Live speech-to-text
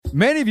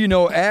Many of you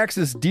know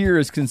Axis deer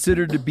is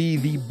considered to be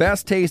the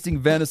best tasting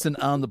venison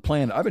on the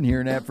planet. I've been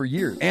hearing that for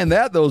years. And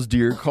that those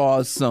deer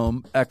cause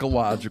some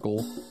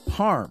ecological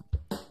harm.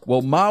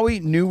 Well, Maui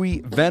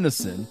Nui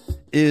Venison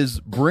is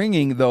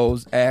bringing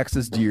those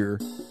Axis deer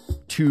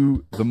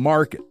to the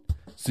market.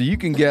 So you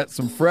can get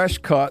some fresh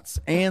cuts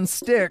and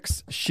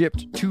sticks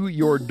shipped to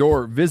your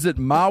door. Visit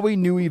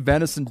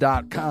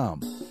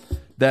MauiNuiVenison.com.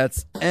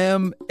 That's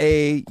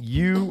MAUINUI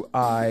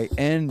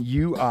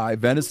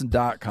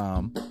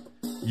venison.com.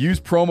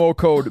 Use promo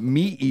code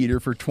MeatEater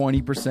for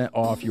 20%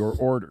 off your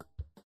order.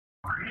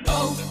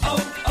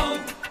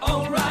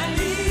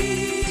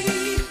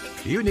 O'Reilly.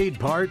 You need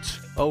parts?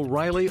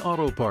 O'Reilly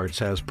Auto Parts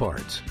has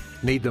parts.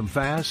 Need them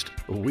fast?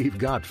 We've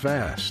got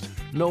fast.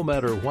 No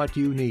matter what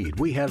you need,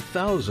 we have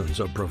thousands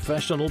of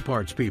professional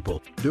parts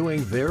people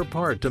doing their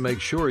part to make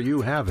sure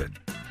you have it.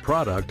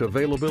 Product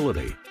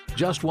availability.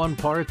 Just one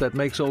part that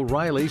makes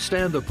O'Reilly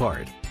stand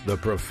apart. The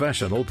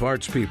professional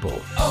parts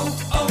people.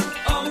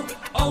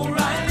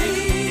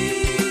 O'Reilly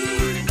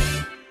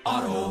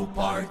Auto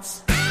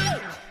Parts.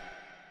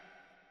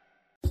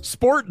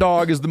 Sport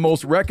Dog is the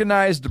most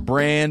recognized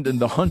brand in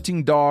the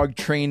hunting dog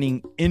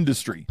training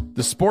industry.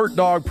 The Sport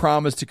Dog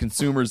promise to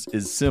consumers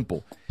is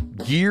simple.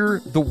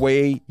 Gear the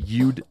way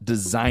you'd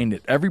design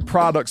it. Every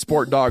product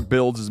Sport Dog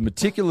builds is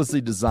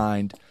meticulously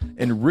designed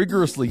and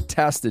rigorously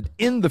tested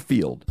in the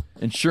field,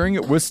 ensuring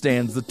it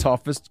withstands the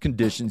toughest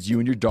conditions you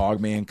and your dog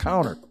may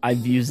encounter.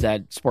 I've used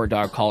that Sport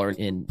Dog collar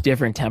in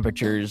different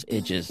temperatures.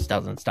 It just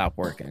doesn't stop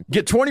working.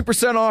 Get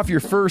 20% off your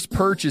first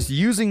purchase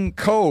using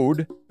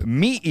code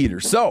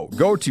MeatEater. So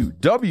go to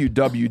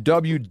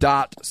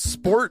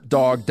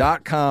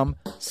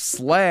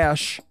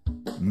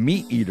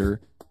www.sportdog.com/MeatEater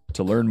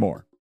to learn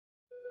more.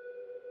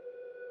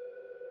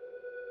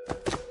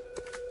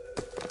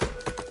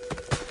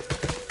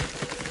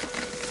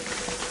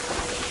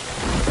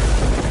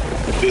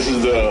 This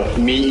is the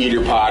Meat Eater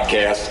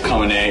podcast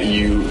coming at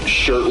you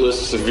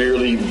shirtless,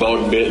 severely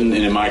bug bitten,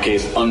 and in my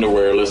case,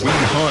 underwearless. We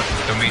hunt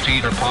the Meat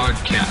Eater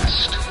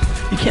podcast.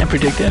 You can't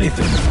predict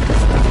anything.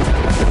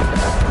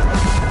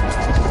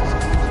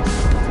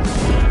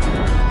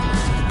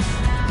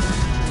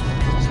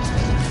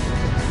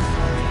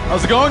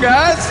 How's it going,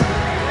 guys?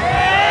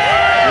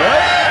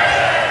 Good?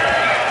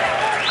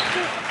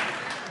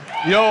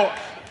 You know,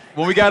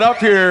 when we got up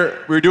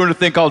here, we were doing a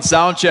thing called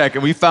sound check,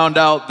 and we found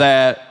out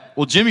that,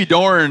 well, Jimmy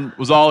Dorn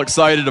was all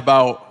excited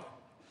about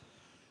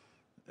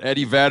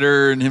Eddie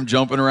Vedder and him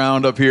jumping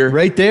around up here.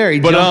 Right there.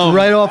 He jumped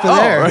right off of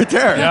there. Right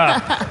there.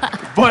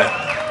 Yeah. But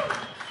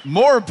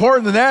more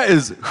important than that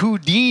is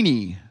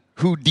Houdini.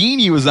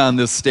 Houdini was on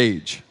this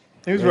stage.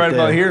 He was right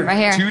about here. Right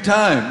here. 2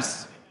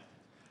 times.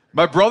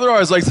 My brother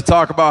always likes to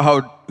talk about how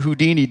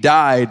Houdini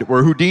died,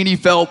 where Houdini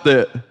felt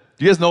that, do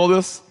you guys know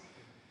this?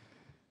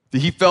 That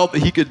he felt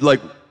that he could,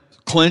 like,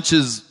 clench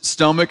his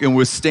stomach and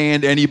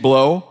withstand any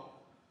blow.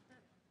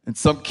 And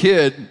some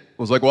kid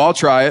was like, well, I'll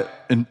try it,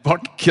 and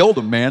fucking killed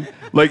him, man.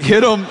 Like,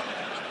 hit him.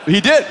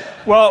 He did.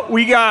 Well,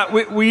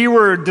 we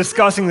were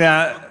discussing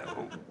that.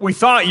 We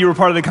thought you were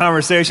part of the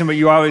conversation, but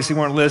you obviously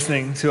weren't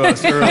listening to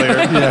us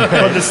earlier.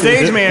 But the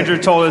stage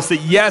manager told us that,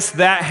 yes,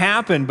 that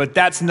happened, but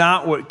that's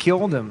not what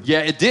killed him. Yeah,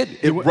 it did.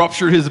 It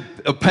ruptured his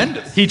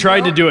appendix. He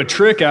tried to do a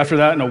trick after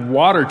that in a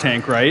water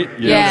tank, right?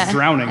 Yeah.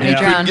 Drowning. And he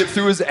couldn't get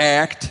through his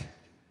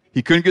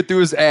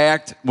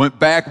act. Went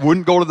back,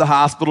 wouldn't go to the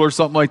hospital or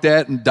something like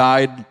that, and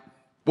died.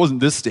 Wasn't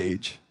this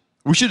stage.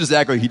 We should just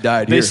act like he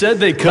died here. They said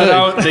they cut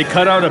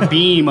out a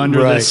beam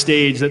under the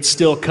stage that's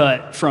still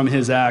cut from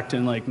his act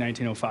in like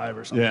 1905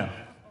 or something. Yeah.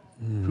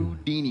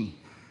 Houdini.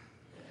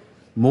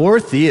 More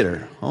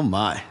theater. Oh,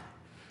 my.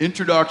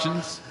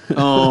 Introductions.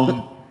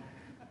 The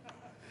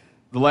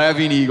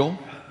Laughing Eagle.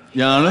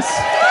 Giannis.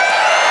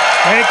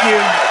 Thank you.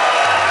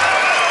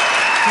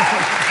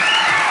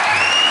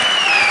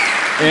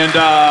 And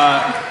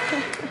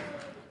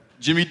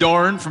Jimmy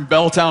Dorn from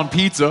Belltown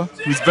Pizza,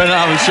 who's been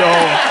on the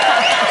show.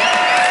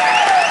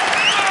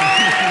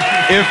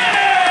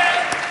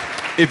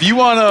 If you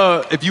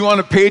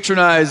wanna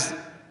patronize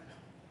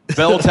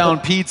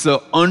Belltown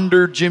Pizza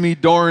under Jimmy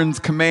Dorn's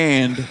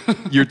command,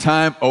 your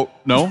time. Oh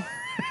no.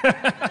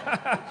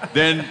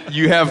 Then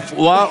you have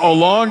a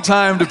long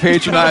time to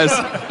patronize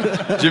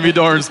Jimmy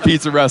Dorn's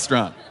Pizza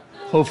Restaurant.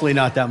 Hopefully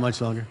not that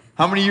much longer.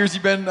 How many years you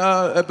been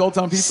at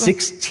Belltown Pizza?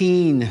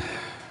 16.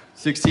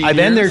 16 I've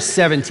years? been there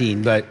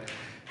 17, but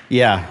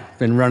yeah,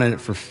 been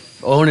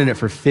owning it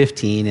for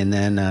 15, and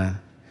then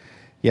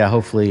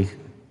hopefully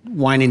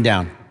winding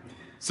down.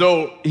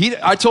 So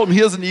I told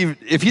him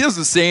if he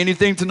doesn't say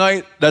anything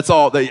tonight, that's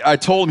all. I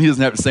told him he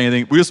doesn't have to say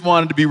anything. We just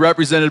wanted to be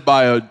represented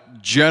by a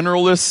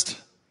generalist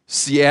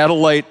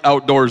Seattleite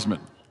outdoorsman.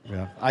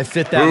 Yeah, I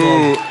fit that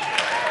mold.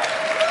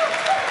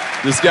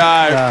 This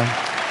guy,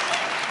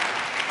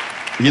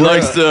 he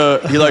likes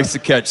to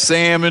catch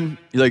salmon.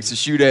 He likes to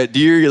shoot at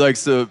deer. He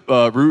likes to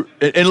root.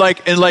 And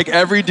like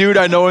every dude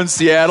I know in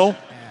Seattle,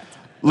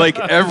 like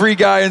every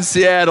guy in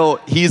Seattle,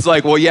 he's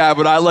like, well, yeah,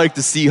 but I liked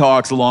the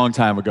Seahawks a long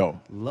time ago.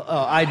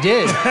 I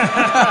did.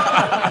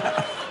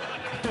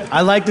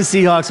 I liked the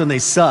Seahawks when they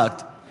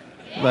sucked.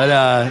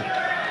 But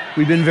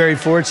we've been very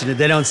fortunate.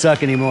 They don't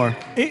suck anymore.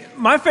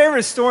 My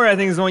favorite story, I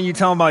think, is the one you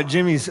tell about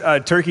Jimmy's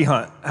turkey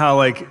hunt. How,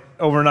 like,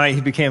 overnight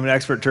he became an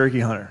expert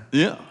turkey hunter.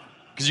 Yeah.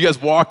 Because you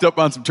guys walked up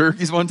on some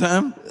turkeys one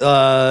time?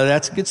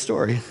 That's a good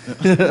story.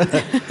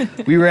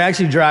 We were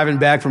actually driving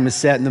back from a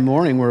set in the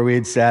morning where we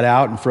had sat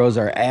out and froze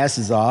our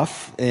asses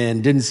off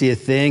and didn't see a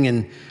thing.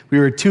 And we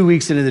were 2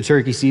 weeks into the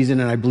turkey season,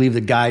 and I believe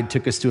the guide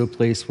took us to a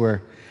place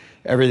where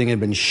everything had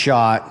been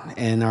shot.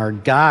 And our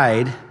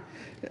guide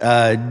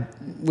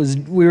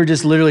we were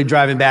just literally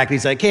driving back, and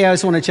he's like, hey, I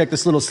just want to check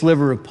this little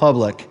sliver of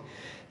public.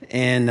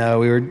 And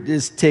we were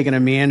just taking a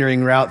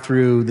meandering route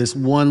through this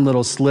one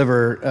little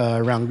sliver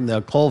around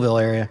the Colville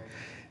area.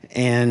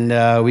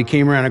 And we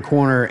came around a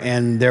corner,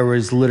 and there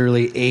was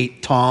literally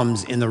 8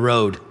 toms in the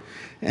road.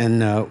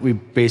 And we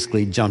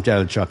basically jumped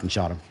out of the truck and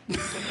shot them.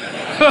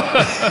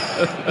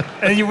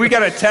 And we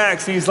got a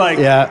text, and he's like,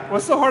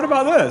 what's so hard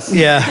about this?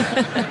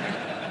 Yeah.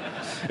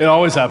 It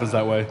always happens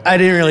that way. I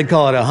didn't really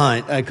call it a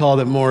hunt. I called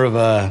it more of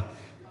a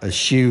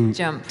shoe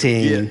Jump.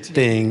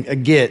 thing. A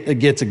get. A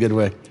get's a good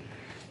way.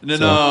 And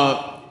then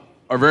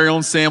our very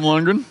own Sam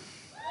Lundgren.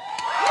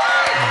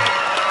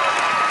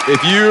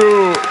 If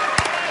you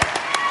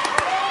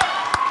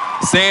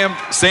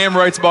Sam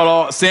writes about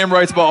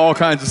all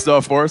kinds of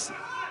stuff for us.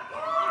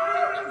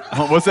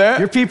 What's that?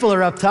 Your people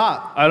are up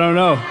top. I don't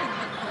know.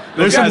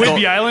 There's some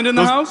Whidbey Island in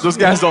the house? Those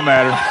guys don't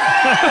matter.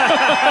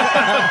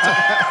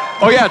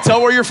 Oh yeah,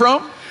 tell where you're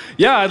from?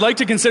 Yeah, I'd like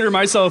to consider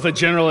myself a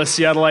generalist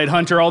Seattleite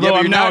hunter, although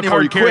I'm now a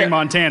card-carrying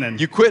Montanan.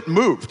 You quit and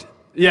moved.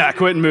 Yeah, I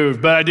quit and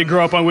moved, but I did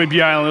grow up on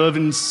Whidbey Island. I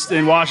lived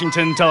in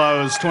Washington until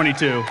I was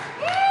 22.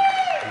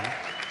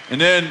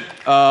 And then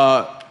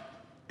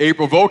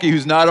April Vokey,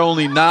 who's she's not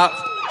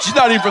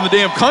even from the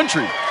damn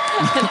country.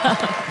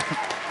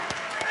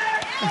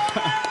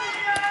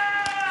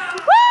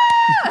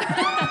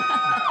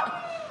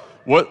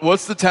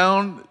 What's the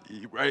town?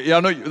 Yeah, I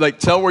know. Like,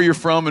 tell where you're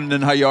from, and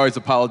then how you always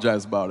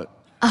apologize about it.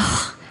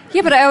 Oh,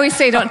 yeah, but I always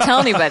say don't tell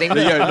anybody.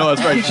 Yeah, no,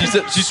 that's right. She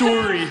said she's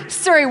sorry.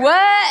 Sorry,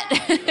 what?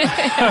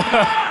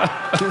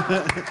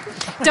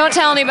 Don't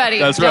tell anybody.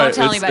 That's don't right.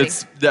 Tell anybody.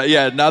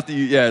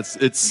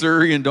 It's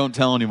Surrey and don't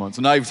tell anyone.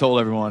 So now you've told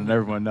everyone, and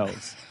everyone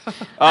knows.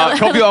 A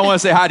couple people I want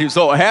to say hi to.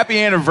 So, a happy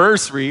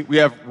anniversary. We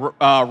have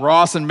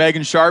Ross and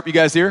Megan Sharp. You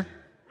guys here?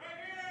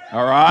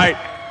 All right.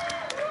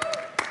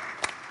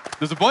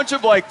 There's a bunch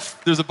of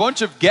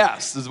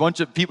guests. There's a bunch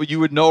of people you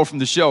would know from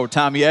the show.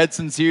 Tommy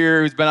Edson's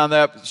here, who's been on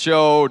that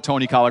show.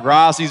 Tony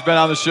Calagrassi's been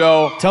on the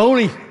show.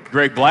 Tony.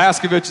 Greg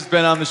Blaskovich has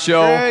been on the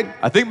show. Greg.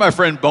 I think my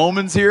friend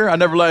Bowman's here. I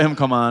never let him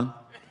come on.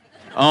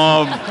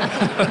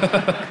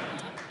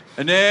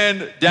 And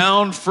then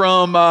down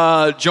from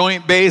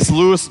Joint Base,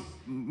 Lewis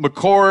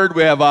McCord,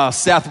 we have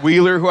Seth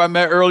Wheeler, who I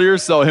met earlier.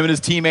 So him and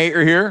his teammate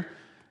are here.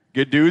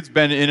 Good dudes,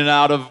 been in and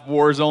out of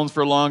war zones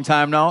for a long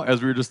time now,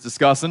 as we were just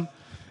discussing.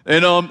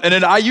 And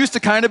then I used to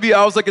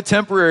I was like a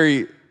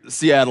temporary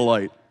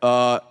Seattleite.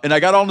 And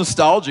I got all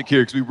nostalgic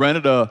here because we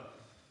rented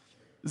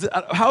it's an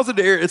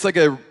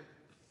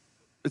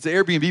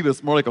Airbnb, but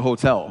it's more like a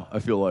hotel, I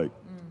feel like.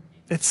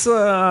 It's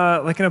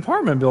like an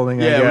apartment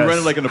building, I guess. We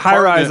rented like an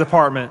high-rise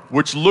apartment.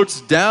 Which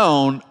looks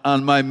down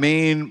on my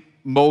main,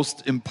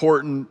 most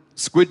important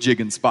squid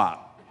jigging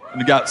spot. And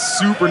it got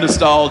super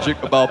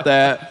nostalgic about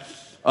that.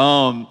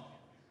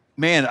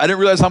 Man, I didn't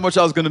realize how much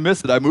I was going to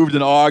miss it. I moved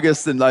in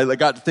August, and I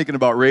got to thinking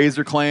about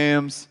razor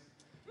clams,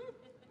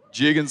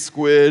 jigging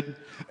squid.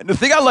 And the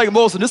thing I like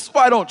most, and this is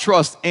why I don't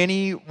trust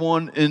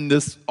anyone in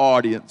this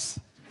audience,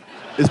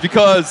 is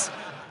because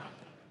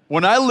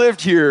when I lived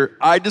here,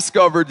 I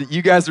discovered that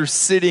you guys are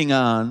sitting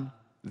on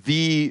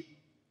the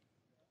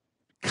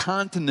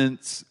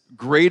continent's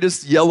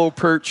greatest yellow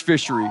perch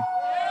fishery.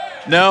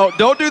 No,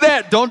 don't do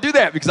that. Don't do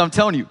that, because I'm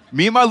telling you,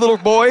 me and my little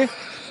boy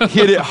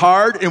hit it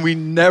hard, and we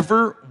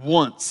never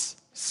once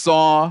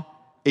saw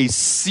a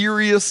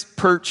serious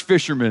perch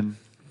fisherman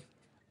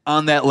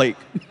on that lake.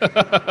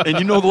 And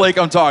you know the lake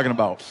I'm talking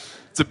about.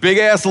 It's a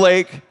big-ass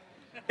lake,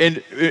 and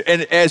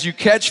as you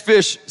catch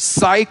fish,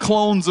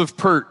 cyclones of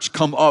perch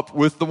come up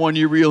with the one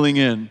you're reeling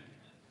in.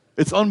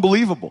 It's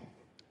unbelievable.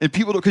 And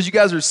people, because you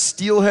guys are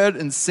steelhead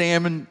and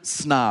salmon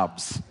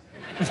snobs.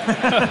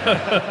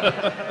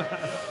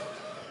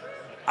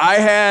 I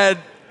had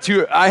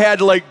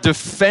to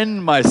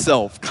defend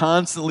myself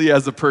constantly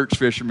as a perch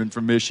fisherman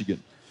from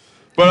Michigan.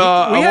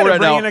 But we had to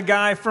bring in a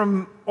guy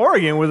from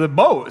Oregon with a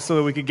boat so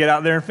that we could get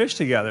out there and fish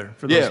together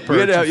for those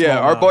perch.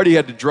 Our buddy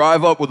had to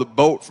drive up with a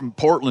boat from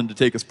Portland to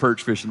take us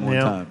perch fishing one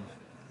time.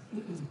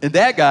 And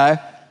that guy,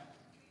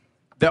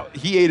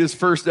 he ate his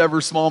first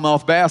ever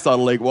smallmouth bass out of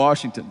Lake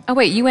Washington. Oh,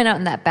 wait, you went out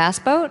in that bass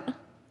boat?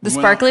 The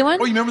sparkly one?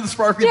 Oh, you remember the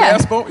sparkly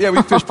bass boat? Yeah,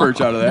 we fished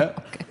perch out of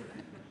that. Okay.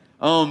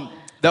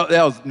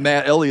 That was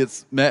Matt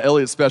Elliott's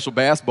special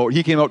bass boat.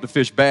 He came out to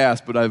fish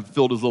bass, but I've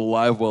filled his little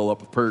live well up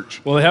with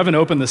perch. Well, they haven't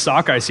opened the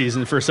sockeye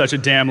season for such a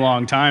damn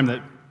long time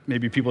that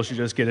maybe people should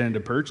just get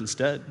into perch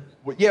instead.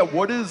 When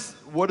was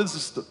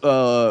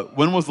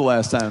the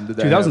last time did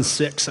that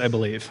 2006, happen? I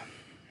believe.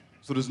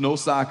 So there's no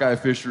sockeye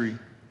fishery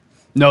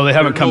No, they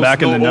haven't There's come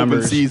back in the no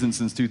numbers. Open season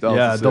since 2006.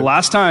 Yeah, the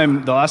last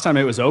time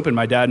it was open,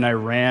 my dad and I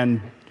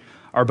ran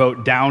our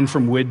boat down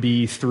from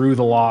Whidbey through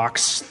the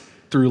locks,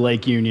 through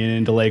Lake Union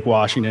into Lake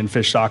Washington,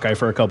 fished sockeye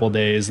for a couple of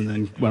days, and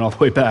then went all the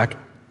way back.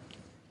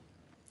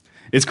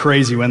 It's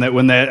crazy when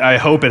that. I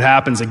hope it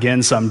happens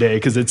again someday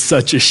because it's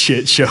such a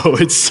shit show.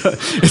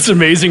 It's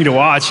amazing to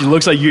watch. It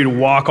looks like you can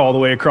walk all the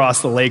way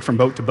across the lake from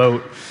boat to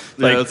boat.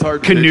 Like it's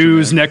hard to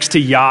canoes picture, man. next to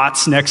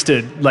yachts, next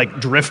to like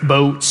drift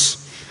boats.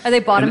 Are they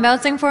bottom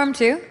bouncing for him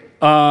too?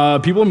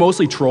 People are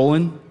mostly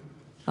trolling,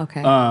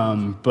 Okay.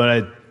 but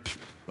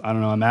I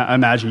don't know. I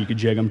imagine you could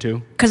jig them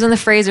too. Because in the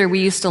Fraser, we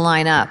used to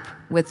line up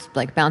with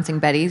like bouncing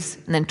betties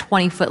and then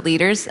 20-foot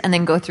leaders and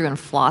then go through and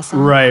floss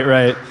them. Right.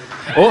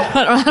 Well,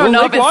 I don't know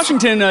Lake if it's-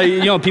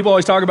 Washington, people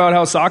always talk about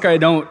how sockeye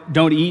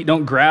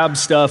don't grab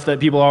stuff that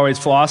people are always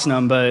flossing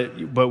them,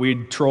 but we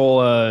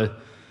troll a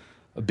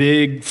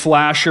big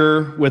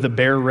flasher with a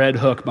bare red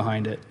hook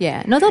behind it.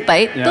 Yeah. No, they'll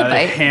bite. Yeah, They'll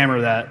they bite.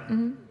 hammer that.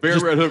 Bare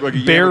red hook, like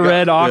a Bare yammer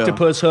red guy.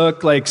 octopus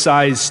hook, like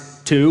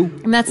size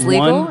 2. And that's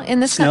legal one, in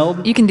this snelled.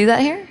 country? You can do that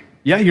here?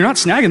 Yeah, you're not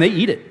snagging. They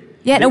eat it.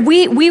 Yeah, no,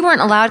 we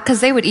weren't allowed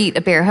because they would eat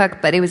a bear hook,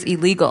 but it was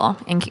illegal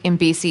in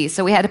BC.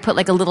 So we had to put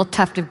like a little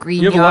tuft of green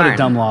You have yarn. a lot of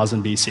dumb laws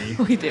in BC.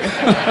 We do.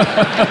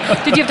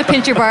 Did you have to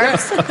pinch your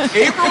barbs?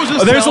 April was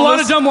just There's a telling lot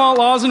us- of dumb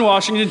laws in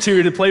Washington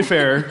too to play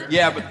fair.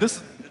 Yeah,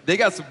 but they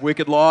got some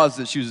wicked laws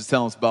that she was just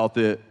telling us about.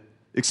 That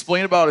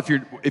explain about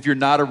if you're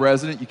not a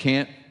resident, you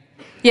can't.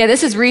 Yeah,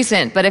 this is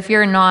recent, but if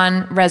you're a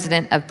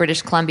non-resident of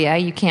British Columbia,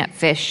 you can't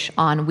fish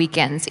on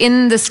weekends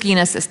in the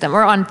Skeena system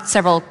or on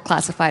several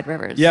classified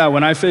rivers. Yeah,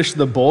 when I fished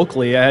the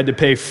Bulkley, I had to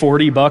pay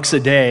 $40 a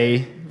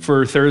day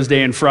for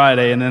Thursday and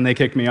Friday, and then they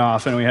kicked me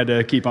off, and we had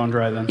to keep on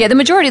driving. Yeah, the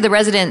majority of the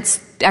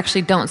residents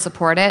actually don't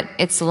support it.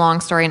 It's a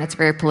long story and it's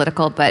very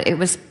political, but it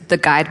was the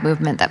guide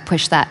movement that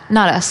pushed that,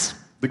 not us.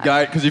 The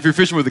guide, because if you're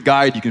fishing with a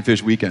guide, you can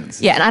fish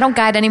weekends. Yeah, and I don't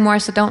guide anymore,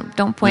 so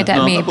don't point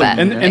at me. But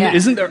And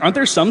yeah. aren't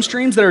there some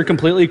streams that are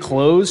completely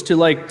closed to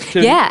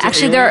Yeah,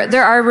 actually, aliens?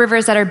 there are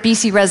rivers that are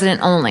BC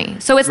resident only.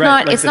 So it's Right,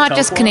 not like it's the not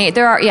just Telkwa? Canadian.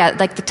 There are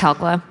like the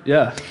Telkwa.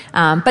 Yeah.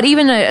 But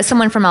even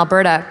someone from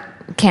Alberta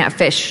can't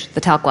fish the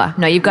Telkwa.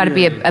 No, you've got to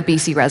be a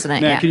BC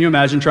resident. Man, Yeah. can you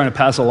imagine trying to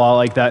pass a law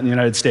like that in the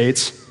United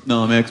States?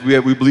 No, man, 'cause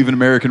we believe in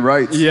American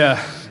rights. Yeah.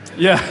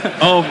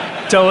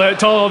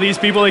 Tell all these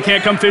people they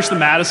can't come fish the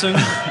Madison.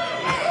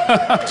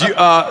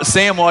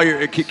 Sam,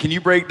 can you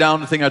break down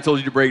the thing I told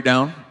you to break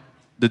down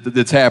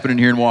that's happening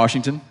here in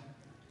Washington?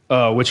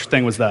 Which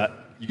thing was that?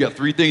 You got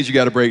 3 things you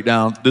got to break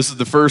down. This is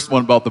the first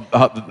one about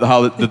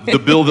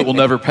the bill that will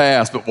never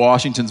pass, but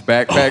Washington's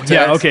backpack tax.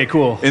 Yeah, okay,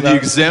 cool. And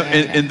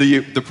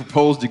the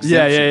proposed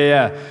exemption.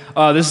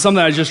 Yeah. This is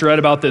something I just read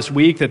about this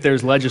week, that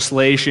there's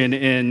legislation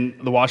in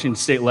the Washington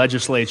State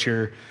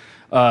Legislature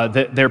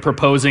that they're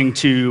proposing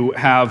to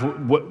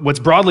have what's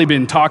broadly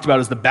been talked about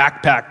as the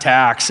backpack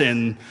tax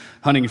in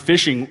hunting and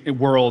fishing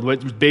world,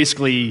 which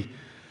basically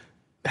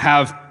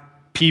have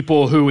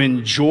people who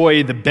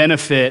enjoy the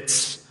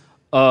benefits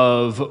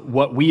of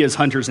what we as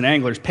hunters and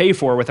anglers pay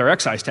for with our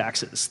excise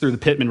taxes through the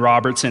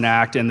Pittman-Robertson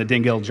Act and the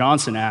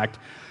Dingell-Johnson Act.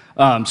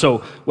 So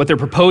what they're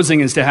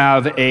proposing is to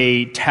have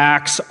a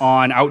tax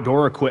on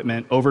outdoor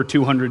equipment over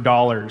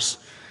 $200.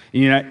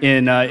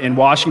 In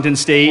Washington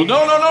State,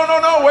 Well,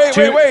 no, wait.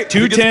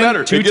 It gets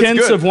better. It gets 2/10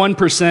 good. of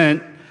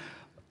 1%,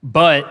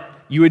 but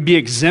you would be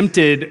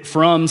exempted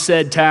from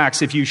said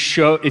tax if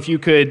you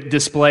could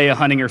display a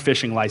hunting or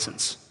fishing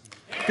license.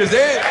 Because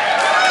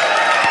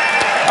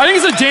I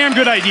think it's a damn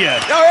good idea.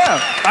 Oh,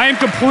 yeah. I am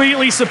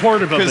completely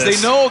supportive of this.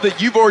 Because they know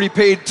that you've already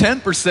paid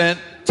 10%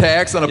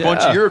 tax on a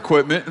bunch Yeah. of your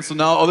equipment, and so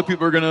now other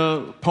people are going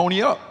to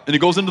pony up. And it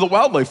goes into the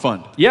wildlife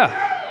fund. Yeah,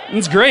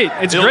 it's great.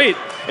 It's great.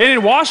 And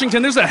in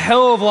Washington, there's a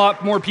hell of a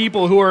lot more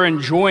people who are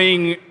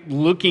enjoying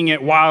looking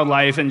at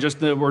wildlife and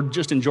we're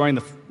just enjoying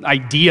the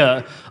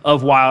idea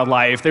of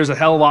wildlife. There's a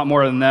hell of a lot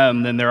more than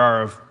them than there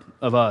are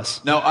of us.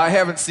 Now, I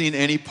haven't seen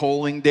any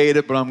polling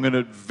data, but I'm going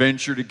to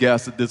venture to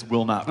guess that this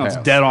will not pass.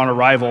 It's dead on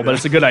arrival, but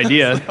it's a good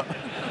idea.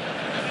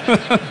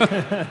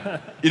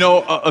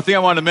 A thing I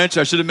wanted to mention,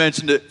 I should have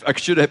mentioned it. I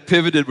should have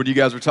pivoted when you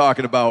guys were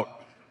talking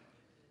about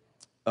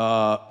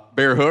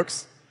bear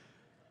hooks.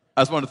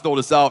 I just wanted to throw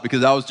this out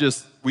because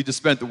we just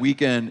spent the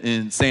weekend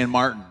in St.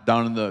 Martin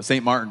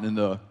in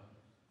the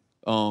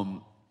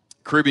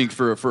Caribbean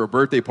for a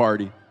birthday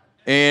party.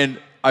 And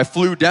I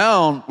flew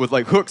down with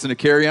like hooks in a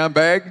carry-on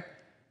bag,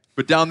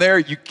 but down there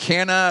you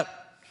cannot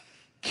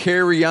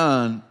carry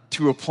on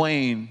to a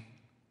plane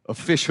a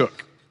fish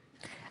hook.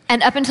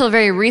 And up until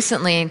very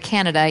recently in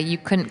Canada, you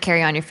couldn't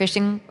carry on your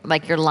fishing,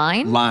 like your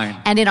line.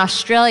 And in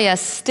Australia,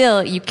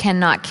 still, you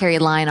cannot carry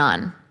line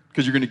on.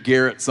 Because you're going to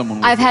garrot someone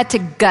with I've it. had to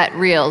gut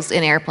reels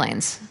in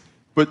airplanes.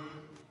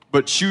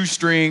 But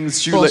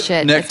shoestrings,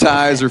 Bullshit.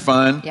 neckties are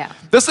fine. Yeah.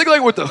 That's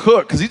like with the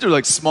hook, because these are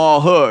like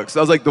small hooks. I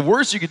was like, the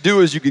worst you could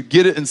do is you could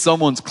get it in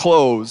someone's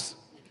clothes,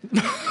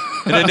 and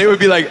then they would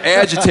be like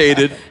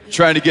agitated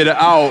trying to get it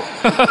out.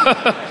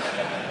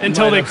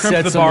 Until they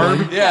crimp the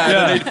barb. Yeah, and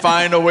then they'd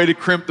find a way to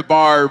crimp the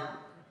barb.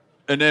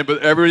 But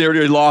everybody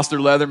already lost their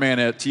Leatherman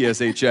at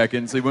TSA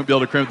check-in, so they wouldn't be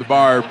able to crimp the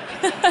barb.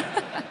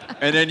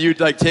 and then you'd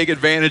like take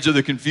advantage of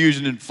the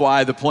confusion and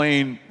fly the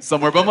plane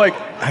somewhere. But I'm like,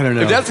 I don't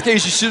know. If that's the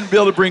case, you shouldn't be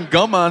able to bring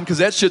gum on because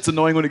that shit's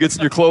annoying when it gets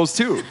in your clothes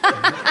too.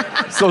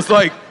 So it's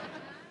like,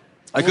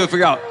 I couldn't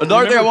figure out.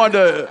 Another thing I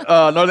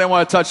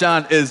wanted to touch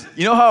on is,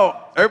 you know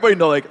how everybody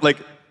know like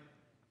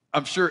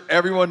I'm sure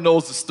everyone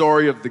knows the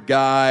story of the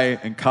guy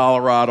in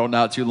Colorado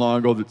not too long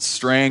ago that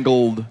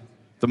strangled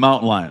the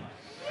mountain lion.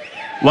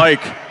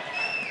 Like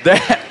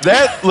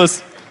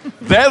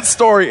that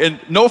story, and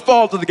no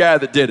fault to the guy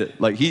that did it.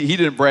 Like he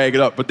didn't brag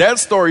it up, but that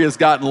story has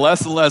gotten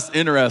less and less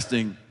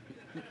interesting.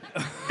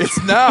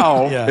 It's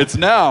now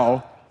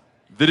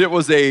that it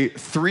was a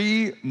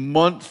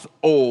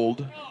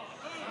 3-month-old,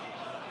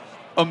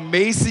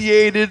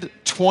 emaciated,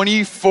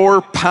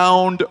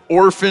 24-pound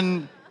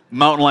orphan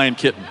mountain lion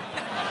kitten.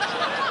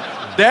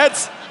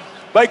 That's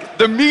like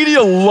the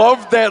media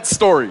loved that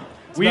story.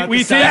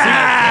 We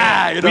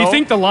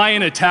think the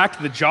lion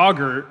attacked the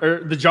jogger,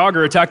 or the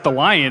jogger attacked the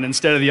lion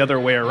instead of the other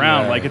way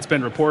around, like it's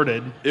been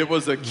reported. It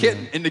was a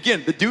kitten. And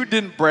again, the dude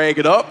didn't brag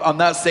it up. I'm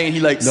not saying he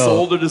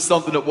sold it as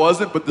something it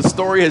wasn't, but the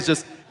story has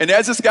just, and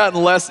as it's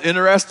gotten less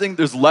interesting,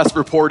 there's less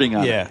reporting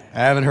on it. Yeah, I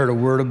haven't heard a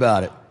word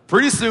about it.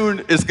 Pretty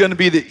soon, it's going to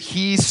be that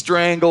he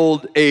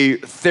strangled a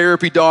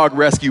therapy dog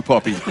rescue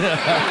puppy.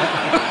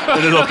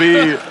 And it'll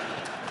be...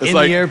 in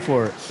the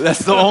airport. That's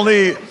the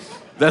only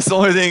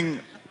thing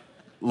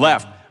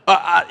left.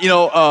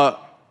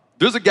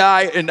 There's a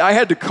guy, and I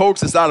had to coax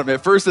this out of him.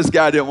 At first, this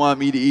guy didn't want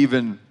me to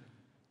even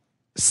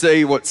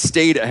say what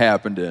state it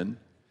happened in.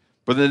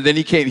 But then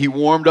he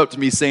warmed up to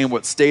me saying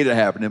what state it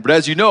happened in. But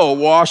as you know,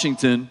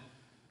 Washington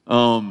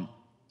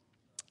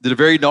did a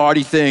very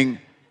naughty thing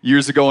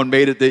years ago and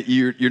made it that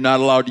you're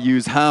not allowed to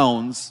use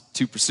hounds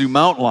to pursue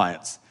mountain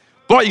lions.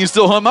 But you can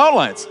still hunt mountain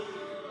lions.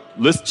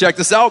 Let's check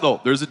this out,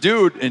 though. There's a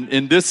dude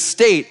in this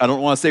state, I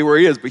don't want to say where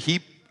he is, but he's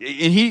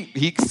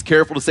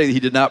careful to say that he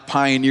did not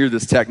pioneer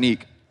this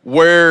technique,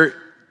 where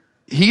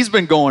he's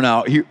been going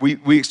out,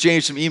 we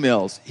exchanged some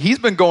emails, he's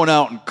been going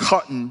out and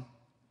cutting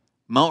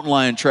mountain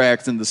lion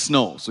tracks in the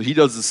snow. So he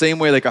does the same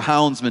way like a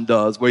houndsman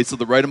does, waits till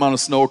the right amount of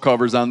snow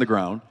covers on the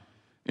ground,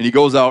 and he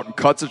goes out and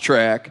cuts a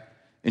track,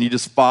 and he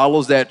just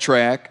follows that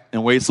track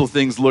and waits till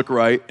things look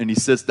right, and he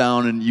sits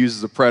down and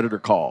uses a predator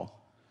call.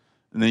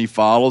 And then he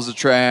follows the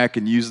track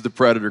and uses the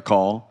predator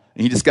call.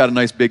 And he just got a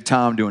nice big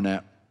tom doing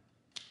that.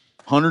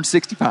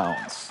 160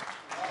 pounds.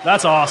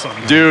 That's awesome.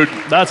 Dude.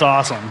 That's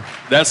awesome.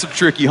 That's some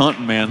tricky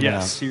hunting, man.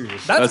 Yes, seriously.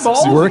 That's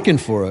ballsy. Working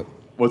for it.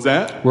 What's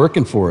that?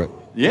 Working for it.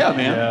 Yeah,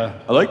 man. Yeah.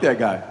 I like that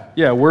guy.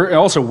 Yeah, we're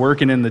also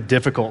working in the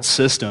difficult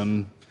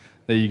system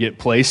that you get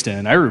placed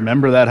in. I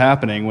remember that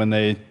happening when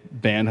they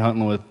banned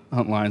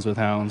hunt lines with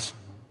hounds.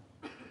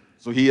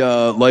 So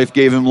life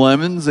gave him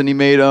lemons, and he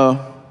made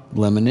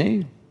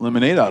lemonade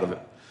out of it.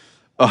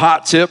 A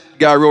hot tip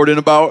guy wrote in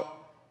about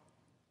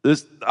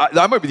this.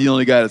 I might be the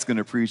only guy that's going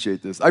to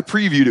appreciate this. I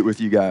previewed it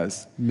with you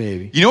guys.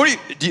 Maybe. You know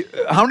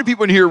how many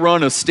people in here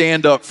run a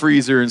stand-up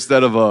freezer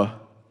instead of a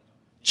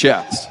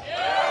chest?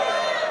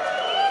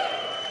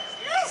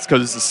 It's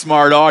because it's a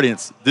smart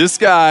audience. This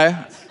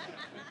guy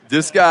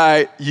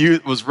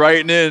was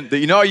writing in that,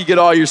 you know how you get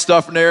all your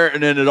stuff in there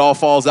and then it all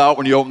falls out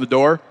when you open the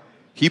door?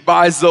 He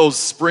buys those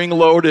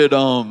spring-loaded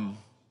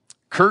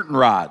curtain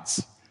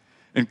rods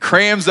and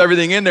crams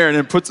everything in there and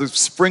then puts a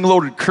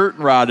spring-loaded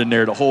curtain rod in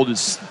there to hold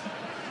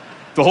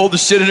the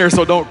shit in there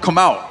so it don't come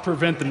out.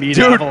 Prevent the meat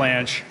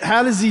avalanche.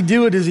 How does he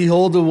do it? Does he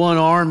hold the one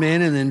arm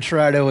in and then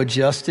try to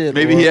adjust it?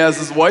 Maybe he has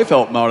his wife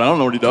help him out. I don't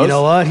know what he does. You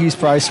know what? He's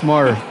probably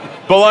smarter.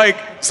 But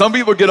some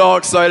people get all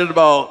excited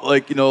about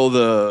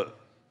the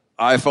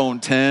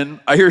iPhone 10.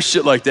 I hear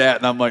shit like that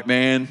and I'm like,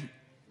 man,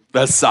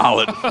 that's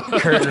solid.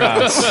 Curtain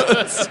rods.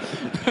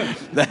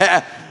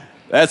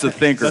 That's a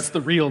thinker. That's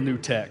the real new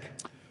tech.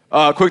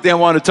 Quick thing I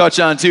wanted to touch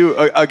on, too.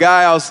 A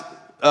guy I was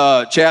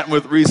chatting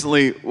with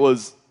recently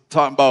was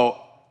talking about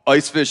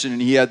ice fishing,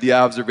 and he had the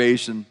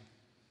observation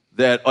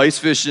that ice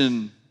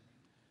fishing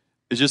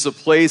is just a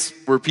place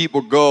where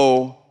people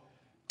go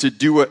to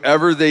do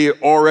whatever they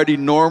already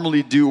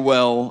normally do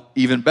well,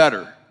 even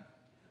better.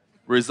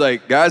 Whereas,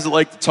 guys that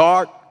like to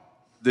talk,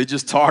 they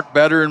just talk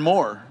better and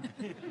more.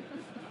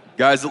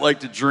 Guys that like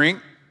to drink,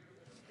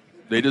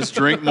 they just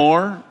drink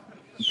more.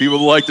 People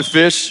that like to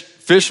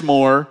fish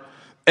more.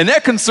 And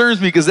that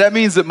concerns me because that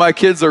means that my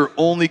kids are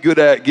only good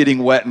at getting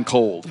wet and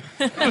cold.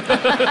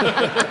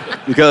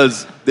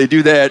 Because they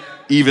do that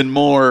even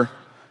more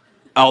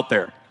out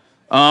there.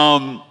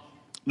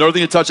 Another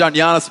thing to touch on,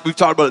 Giannis, we've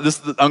talked about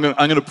it. I'm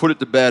going to put it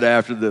to bed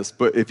after this,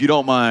 but if you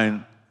don't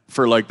mind,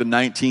 for the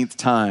 19th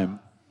time,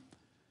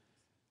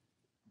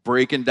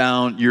 breaking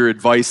down your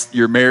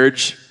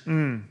marriage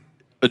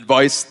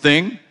advice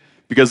thing,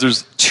 because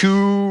there's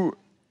two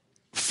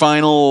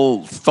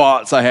final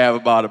thoughts I have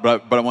about it,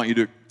 but I want you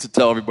to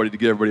tell everybody, to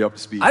get everybody up to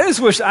speed. I just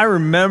wish I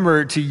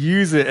remember to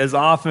use it as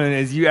often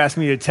as you asked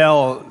me to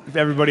tell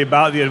everybody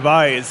about the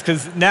advice,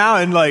 because now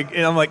and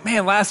I'm like,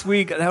 man, last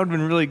week that would have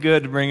been really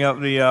good to bring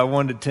up the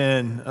 1 to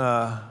 10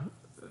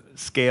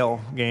 scale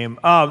game.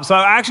 So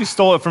I actually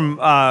stole it from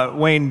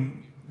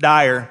Wayne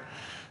Dyer,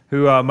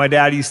 who my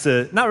dad used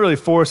to, not really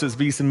force us,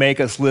 but used to make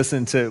us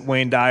listen to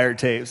Wayne Dyer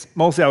tapes.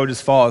 Mostly I would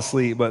just fall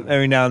asleep, but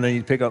every now and then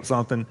you'd pick up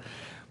something.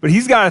 But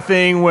he's got a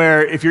thing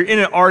where if you're in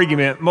an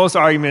argument, most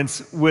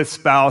arguments with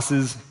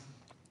spouses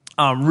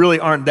really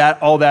aren't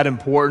all that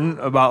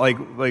important about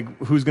like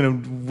who's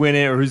going to win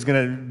it or who's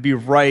going to be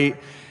right.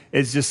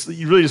 It's just,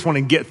 you really just want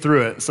to get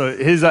through it. So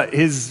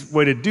his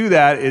way to do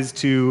that is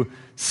to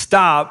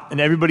stop, and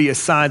everybody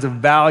assigns a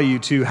value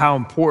to how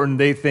important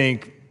they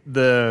think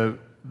the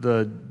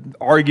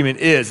argument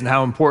is and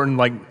how important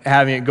like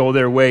having it go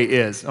their way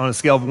is on a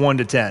scale of 1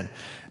 to 10.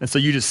 And so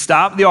you just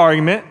stop the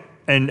argument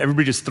and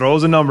everybody just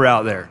throws a number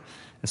out there.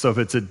 And so if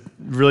it's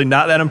really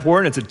not that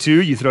important, it's a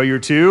 2, you throw your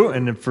 2,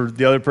 and then for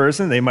the other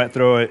person, they might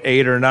throw an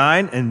 8 or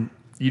 9, and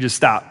you just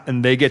stop.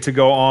 And they get to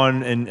go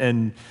on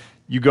and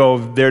you go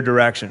their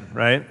direction,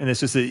 right? And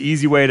it's just an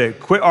easy way to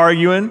quit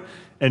arguing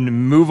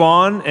and move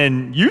on.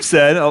 And you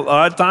said a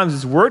lot of times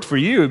it's worked for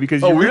you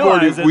because you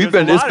realize that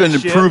it's been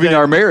improving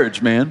our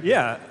marriage, man.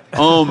 Yeah.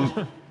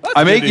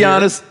 I make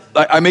Giannis,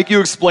 I make you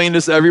explain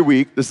this every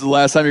week. This is the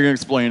last time you're going to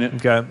explain it.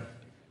 Okay.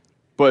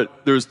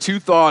 But there's 2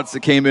 thoughts that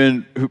came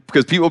in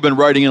because people have been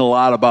writing in a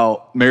lot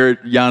about marriage.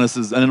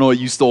 Giannis's, I don't know what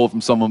you stole from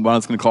someone, but I'm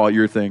just going to call it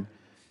your thing,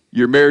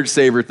 your marriage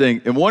saver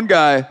thing. And one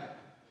guy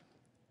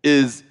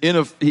is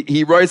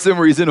he writes in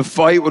where he's in a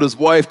fight with his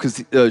wife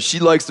because she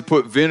likes to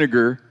put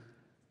vinegar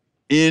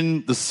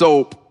in the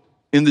soap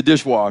in the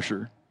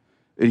dishwasher,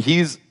 and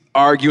he's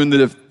arguing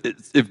that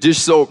if dish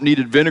soap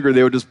needed vinegar,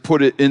 they would just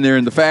put it in there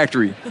in the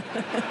factory.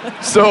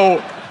 So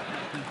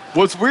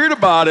what's weird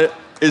about it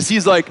is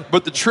he's like,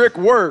 but the trick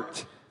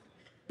worked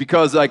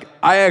because like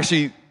I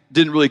actually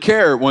didn't really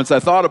care once I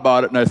thought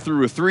about it, and I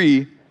threw a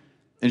 3,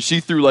 and she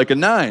threw like a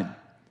 9.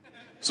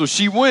 So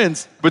she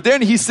wins, but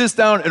then he sits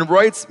down and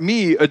writes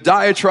me a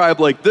diatribe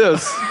like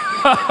this,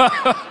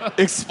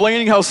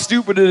 explaining how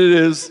stupid it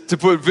is to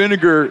put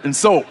vinegar in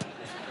soap.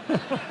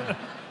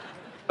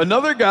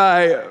 Another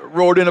guy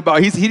wrote in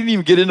about, he didn't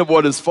even get into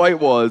what his fight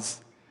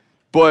was,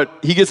 but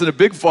he gets in a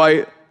big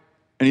fight,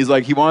 and he's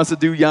like, he wants to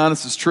do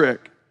Giannis's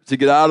trick to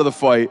get out of the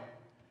fight,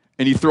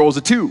 and he throws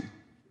a 2.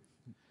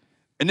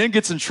 And then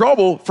gets in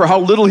trouble for how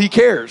little he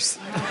cares.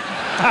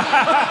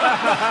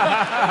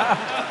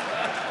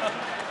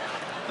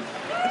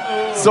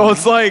 So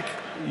it's like,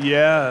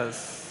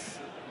 yes.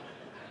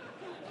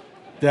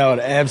 That would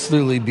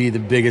absolutely be the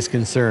biggest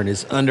concern,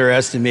 is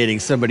underestimating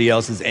somebody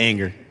else's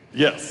anger.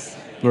 Yes.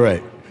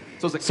 Right.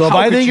 So, it's like, so if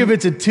I think if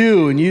it's a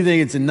 2 and you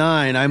think it's a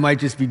 9, I might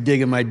just be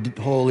digging my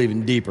hole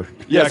even deeper.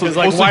 Yeah, because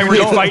like, why were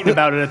you fighting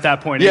about it at that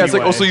point anyway? It's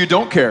like, so you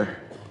don't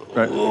care,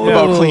 right?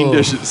 About clean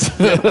dishes.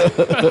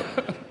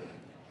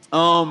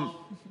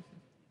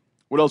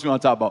 What else do we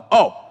want to talk about?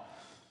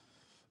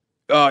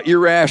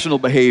 Irrational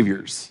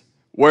behaviors,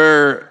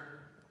 where...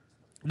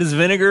 Does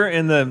vinegar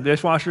in the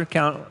dishwasher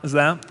count as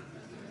that?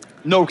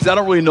 No, because I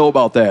don't really know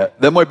about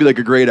that. That might be like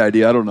a great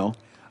idea. I don't know.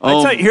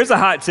 I'll tell you, here's a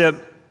hot tip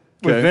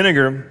with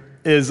vinegar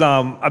is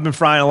I've been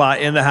frying a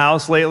lot in the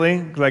house lately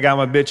because I got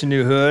my bitchin'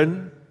 new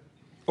hood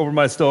over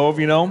my stove,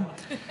 you know?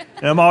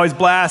 And I'm always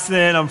blasting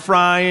it, I'm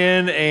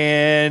frying,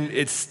 and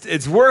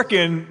it's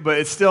working, but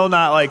it's still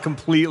not like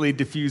completely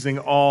diffusing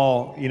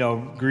all,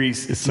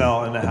 grease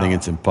smell in the house. I think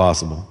it's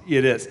impossible.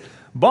 It is.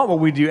 But what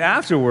we do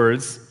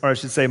afterwards, or I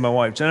should say my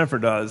wife Jennifer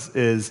does,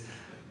 is,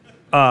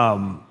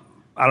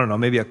 I don't know,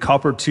 maybe a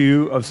cup or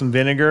 2 of some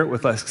vinegar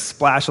with a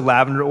splash of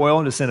lavender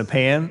oil just in a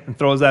pan and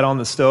throws that on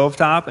the stove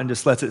top and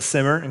just lets it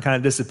simmer and kind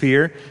of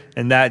disappear.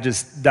 And that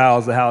just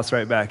dials the house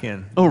right back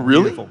in. Oh,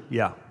 really? Beautiful.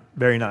 Yeah,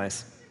 very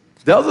nice.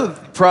 That was a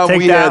problem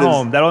we had. Take that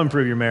home. That'll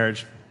improve your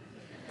marriage.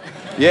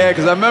 Yeah,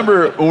 because I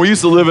remember when we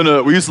used to live in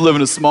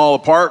a small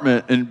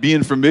apartment, and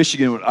being from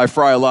Michigan, I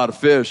fry a lot of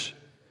fish.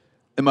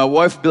 And my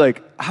wife would be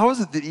like, how is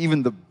it that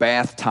even the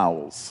bath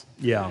towels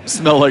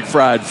smell like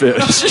fried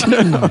fish?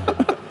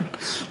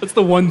 That's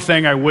the one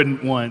thing I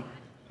wouldn't want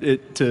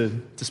it to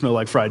smell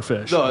like fried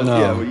fish. No.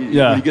 Yeah, when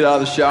you get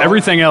out of the shower.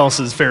 Everything else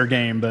is fair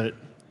game, but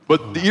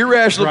the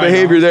irrational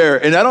behavior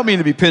there, and I don't mean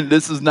to be pinned,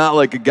 this is not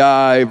like a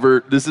guy,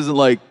 this isn't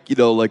like,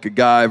 like a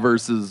guy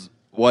versus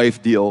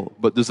wife deal,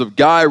 but there's a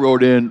guy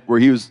wrote in where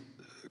he was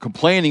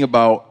complaining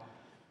about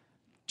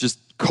just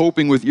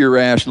coping with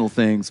irrational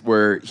things,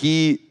 where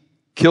he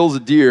kills a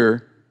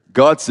deer,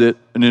 guts it,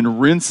 and then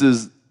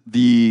rinses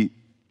the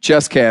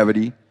chest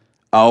cavity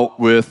out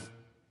with,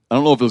 I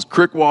don't know if it was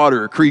creek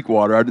water or creek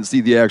water. I didn't see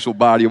the actual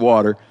body of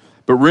water,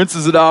 but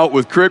rinses it out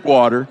with creek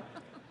water.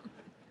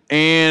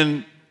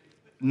 And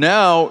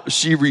now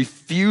she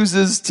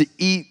refuses to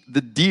eat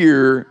the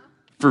deer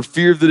for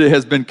fear that it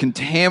has been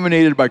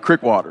contaminated by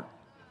creek water.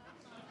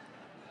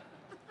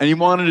 And he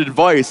wanted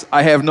advice.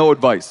 I have no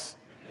advice.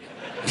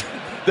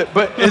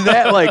 But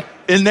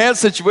in that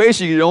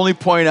situation, you can only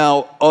point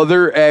out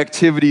other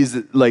activities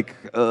that,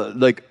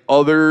 like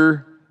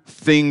other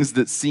things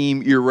that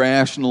seem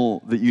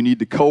irrational that you need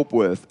to cope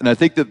with. And I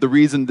think that the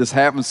reason this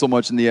happens so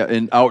much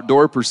in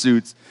outdoor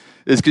pursuits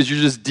is because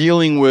you're just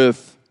dealing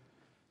with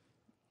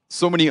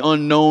so many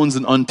unknowns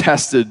and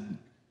untested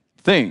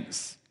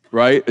things,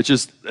 right? It's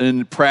just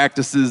in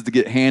practices that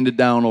get handed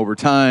down over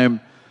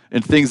time.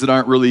 and things that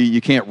aren't really,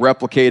 you can't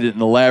replicate it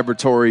in a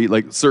laboratory,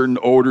 like certain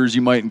odors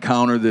you might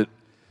encounter that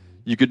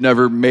you could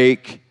never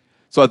make.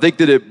 So I think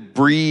that it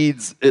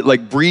breeds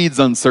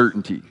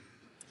uncertainty.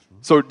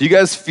 So do you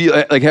guys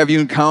feel, like, have you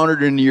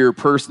encountered in your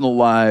personal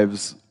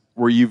lives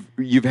where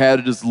you've had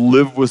to just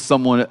live with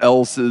someone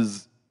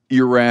else's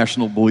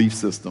irrational belief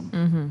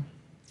system?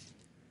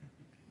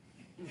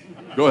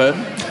 Go ahead.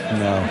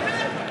 No.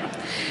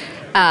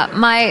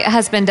 My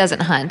husband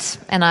doesn't hunt,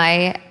 and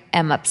I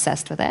am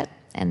obsessed with it.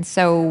 And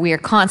so we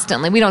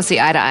don't see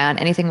eye to eye on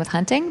anything with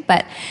hunting,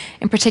 but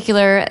in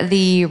particular,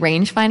 the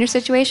rangefinder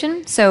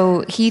situation.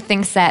 So he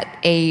thinks that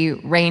a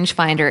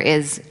rangefinder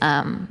is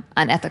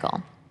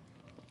unethical.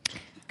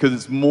 Because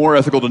it's more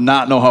ethical to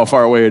not know how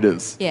far away it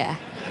is. Yeah.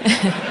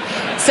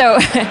 So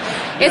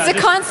it's a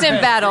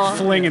constant battle.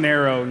 Fling an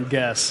arrow and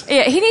guess.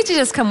 Yeah, he needs to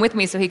just come with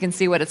me so he can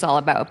see what it's all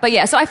about. But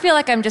yeah, so I feel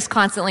like I'm just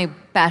constantly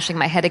bashing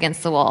my head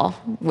against the wall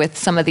with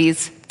some of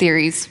these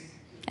theories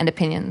and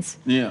opinions.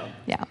 Yeah.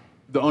 Yeah.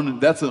 No,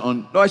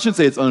 I shouldn't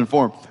say it's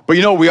uninformed. But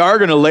we are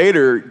going to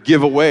later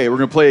give away. We're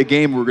going to play a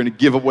game. We're going to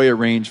give away a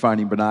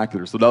range-finding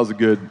binocular. So that was a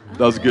good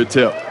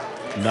tip.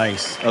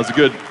 Nice. That was a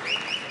good.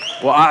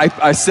 Well,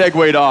 I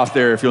segued off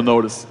there, if you'll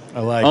notice.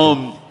 I like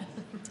it.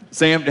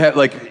 Sam,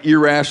 like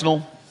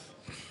irrational.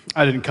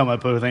 I didn't come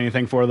up with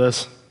anything for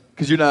this.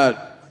 Because you're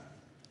not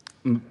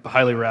a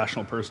highly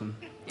rational person.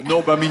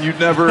 No, but I mean, you've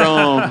never.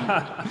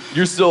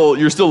 You're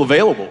still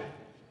available.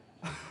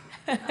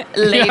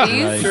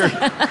 Ladies. Sure.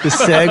 The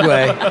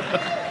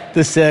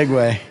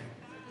segue.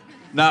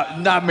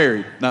 Not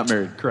married. Not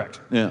married. Correct.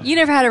 Yeah. You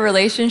never had a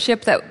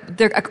relationship that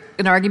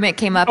an argument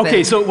came up.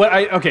 Okay, so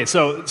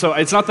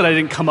it's not that I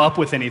didn't come up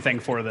with anything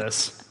for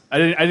this. I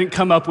didn't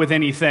come up with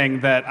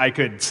anything that I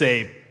could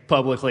say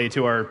publicly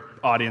to our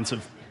audience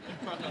of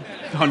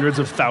hundreds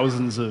of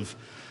thousands of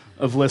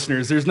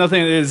listeners. There's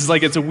nothing.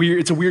 It's a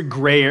weird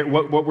gray.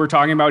 What we're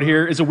talking about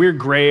here is a weird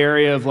gray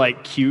area of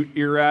like cute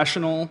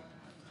irrational,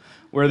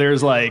 where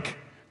there's like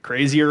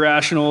crazy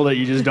irrational that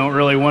you just don't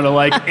really want to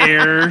like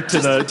air to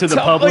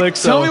the public.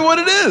 Tell me what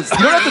it is. You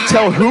don't have to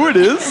tell who it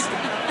is.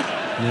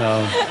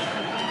 No.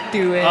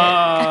 Do it.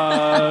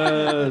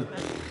 All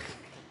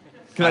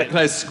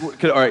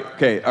right.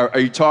 Okay. Are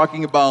you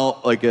talking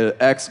about like an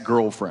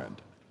ex-girlfriend?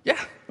 Yeah.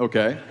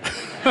 Okay.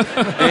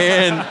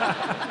 And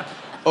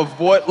of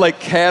what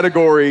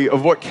category,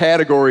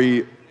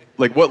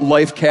 like what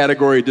life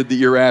category did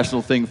the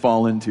irrational thing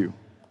fall into?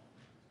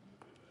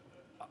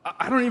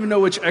 I don't even know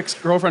which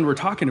ex-girlfriend we're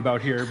talking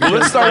about here.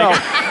 Let's start out.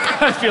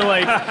 I feel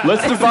like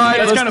let's divide.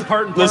 That's kind of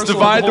part and parcel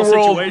divide of the the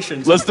whole world.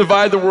 situation. Let's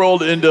divide the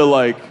world into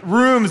like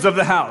rooms of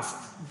the house.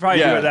 Probably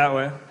do it that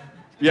way.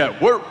 Yeah.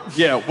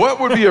 What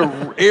would be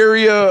an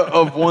area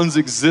of one's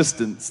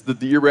existence that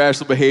the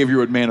irrational behavior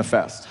would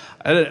manifest?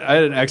 I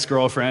had an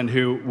ex-girlfriend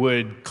who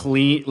would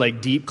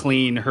deep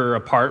clean her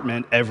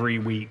apartment every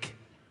week.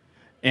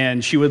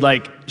 And she would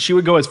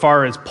go as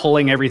far as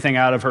pulling everything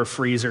out of her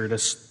freezer to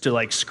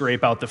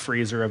scrape out the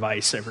freezer of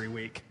ice every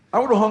week. I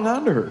would have hung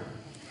on to her.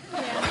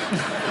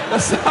 That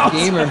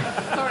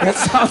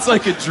sounds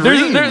like a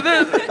dream.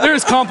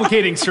 There's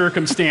complicating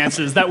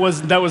circumstances. That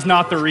was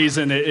not the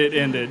reason it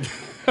ended.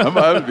 I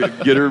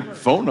might get her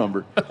phone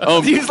number.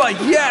 He's like,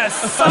 yes,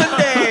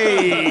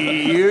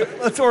 Sunday.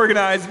 Let's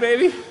organize,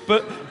 baby.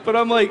 But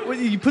I'm like, well,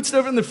 you put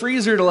stuff in the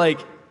freezer to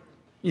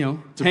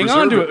hang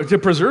on to it, to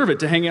preserve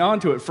it, to hang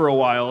on to it for a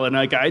while. And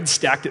I'd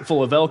stacked it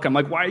full of elk. I'm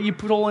like, why are you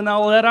pulling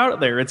all that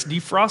out there? It's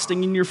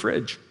defrosting in your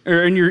fridge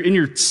or in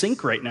your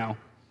sink right now.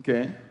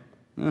 Okay.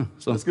 Yeah,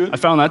 so that's good. I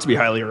found that to be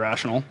highly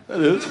irrational. That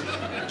is.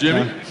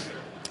 Jimmy?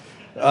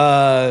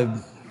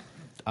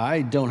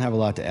 I don't have a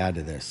lot to add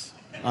to this.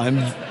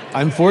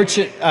 I'm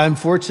fortunate.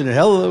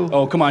 Hello.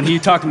 Oh, come on. He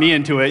talked me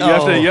into it. You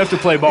have to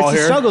play ball it's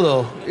here. It's a struggle,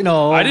 though.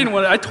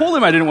 I told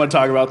him I didn't want to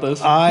talk about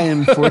this. I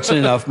am fortunate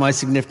enough. My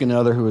significant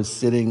other, who is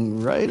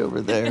sitting right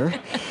over there,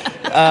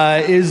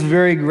 is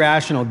very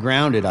rational,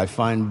 grounded. I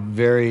find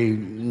very,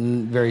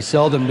 very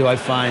seldom do I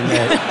find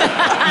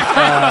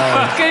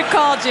that. Good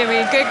call,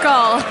 Jimmy. Good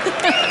call.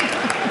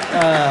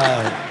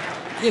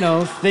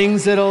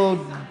 Things that'll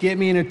get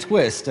me in a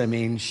twist. I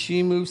mean,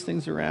 she moves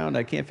things around.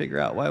 I can't figure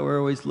out why we're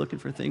always looking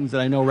for things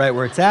that I know right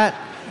where it's at.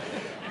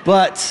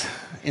 But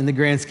in the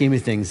grand scheme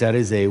of things, that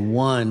is a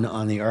 1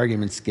 on the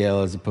argument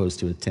scale as opposed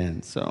to a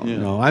 10. So,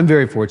 I'm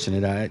very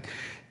fortunate.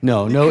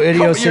 No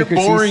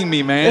idiosyncrasies. You're boring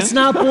me, man. It's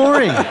not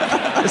boring.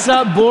 It's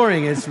not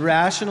boring. It's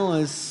rational.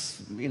 It's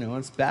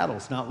battle.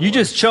 It's not war. You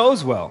just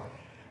chose well.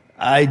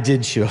 I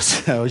did choose.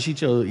 So she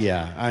chose.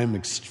 Yeah, I'm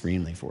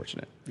extremely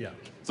fortunate. Yeah.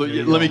 So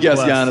let me guess,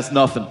 Giannis,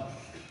 nothing.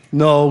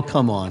 No,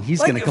 come on.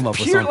 He's going to come up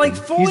with something. Like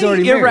fully He's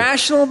already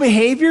irrational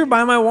behavior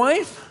by my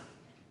wife?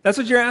 That's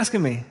what you're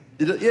asking me.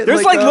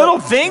 There's little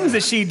things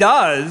that she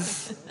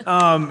does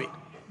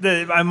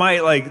that I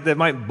might that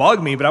might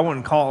bug me, but I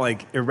wouldn't call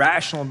it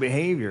irrational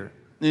behavior.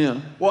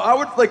 Yeah.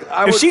 Well,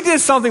 if she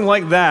did something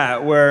like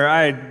that, where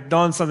I had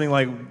done something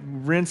like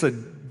rinse a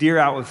deer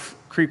out with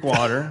creek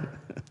water,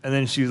 and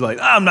then she was like,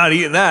 I'm not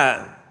eating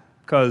that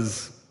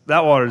because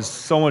that water is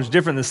so much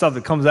different than stuff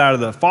that comes out of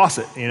the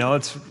faucet.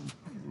 It's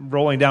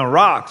rolling down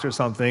rocks or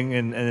something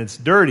and it's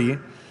dirty,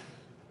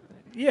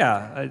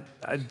 yeah,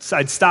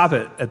 I'd stop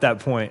it at that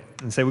point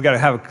and say, we got to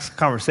have a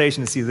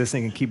conversation to see if this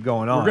thing can keep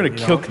going on. We're going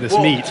to cook this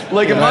meat.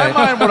 Like in my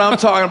mind, what I'm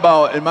talking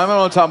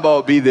about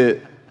would be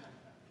that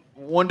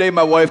one day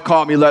my wife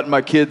caught me letting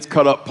my kids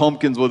cut up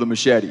pumpkins with a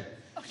machete.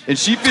 And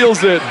she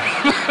feels that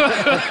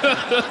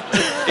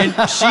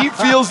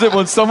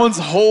when someone's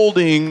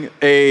holding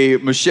a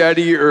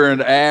machete or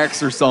an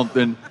axe or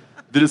something,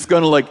 that it's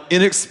gonna like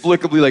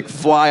inexplicably like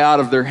fly out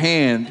of their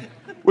hand,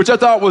 which I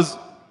thought was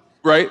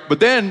right. But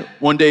then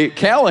one day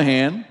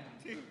Callahan,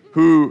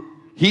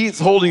 he's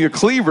holding a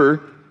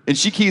cleaver, and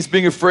she keeps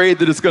being afraid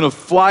that it's gonna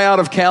fly out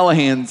of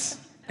Callahan's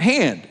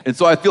hand. And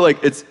so I feel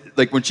like it's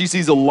like when she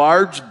sees a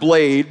large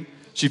blade,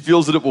 she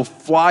feels that it will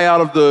fly out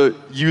of the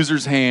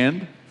user's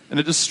hand, and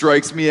it just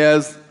strikes me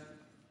as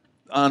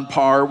on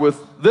par with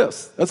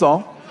this. That's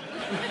all.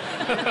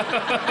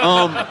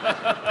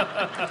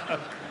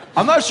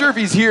 I'm not sure if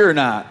he's here or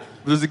not.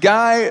 There's a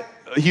guy,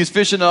 he's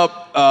fishing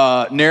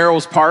up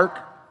Narrows Park,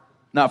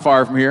 not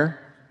far from here,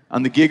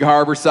 on the Gig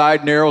Harbor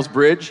side, Narrows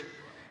Bridge.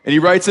 And he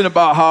writes in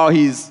about how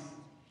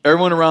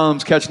everyone around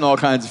him's catching all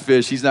kinds of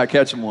fish. He's not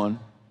catching one.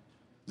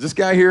 This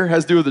guy here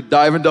has to do with a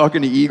diving duck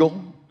and an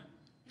eagle.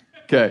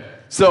 Okay,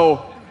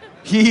 so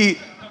he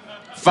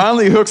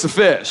finally hooks a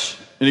fish,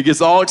 and he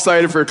gets all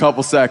excited for a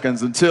couple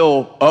seconds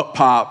until up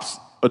pops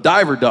a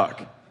diver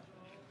duck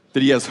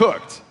that he has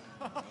hooked.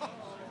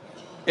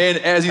 And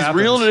as he's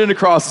reeling it in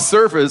across the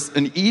surface,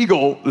 an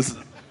eagle,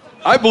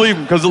 I believe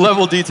him because of the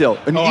level of detail,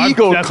 an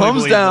eagle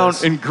comes down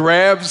and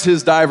grabs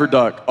his diver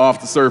duck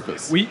off the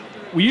surface. We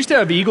used to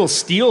have eagles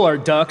steal our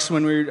ducks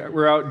when we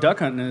were out duck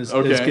hunting as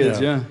kids,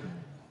 yeah.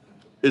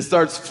 It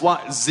starts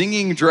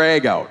zinging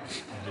drag out.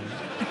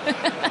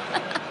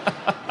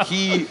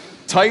 He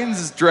tightens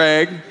his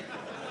drag,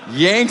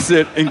 yanks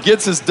it, and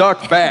gets his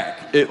duck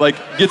back. It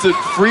gets it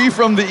free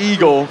from the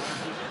eagle,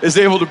 is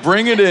able to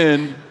bring it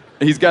in.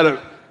 He's got it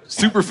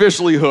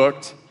superficially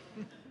hooked,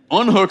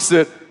 unhooks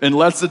it, and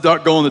lets the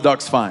duck go, and the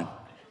duck's fine.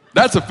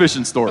 That's a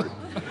fishing story.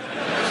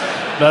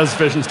 That's a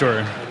fishing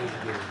story.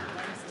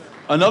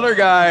 Another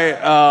guy...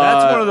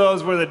 that's one of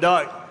those where the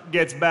duck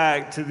gets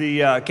back to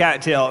the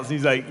cattails, and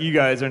he's like, you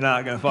guys are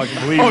not going to fucking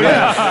believe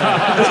that.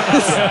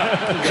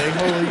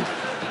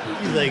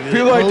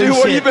 People are like, dude,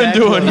 what have you been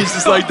doing? He's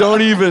just like,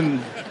 don't even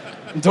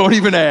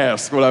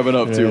ask what I've been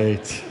up to.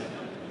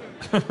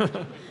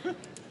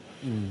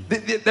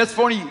 That's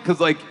funny,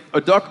 because like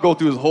a duck could go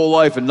through his whole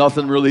life and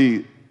nothing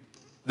really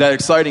that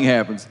exciting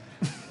happens.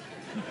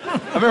 I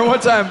remember one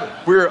time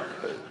we were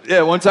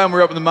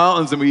up in the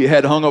mountains, and we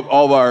had hung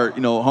all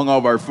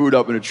of our food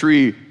up in a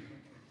tree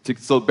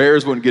so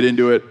bears wouldn't get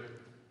into it.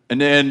 And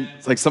then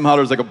it's like somehow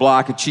there was like a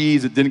block of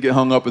cheese that didn't get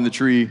hung up in the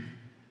tree.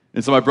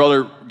 And so my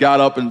brother got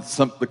up and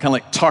kind of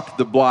like tucked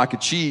the block of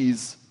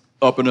cheese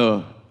up in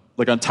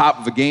on top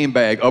of a game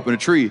bag up in a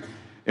tree.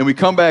 And we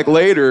come back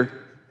later,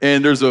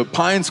 and there's a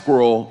pine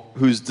squirrel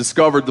who's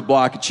discovered the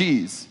block of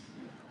cheese,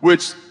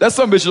 which that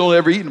son of a bitch has only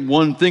ever eaten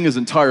one thing his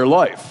entire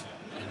life.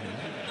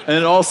 And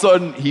then all of a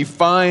sudden he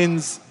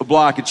finds a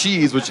block of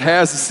cheese, which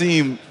has to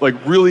seem like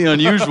really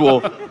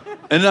unusual.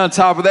 And then on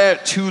top of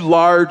that, two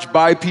large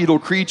bipedal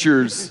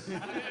creatures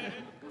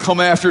come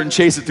after it and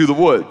chase it through the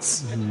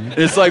woods. And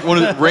it's like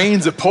when it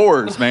rains, it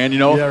pours, man,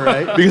 Yeah,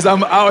 right. Because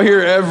I'm out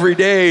here every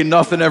day,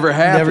 nothing ever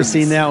happens. Never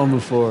seen that one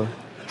before.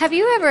 Have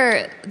you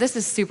ever, this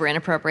is super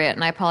inappropriate,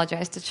 and I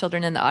apologize to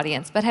children in the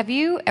audience, but have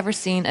you ever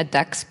seen a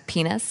duck's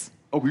penis?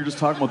 Oh, we were just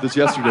talking about this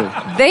yesterday.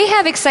 They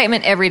have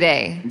excitement every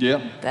day.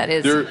 Yeah. That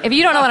is, if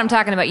you don't know what I'm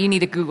talking about, you need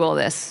to Google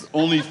this.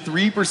 Only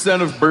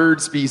 3% of bird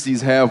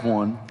species have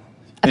one.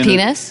 A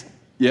penis?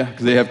 Yeah,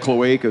 because they have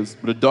cloacas.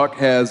 But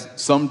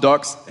some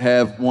ducks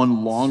have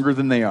one longer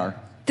than they are.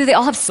 Do they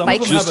all have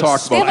spikes? Just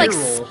talked They about have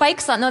like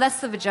spikes on, no,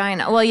 that's the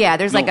vagina. Well, yeah,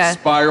 there's like a...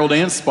 spiraled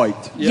and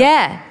spiked.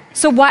 Yeah.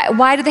 So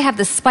why do they have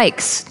the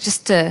spikes?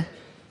 Just to...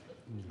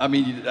 I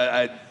mean,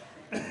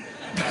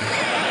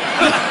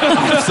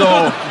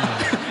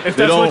 if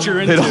that's what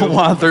you're into. They don't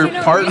want their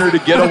partner to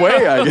get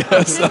away, I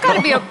guess. There's got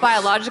to be a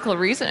biological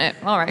reason.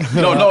 All right.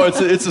 No,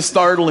 it's a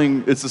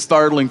startling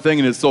thing,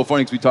 and it's so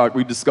funny because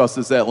we discussed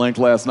this at length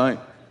last night.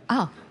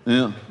 Oh.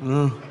 Yeah.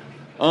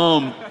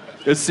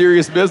 It's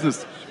serious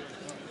business.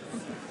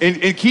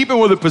 In keeping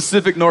with the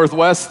Pacific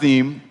Northwest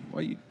theme, why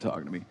are you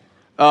talking to me?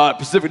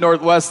 Pacific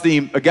Northwest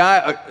theme, a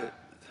guy,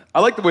 I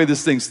like the way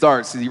this thing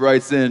starts. He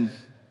writes in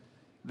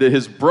that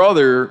his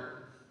brother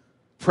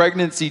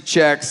pregnancy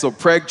checks, so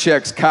preg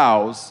checks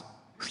cows,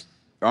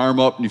 arm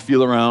up and you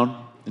feel around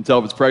and tell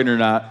if it's pregnant or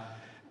not,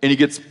 and he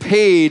gets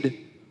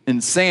paid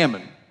in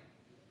salmon.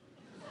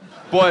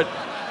 But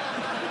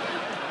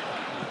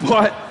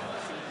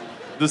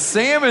the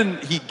salmon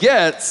he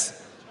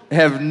gets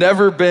have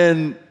never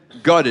been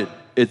gutted.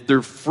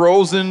 They're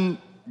frozen,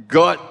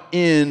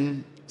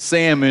 gut-in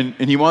salmon,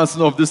 and he wants to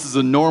know if this is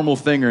a normal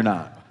thing or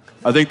not.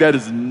 I think that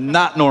is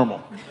not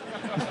normal.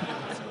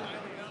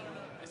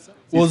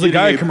 Well, is the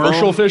guy a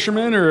commercial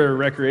fisherman or a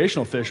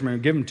recreational fisherman?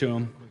 Give them to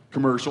him.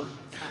 Commercial.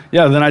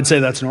 Yeah, then I'd say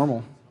that's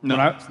normal.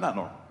 No, it's not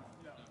normal.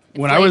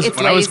 When I was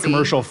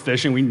commercial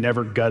fishing, we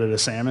never gutted a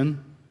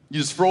salmon. You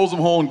just froze them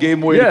whole and gave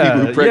them away to people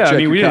who preg check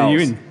your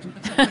cows.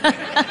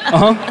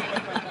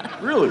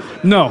 Really?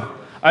 No.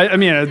 I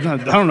mean, I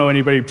don't know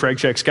anybody who preg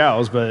checks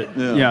cows, but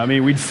yeah, I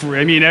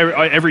mean,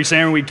 every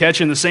salmon we'd catch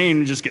in the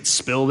Seine just gets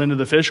spilled into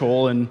the fish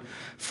hole and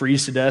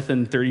freeze to death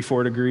in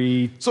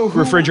 34-degree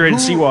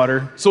refrigerated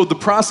seawater. So the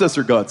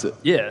processor guts it?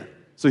 Yeah.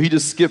 So he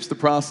just skips the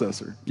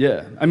processor?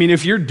 Yeah. I mean,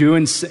 if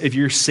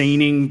you're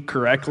seining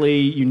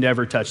correctly, you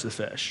never touch the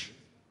fish.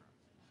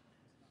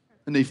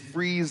 And they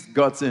freeze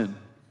guts in?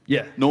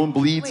 Yeah. No one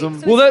bleeds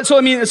them? Well,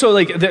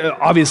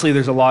 obviously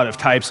there's a lot of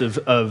types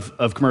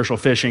of commercial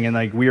fishing, and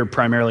like we are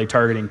primarily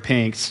targeting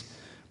pinks.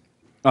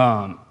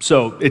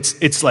 So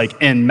it's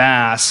like en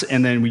masse,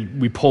 and then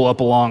we pull up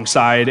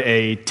alongside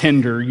a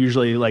tender,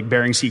 usually like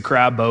Bering Sea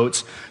crab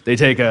boats. They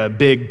take a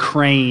big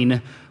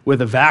crane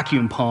with a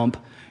vacuum pump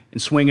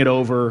and swing it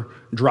over,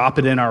 drop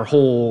it in our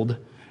hold,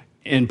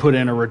 and put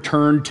in a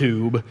return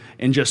tube,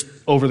 and just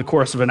over the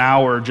course of an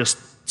hour, just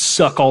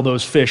suck all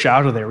those fish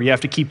out of there. You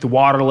have to keep the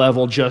water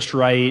level just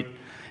right.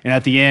 And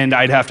at the end,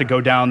 I'd have to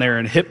go down there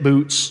in hip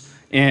boots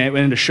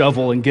and a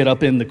shovel and get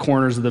up in the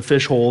corners of the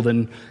fish hold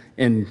and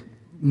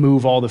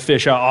move all the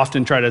fish out.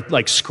 Often try to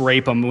like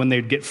scrape them when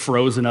they'd get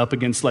frozen up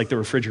against like the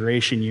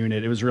refrigeration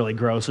unit. It was really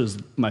gross. It was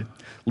my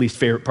least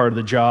favorite part of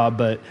the job.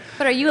 But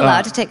are you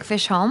allowed to take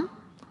fish home?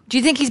 Do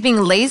you think he's being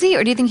lazy,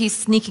 or do you think he's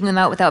sneaking them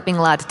out without being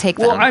allowed to take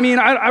them? Well, I mean,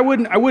 I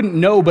wouldn't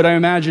know, but I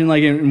imagine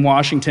like in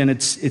Washington,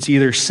 it's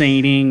either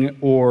seining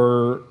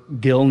or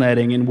gill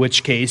netting, in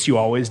which case you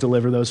always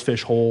deliver those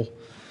fish whole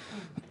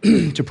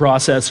to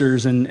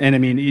processors, and I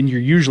mean, and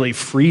you're usually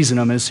freezing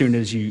them as soon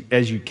as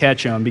you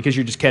catch them, because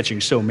you're just catching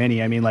so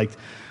many. I mean, like,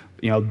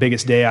 you know, the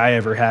biggest day I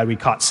ever had, we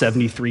caught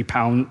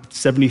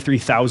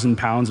 73,000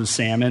 pounds of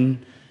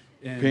salmon.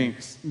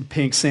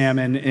 Pink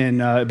salmon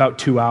in about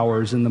 2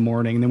 hours in the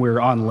morning, and then we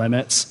were on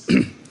limits.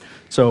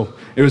 So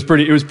it was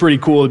pretty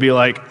cool to be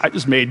like, I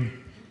just made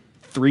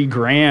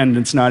 $3,000.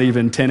 It's not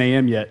even 10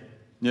 a.m. yet.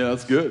 Yeah,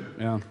 that's good.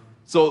 Yeah.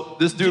 So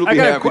this dude will be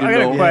happy to know. I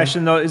got a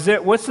question though.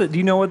 Do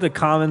you know what the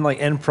common like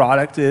end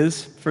product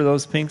is for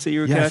those pinks that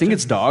you were catching? I think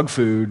it's dog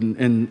food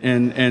and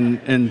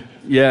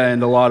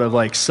a lot of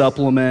like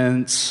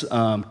supplements.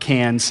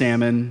 Canned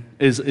salmon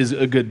is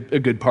a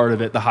good part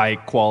of it. The high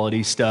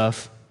quality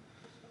stuff.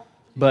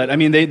 But I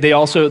mean, they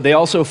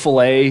also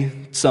fillet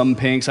some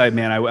pinks.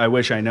 I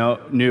wish I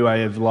knew. I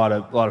have a lot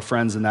of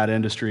friends in that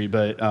industry.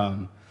 But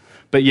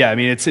yeah, I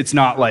mean, it's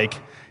not like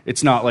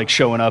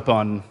showing up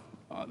on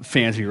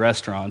fancy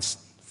restaurants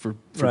for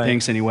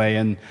pinks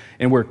anyway.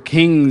 And where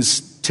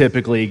kings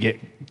typically get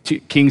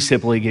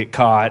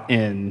caught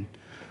in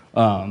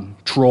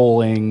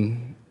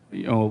trolling,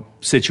 you know,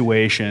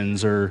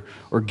 situations or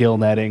gill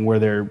netting where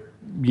they're,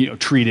 you know,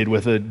 treated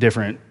with a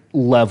different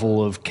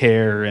level of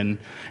care, and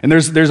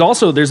there's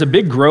a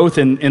big growth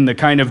in the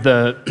kind of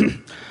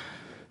the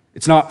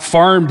it's not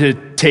farm to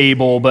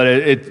table, but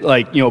it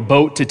like, you know,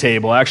 boat to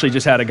table. I actually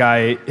just had a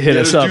guy hit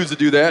us up. There's dudes that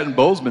do that in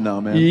Bozeman now,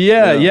 man.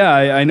 Yeah,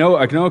 I know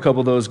a couple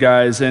of those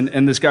guys,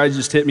 and this guy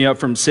just hit me up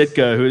from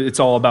Sitka, who it's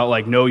all about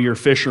like know your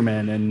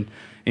fisherman,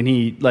 and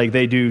he like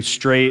they do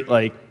straight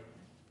like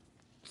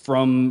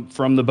from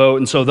the boat.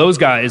 And so those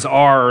guys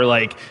are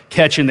like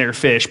catching their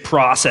fish,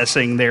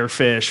 processing their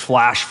fish,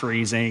 flash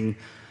freezing,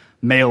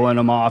 mailing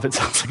them off. It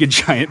sounds like a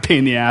giant pain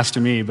in the ass to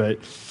me, but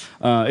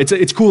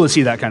it's cool to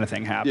see that kind of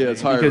thing happen. Yeah,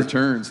 it's higher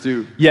returns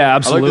too. Yeah,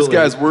 absolutely. I like this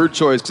guy's word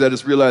choice because I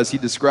just realized he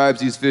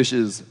describes these fish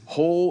as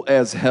whole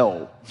as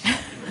hell.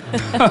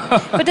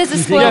 But does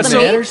it spoil the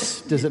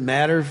meat? Does it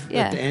matter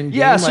at the end game?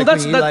 Yeah, so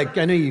like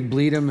I know you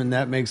bleed them and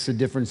that makes a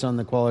difference on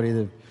the quality of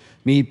the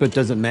meat, but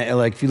does it matter?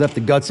 Like if you left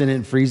the guts in it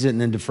and freeze it and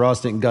then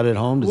defrost it and gut it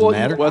home, does it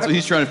matter? Well, that's what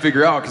he's trying to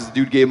figure out because the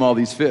dude gave him all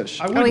these fish.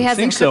 I wouldn't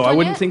think so. I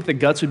wouldn't think the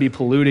guts would be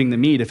polluting the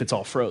meat if it's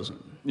all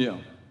frozen. Yeah, I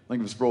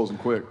think it's frozen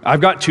quick.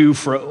 I've got two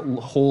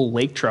whole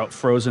lake trout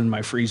frozen in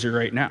my freezer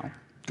right now.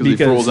 Because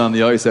they froze on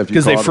the ice after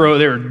you caught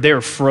them.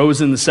 They're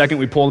frozen the second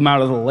we pulled them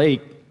out of the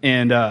lake,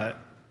 and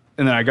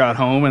then I got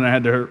home and I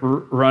had to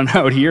run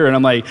out here, and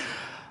I'm like,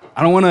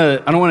 I don't want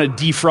to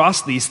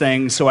defrost these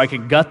things so I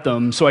can gut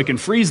them so I can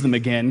freeze them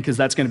again, because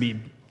that's going to be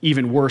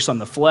even worse on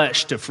the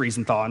flesh to freeze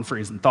and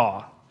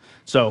thaw.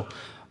 So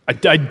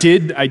I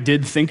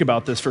did think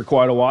about this for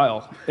quite a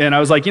while, and I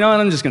was like, you know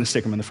what, I'm just going to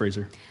stick them in the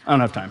freezer. I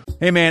don't have time.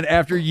 Hey man,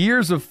 after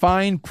years of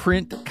fine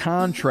print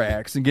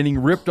contracts and getting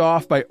ripped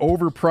off by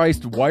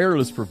overpriced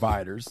wireless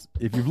providers,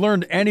 if you've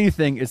learned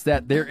anything, it's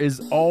that there is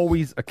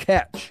always a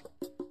catch.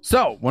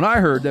 So, when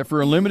I heard that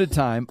for a limited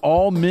time,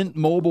 all Mint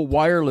Mobile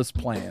wireless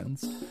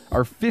plans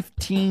are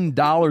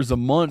 $15 a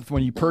month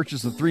when you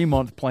purchase a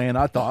 3-month plan,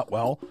 I thought,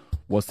 well,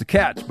 what's the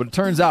catch? But it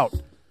turns out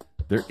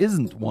there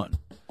isn't one.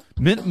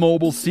 Mint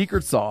Mobile's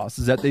secret sauce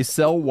is that they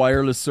sell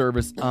wireless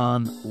service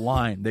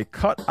online. They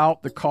cut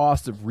out the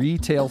cost of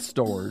retail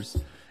stores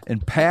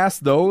and pass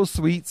those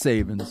sweet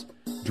savings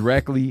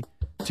directly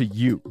to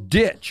you.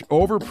 Ditch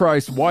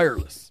overpriced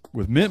wireless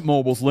with Mint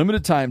Mobile's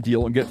limited time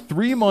deal and get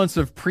 3 months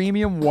of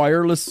premium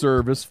wireless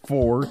service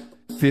for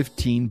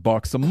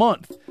 $15 a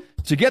month.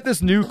 To get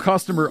this new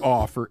customer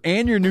offer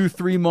and your new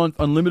 3-month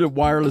unlimited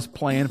wireless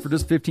plan for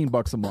just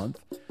 $15 a month,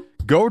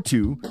 go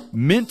to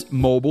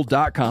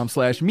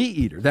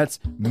mintmobile.com/meateater. That's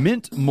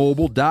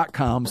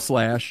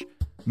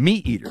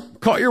mintmobile.com/meateater.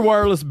 Cut your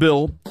wireless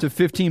bill to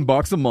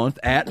 $15 a month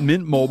at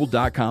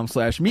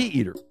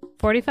mintmobile.com/meateater.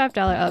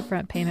 $45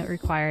 upfront payment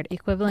required,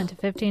 equivalent to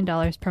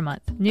 $15 per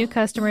month. New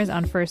customers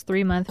on first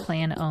 3-month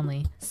plan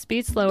only.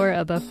 Speed slower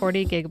above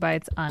 40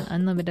 gigabytes on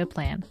unlimited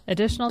plan.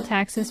 Additional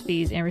taxes,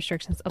 fees, and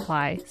restrictions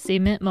apply. See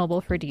Mint Mobile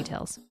for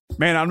details.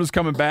 Man, I'm just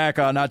coming back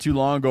not too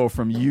long ago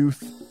from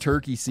youth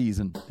turkey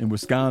season in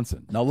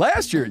Wisconsin. Now,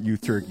 last year at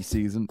youth turkey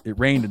season, it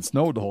rained and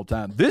snowed the whole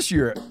time. This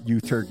year at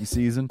youth turkey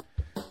season,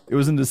 it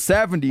was in the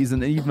 70s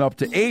and even up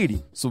to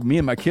 80. So me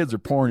and my kids are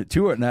pouring it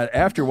to it. And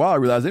after a while, I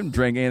realized they didn't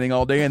drink anything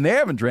all day, and they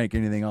haven't drank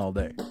anything all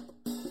day.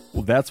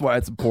 Well, that's why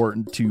it's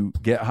important to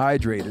get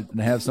hydrated and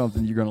have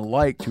something you're going to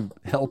like to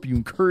help you,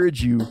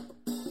 encourage you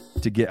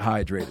to get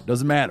hydrated.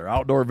 Doesn't matter.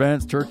 Outdoor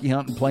events, turkey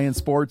hunting, playing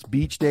sports,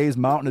 beach days,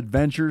 mountain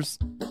adventures.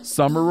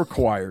 Summer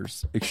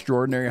requires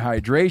extraordinary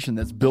hydration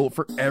that's built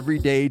for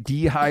everyday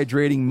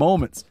dehydrating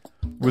moments.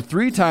 With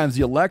 3 times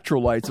the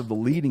electrolytes of the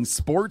leading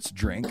sports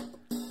drink,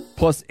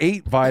 plus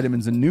 8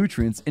 vitamins and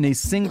nutrients in a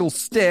single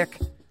stick,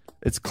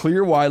 it's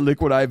clear why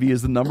Liquid IV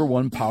is the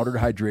 #1 powdered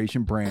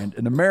hydration brand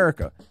in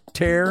America.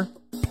 Tear,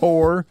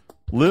 pour,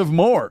 live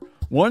more.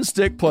 1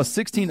 stick plus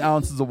 16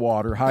 ounces of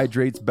water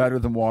hydrates better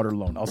than water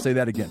alone. I'll say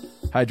that again.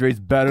 Hydrates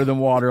better than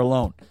water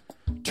alone.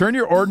 Turn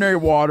your ordinary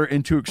water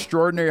into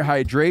extraordinary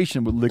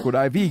hydration with Liquid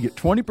IV. Get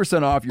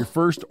 20% off your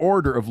first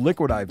order of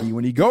Liquid IV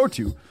when you go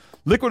to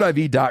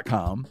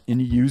liquidiv.com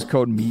and you use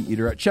code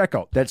MeatEater at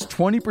checkout. That's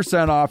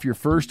 20% off your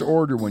first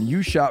order when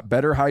you shop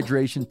Better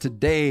Hydration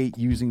today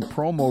using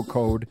promo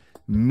code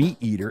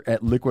MeatEater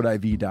at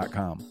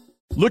liquidiv.com.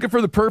 Looking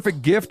for the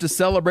perfect gift to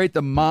celebrate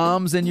the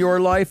moms in your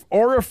life?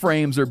 Aura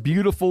frames are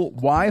beautiful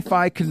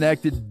Wi-Fi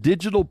connected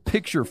digital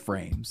picture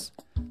frames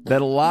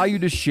that allow you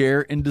to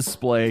share and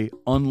display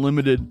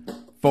unlimited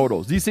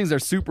photos. These things are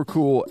super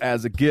cool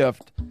as a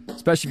gift,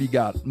 especially if you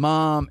got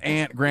mom,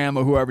 aunt,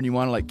 grandma, whoever, and you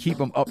want to keep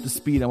them up to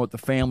speed on what the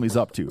family's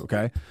up to,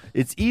 okay?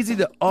 It's easy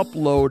to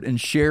upload and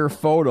share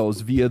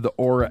photos via the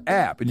Aura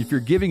app. And if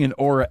you're giving an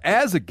Aura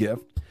as a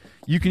gift,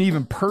 you can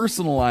even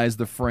personalize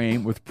the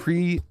frame with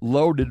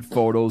pre-loaded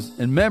photos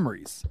and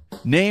memories.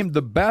 Named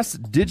the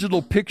best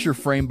digital picture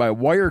frame by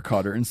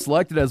Wirecutter and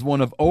selected as one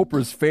of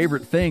Oprah's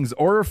favorite things,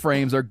 Aura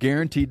frames are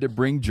guaranteed to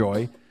bring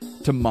joy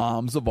to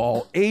moms of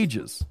all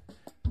ages.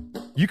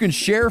 You can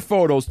share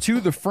photos to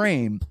the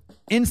frame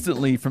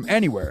instantly from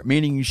anywhere,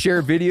 meaning you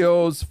share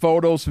videos,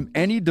 photos from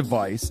any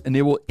device, and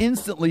they will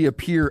instantly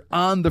appear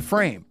on the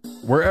frame,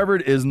 wherever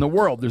it is in the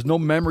world. There's no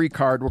memory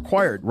card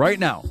required. Right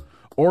now,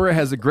 Aura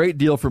has a great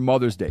deal for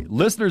Mother's Day.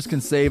 Listeners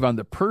can save on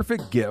the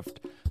perfect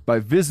gift by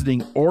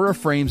visiting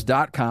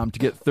auraframes.com to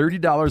get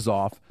 $30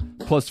 off,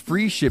 plus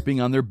free shipping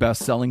on their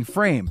best-selling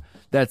frame.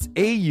 That's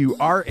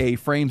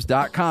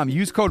auraframes.com.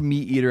 Use code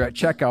MeatEater at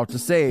checkout to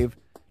save.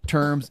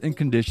 Terms and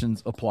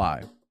conditions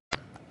apply.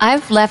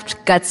 I've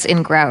left guts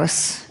in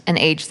grouse and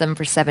aged them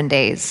for 7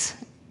 days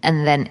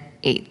and then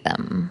ate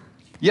them.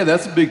 Yeah,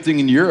 that's a big thing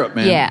in Europe,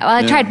 man. Yeah, well,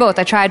 I tried both.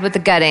 I tried with the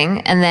gutting,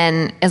 and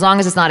then as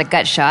long as it's not a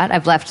gut shot,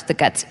 I've left the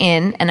guts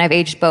in, and I've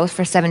aged both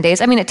for 7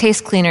 days. I mean, it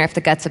tastes cleaner if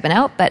the guts have been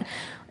out, but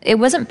it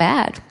wasn't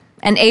bad.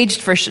 And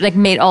aged for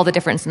made all the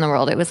difference in the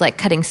world. It was like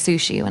cutting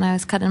sushi when I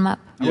was cutting them up.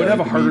 I would have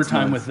a harder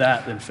time with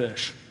that than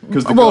fish.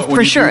 Well,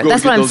 for sure.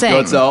 That's what I'm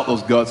saying. Guts out,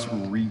 those guts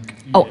reek.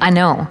 Oh, I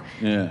know.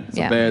 Yeah, it's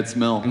a bad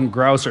smell. And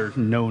grouse are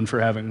known for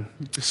having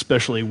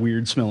especially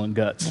weird smelling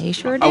guts. They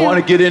sure do. I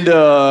want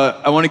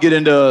to get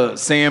into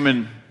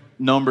salmon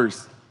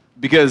numbers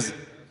because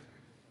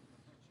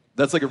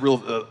that's like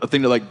a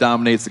thing that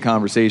dominates the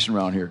conversation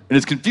around here, and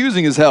it's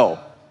confusing as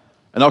hell.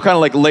 And I'll kind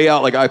of lay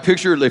out I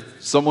picture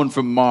someone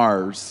from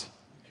Mars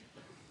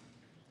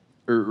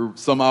or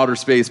some outer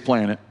space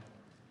planet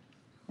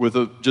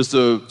with just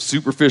a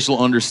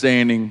superficial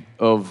understanding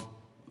of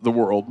the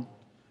world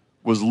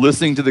was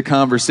listening to the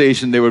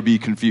conversation, they would be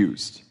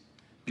confused.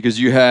 Because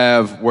you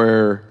have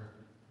where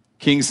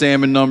king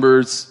salmon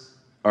numbers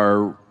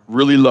are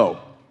really low.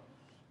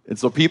 And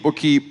so people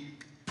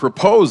keep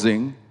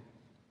proposing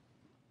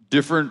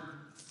different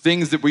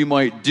things that we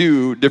might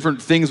do, different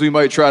things we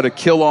might try to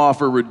kill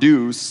off or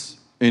reduce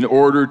in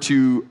order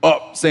to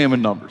up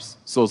salmon numbers.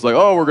 So it's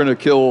we're going to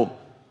kill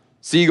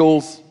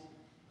seagulls,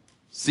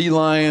 sea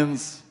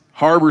lions,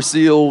 harbor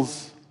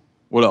seals,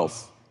 what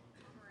else?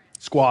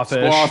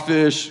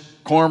 Squawfish,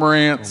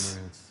 cormorants.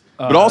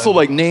 But also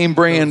name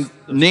brand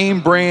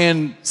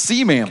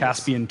sea mammals.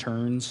 Caspian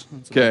terns.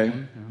 Okay,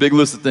 big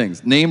list of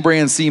things. Name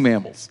brand sea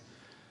mammals.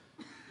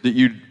 That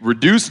you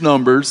reduce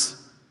numbers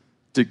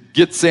to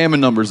get salmon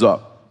numbers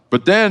up.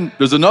 But then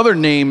there's another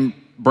name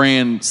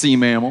brand sea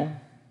mammal,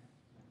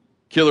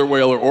 killer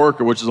whale or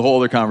orca, which is a whole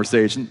other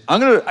conversation.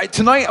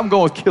 Tonight I'm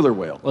going with killer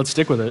whale. Let's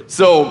stick with it.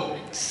 So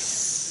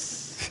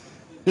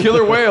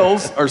killer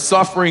whales are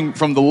suffering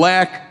from the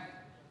lack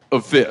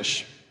of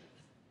fish.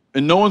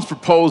 and no one's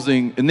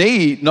proposing, and they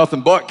eat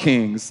nothing but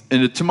kings,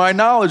 and to my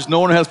knowledge, no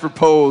one has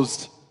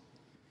proposed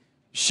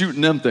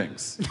shooting them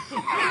things.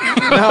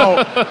 Now,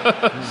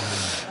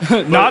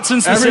 not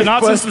since the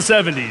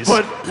 70s.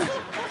 But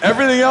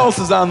everything else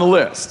is on the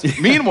list.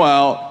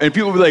 Meanwhile, and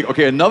people will be like,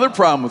 okay, another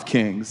problem with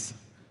kings,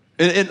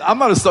 and I'm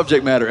not a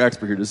subject matter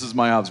expert here, this is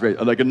my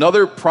observation. Like,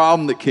 another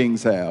problem that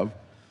kings have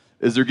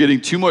is they're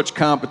getting too much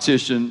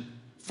competition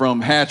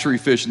from hatchery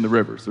fish in the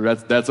rivers. So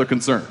that's a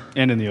concern.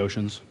 And in the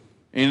oceans.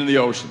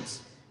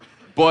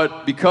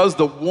 But because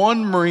the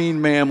one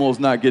marine mammal is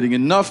not getting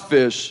enough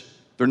fish,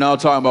 they're now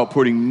talking about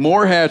putting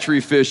more hatchery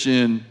fish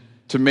in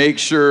to make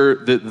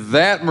sure that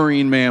that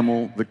marine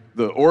mammal,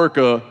 the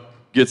orca,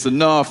 gets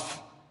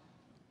enough,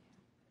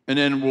 and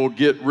then we'll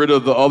get rid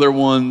of the other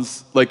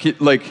ones.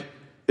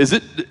 Is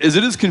it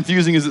as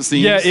confusing as it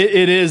seems? Yeah,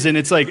 it is, and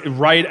it's like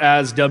right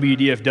as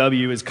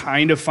WDFW is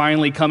kind of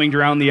finally coming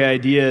around the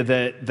idea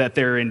that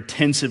their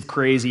intensive,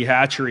 crazy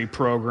hatchery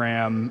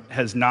program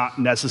has not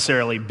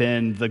necessarily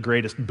been the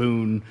greatest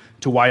boon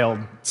to wild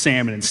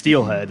salmon and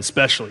steelhead,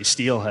 especially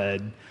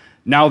steelhead.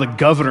 Now the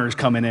governor's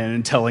coming in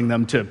and telling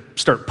them to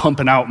start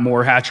pumping out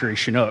more hatchery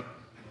Chinook.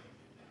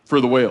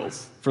 For the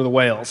whales.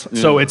 Yeah.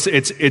 So it's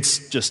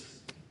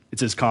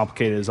as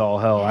complicated as all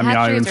hell. I mean,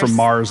 I'm even from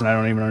Mars and I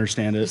don't even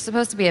understand it. It's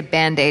supposed to be a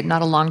Band-Aid,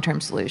 not a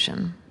long-term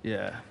solution.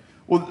 Yeah.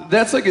 Well,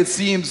 that's like it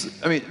seems.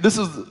 I mean, this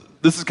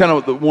is kind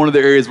of one of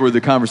the areas where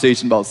the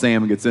conversation about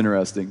salmon gets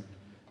interesting,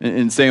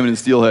 and salmon and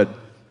steelhead,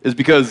 is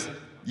because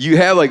you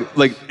have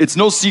like it's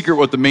no secret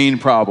what the main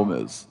problem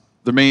is.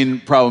 The main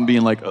problem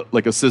being like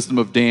a system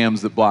of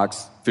dams that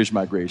blocks fish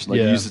migration.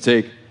 Like, you used to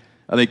take,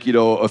 I think,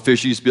 a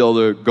fish used to be able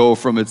to go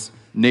from its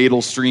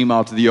natal stream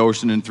out to the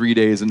ocean in 3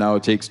 days, and now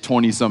it takes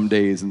 20-some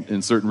days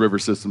in certain river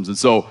systems. And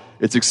so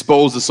it's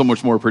exposed to so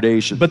much more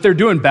predation. But they're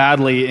doing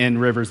badly in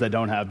rivers that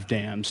don't have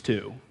dams,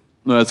 too.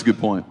 No, that's a good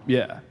point.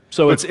 Yeah.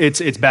 So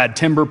it's bad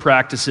timber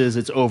practices,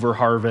 it's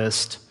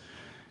over-harvest,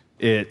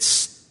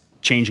 it's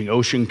changing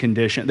ocean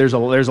condition. There's a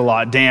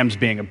lot. Dams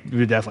being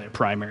definitely a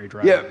primary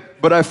driver. Yeah,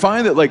 but I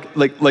find that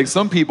like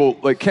some people,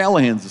 like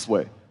Callahan's this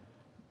way,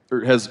 or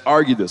has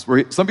argued this,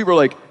 where some people are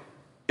like,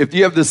 if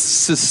you have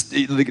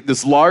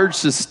this large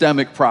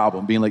systemic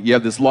problem, being like you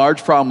have this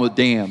large problem with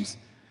dams,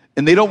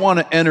 and they don't want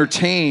to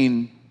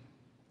entertain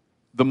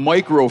the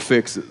micro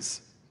fixes.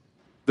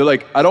 They're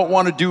like, I don't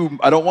want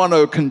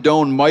to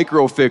condone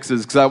micro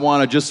fixes because I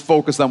want to just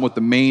focus on what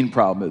the main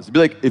problem is. It'd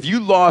be like if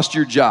you lost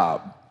your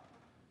job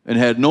and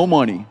had no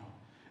money,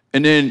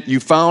 and then you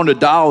found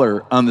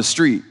 $1 on the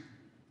street,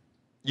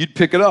 you'd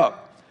pick it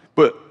up.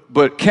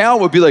 But Cal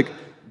would be like,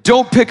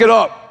 don't pick it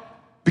up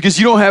because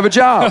you don't have a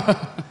job.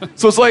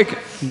 So it's like,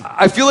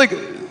 I feel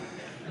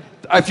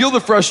the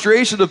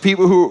frustration of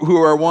people who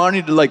are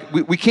wanting to, like,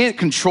 we can't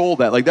control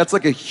that. Like, that's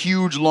like a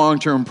huge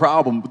long-term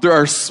problem. But there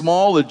are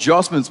small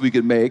adjustments we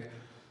could make,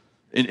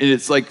 and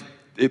it's like,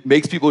 it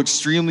makes people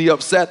extremely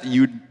upset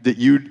that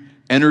you'd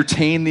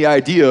entertain the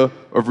idea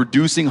of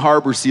reducing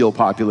harbor seal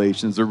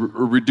populations or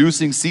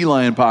reducing sea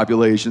lion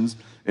populations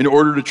in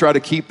order to try to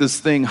keep this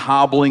thing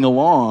hobbling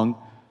along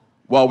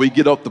while we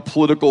get up the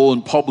political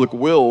and public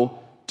will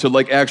to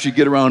like actually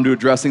get around to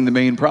addressing the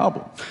main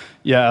problem.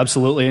 Yeah,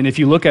 absolutely. And if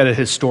you look at it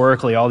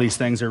historically, all these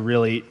things are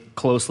really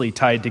closely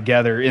tied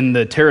together. In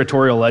the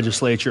territorial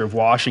legislature of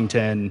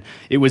Washington,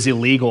 it was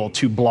illegal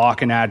to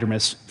block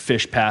anadromous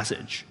fish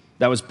passage.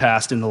 That was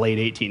passed in the late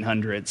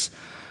 1800s.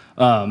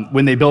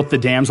 When they built the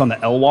dams on the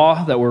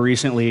Elwha that were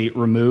recently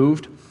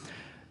removed,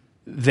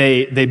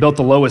 they built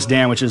the lowest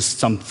dam, which is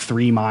some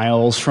 3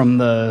 miles from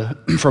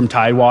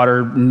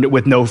tidewater,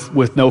 with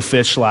no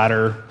fish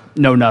ladder,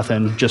 no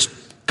nothing, just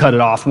cut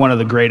it off. One of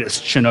the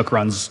greatest Chinook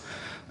runs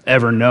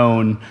ever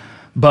known.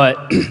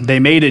 But they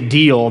made a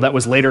deal that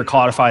was later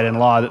codified in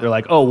law that they're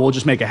like, oh, we'll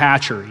just make a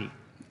hatchery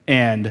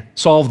and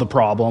solve the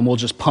problem. We'll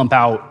just pump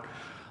out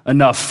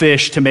enough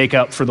fish to make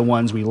up for the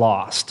ones we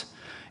lost.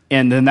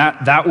 And then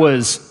that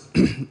was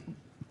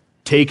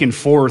taken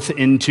forth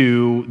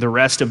into the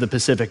rest of the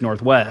Pacific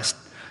Northwest,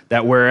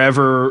 that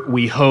wherever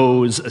we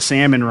hose a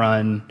salmon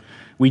run,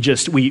 we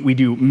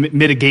do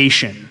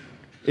mitigation.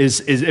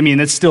 I mean,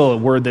 that's still a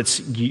word that's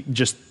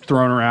just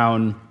thrown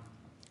around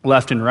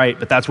left and right,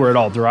 but that's where it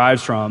all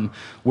derives from.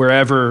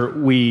 Wherever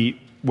we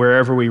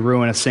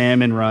ruin a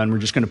salmon run, we're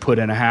just going to put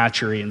in a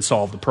hatchery and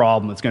solve the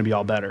problem. It's going to be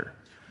all better.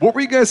 What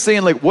were you guys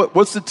saying? Like,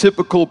 what's the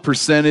typical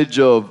percentage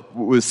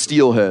with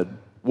steelhead?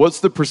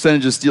 What's the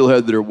percentage of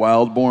steelhead that are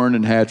wild-born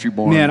and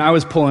hatchery-born? Man, I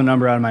was pulling a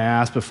number out of my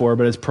ass before,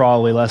 but it's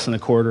probably less than a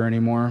quarter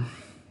anymore.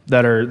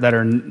 That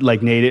are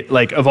like native,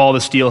 like of all the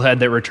steelhead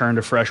that return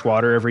to fresh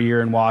water every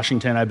year in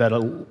Washington, I bet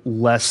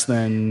less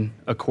than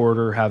a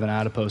quarter have an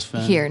adipose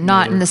fin. Here,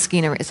 not in the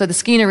Skeena. So the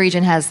Skeena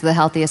region has the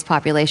healthiest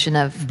population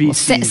of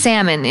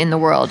salmon in the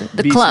world.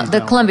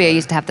 The Columbia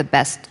used to have the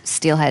best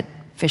steelhead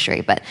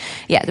fishery, but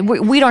yeah,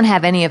 we don't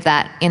have any of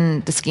that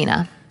in the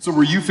Skeena. So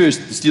where you fish,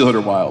 the steelhead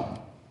are wild?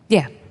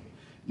 Yeah.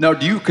 Now,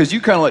 because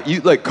you kind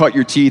of cut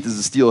your teeth as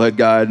a steelhead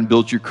guide and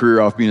built your career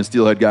off being a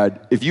steelhead guide.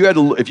 If you had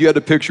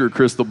to picture a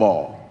crystal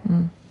ball,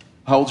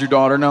 How old's your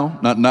daughter now?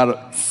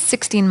 Not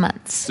 16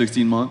 months.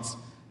 16 months.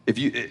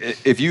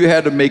 If you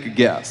had to make a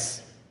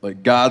guess,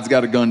 like God's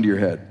got a gun to your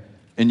head,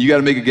 and you got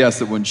to make a guess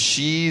that when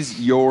she's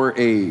your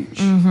age,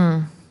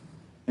 and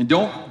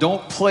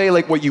don't play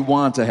like what you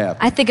want to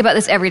happen. I think about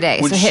this every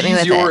day, so hit me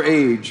with it. When she's your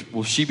age,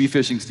 will she be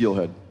fishing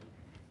steelhead?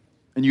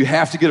 And you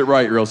have to get it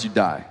right or else you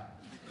die.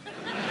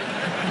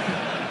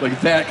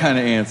 Like that kind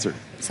of answer.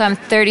 So I'm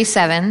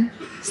 37.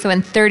 So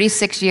in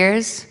 36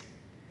 years,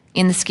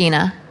 in the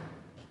Skeena,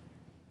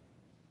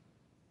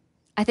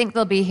 I think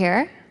they'll be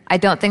here. I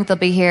don't think they'll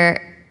be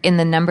here in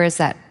the numbers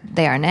that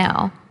they are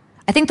now.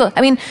 They're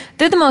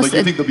the most... But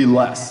you think there'll be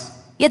less?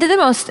 Yeah, they're the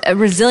most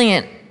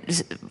resilient...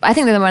 I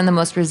think they're one of the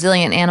most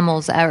resilient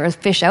animals or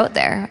fish out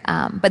there.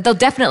 But they'll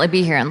definitely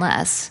be here in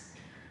less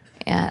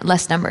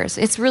numbers.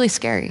 It's really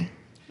scary.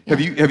 Yeah.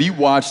 Have you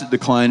watched the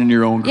decline in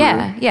your own career?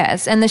 Yeah,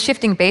 yes. And the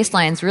shifting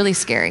baseline is really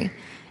scary.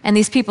 And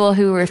these people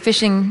who are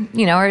fishing,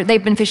 or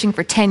they've been fishing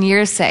for 10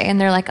 years, say, and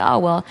they're like, oh,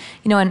 well,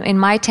 in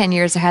my 10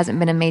 years, there hasn't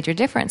been a major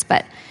difference.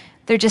 But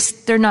they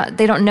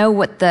don't know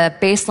what the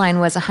baseline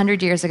was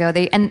 100 years ago.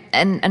 And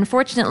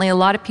unfortunately, a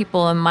lot of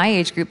people in my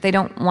age group, they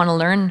don't want to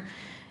learn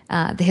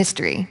the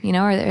history,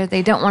 or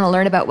they don't want to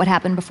learn about what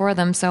happened before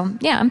them. So,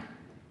 yeah, I'm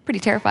pretty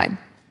terrified.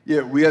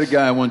 Yeah, we had a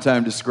guy one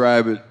time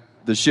describe it,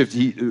 the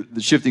shifting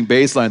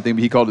baseline thing,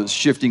 but he called it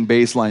shifting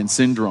baseline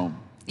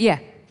syndrome. Yeah.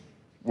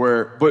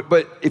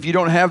 But if you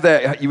don't have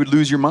that, you would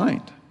lose your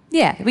mind.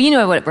 Yeah, but you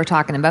know what we're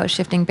talking about,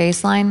 shifting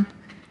baseline.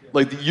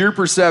 Like your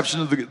perception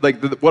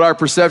of what our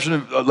perception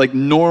of like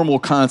normal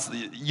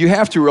constant, you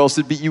have to, or else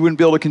you wouldn't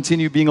be able to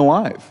continue being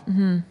alive.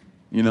 Mm-hmm.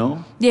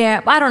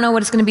 Yeah, I don't know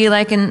what it's going to be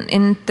like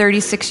in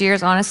 36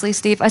 years, honestly,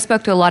 Steve. I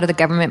spoke to a lot of the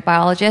government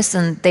biologists,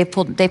 and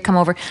they've come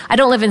over. I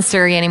don't live in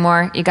Surrey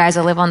anymore, you guys.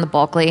 I live on the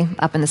Bulkley,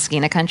 up in the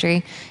Skeena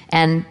country,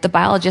 and the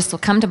biologists will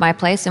come to my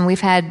place, and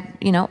we've had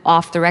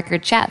off the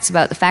record chats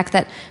about the fact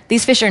that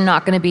these fish are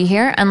not going to be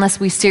here unless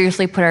we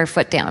seriously put our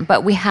foot down.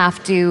 But we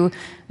have to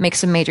make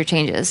some major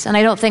changes, and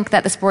I don't think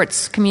that the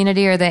sports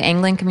community or the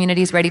angling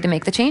community is ready to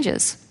make the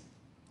changes.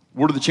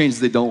 What are the changes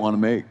they don't want to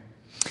make?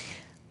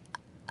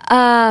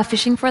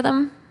 Fishing for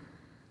them.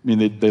 I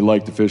mean, they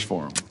like to fish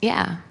for them.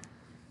 Yeah.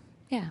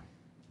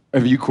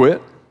 Have you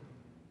quit?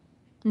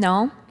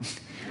 No.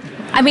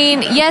 I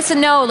mean, yes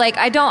and no. Like,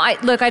 I don't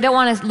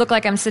want to look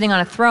like I'm sitting on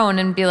a throne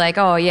and be like,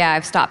 oh yeah,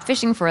 I've stopped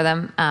fishing for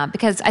them,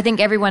 because I think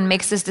everyone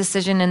makes this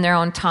decision in their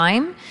own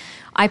time.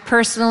 I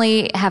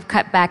personally have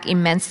cut back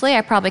immensely.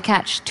 I probably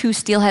catch 2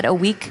 steelhead a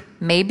week,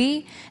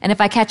 maybe. And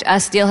if I catch a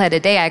steelhead a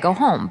day, I go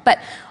home. But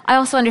I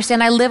also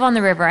understand I live on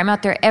the river. I'm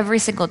out there every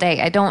single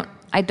day. I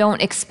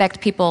don't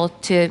expect people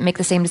to make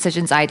the same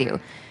decisions I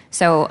do.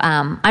 So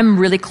I'm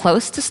really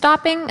close to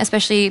stopping,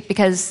 especially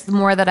because the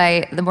more that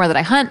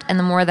I hunt and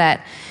the more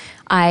that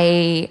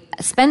I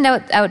spend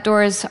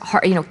outdoors,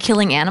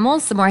 killing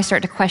animals, the more I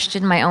start to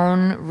question my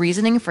own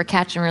reasoning for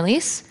catch and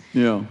release.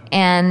 Yeah.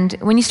 And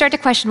when you start to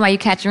question why you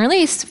catch and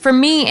release, for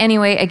me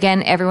anyway,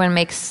 again, everyone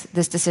makes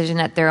this decision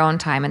at their own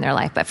time in their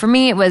life. But for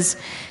me, it was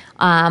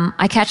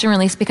I catch and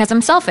release because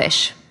I'm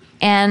selfish.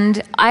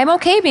 And I'm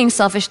okay being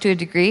selfish to a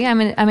degree.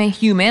 I'm a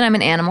human. I'm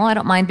an animal. I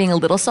don't mind being a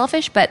little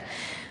selfish, but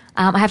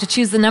I have to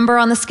choose the number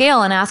on the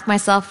scale and ask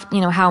myself,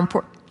 how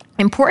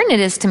important it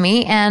is to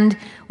me. And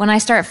when I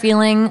start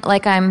feeling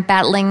like I'm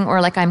battling or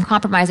like I'm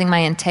compromising my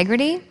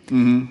integrity,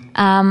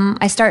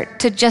 I start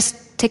to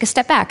just take a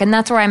step back, and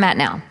that's where I'm at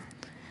now.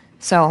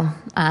 So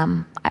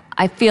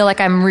I feel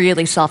like I'm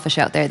really selfish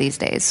out there these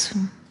days.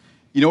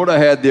 You know what I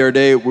had the other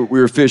day? We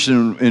were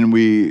fishing and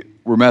we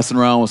were messing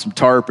around with some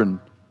tarpon.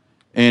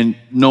 And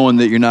knowing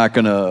that you're not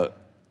going to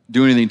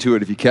do anything to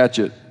it if you catch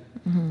it,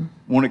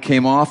 when it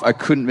came off, I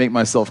couldn't make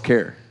myself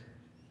care.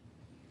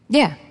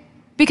 Yeah,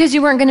 because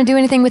you weren't going to do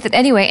anything with it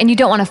anyway, and you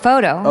don't want a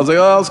photo. I was like,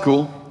 oh, that was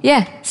cool.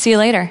 Yeah, see you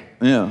later.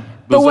 Yeah.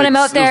 But when I'm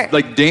out there... It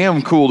was like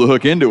damn cool to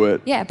hook into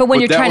it. Yeah, but when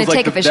you're trying to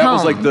take a fish home...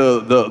 That was like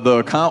the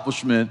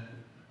accomplishment.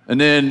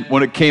 And then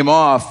when it came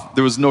off,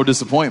 there was no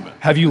disappointment.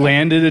 Have you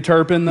landed a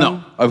tarpon, though?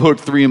 No. I've hooked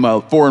 4 in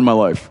my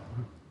life.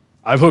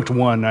 I've hooked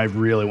 1. I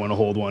really want to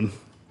hold one.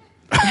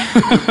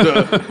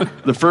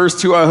 the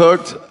first 2 I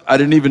hooked,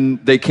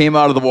 they came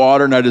out of the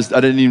water, and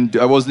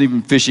I wasn't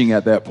even fishing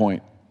at that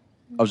point.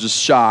 I was just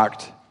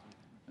shocked.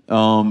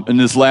 And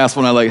this last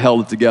one, I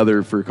held it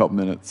together for a couple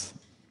minutes.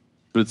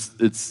 But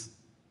it's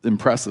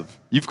impressive.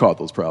 You've caught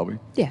those probably.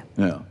 Yeah.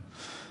 Yeah.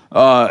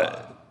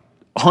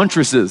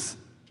 Huntresses.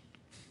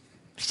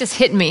 It's just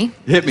hit me.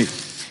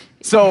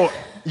 So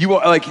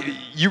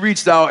you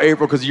reached out,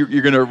 April, because you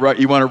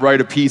want to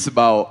write a piece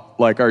about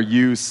our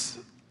use.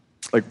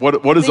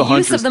 What is a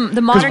huntress? The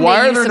modern day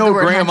why are use there of no the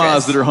word grandmas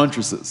huntress? that are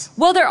huntresses?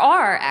 Well, there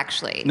are,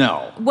 actually.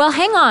 No. Well,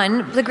 hang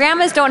on. The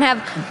grandmas don't have...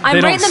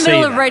 I'm right in the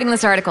middle of writing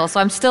this article, so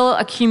I'm still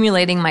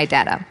accumulating my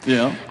data.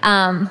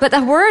 Yeah. But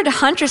the word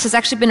huntress has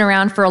actually been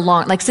around for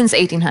since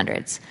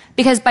 1800s.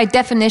 Because by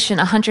definition,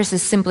 a huntress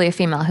is simply a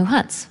female who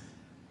hunts.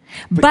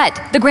 But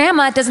the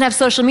grandma doesn't have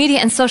social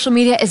media, and social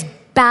media is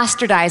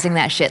bastardizing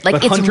that shit.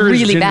 But it's hunter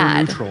really is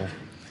bad. Neutral.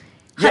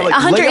 Yeah, like, a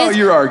hunter lay out is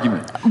your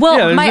argument. Well,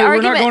 Yeah, my we're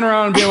argument. not going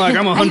around being like,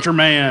 I'm a hunter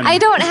man. I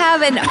don't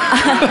have an.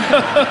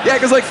 Yeah,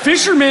 because like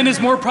fisherman is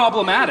more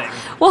problematic.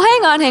 Well,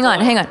 hang on. I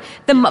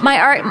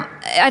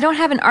don't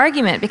have an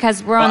argument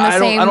because we're on the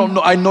same. I don't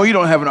know. I know you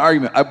don't have an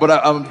argument, but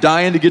I'm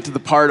dying to get to the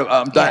part of.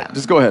 I'm dying. Yeah.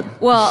 Just go ahead.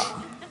 Well,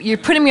 you're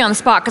putting me on the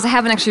spot because I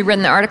haven't actually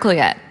written the article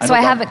yet, so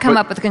I haven't come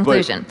up with a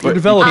conclusion. But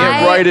you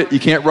can't write it. You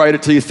can't write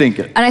it till you think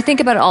it. And I think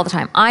about it all the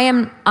time. I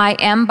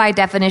am by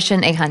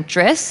definition a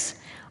huntress.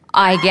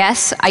 I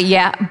guess,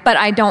 but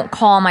I don't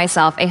call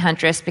myself a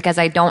huntress because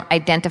I don't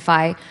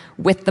identify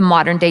with the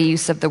modern day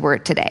use of the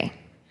word today.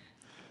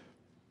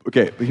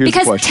 Okay, but here's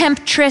because the question.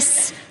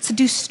 temptress,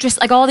 seductress,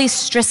 like all these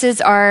stresses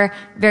are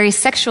very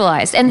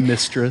sexualized. And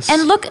mistress.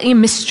 And look,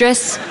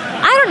 mistress.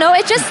 I don't know.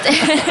 It just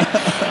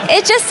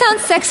it just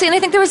sounds sexy. And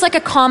I think there was like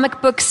a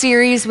comic book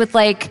series with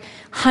like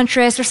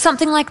Huntress or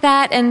something like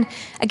that. And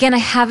again,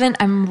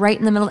 I'm right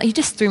in the middle. You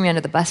just threw me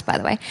under the bus, by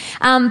the way.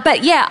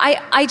 But yeah,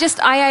 I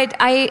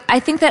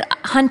think that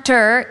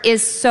hunter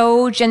is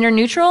so gender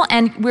neutral.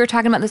 And we were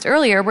talking about this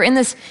earlier. We're in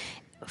this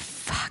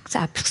fucked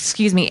up,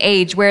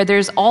 age where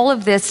there's all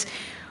of this.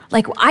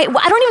 Like, I don't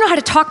even know how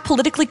to talk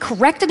politically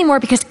correct anymore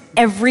because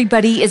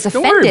everybody is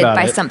offended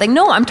by something.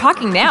 No, I'm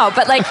talking now,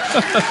 but like,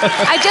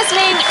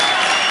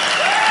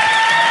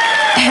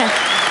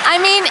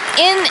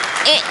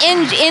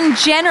 in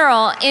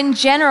general,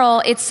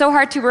 it's so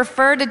hard to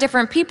refer to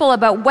different people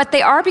about what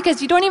they are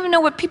because you don't even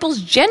know what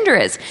people's gender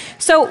is.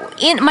 So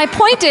my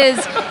point is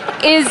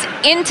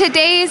in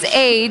today's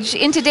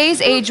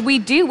age,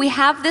 we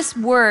have this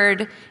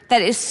word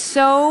that is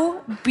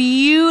so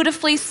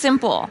beautifully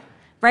simple.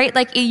 Right?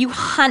 Like you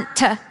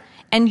hunt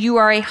and you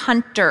are a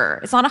hunter.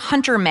 It's not a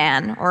hunter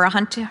man or a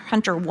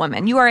hunter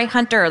woman. You are a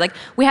hunter. Like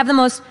we have the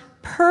most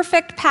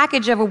perfect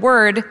package of a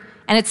word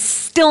and it's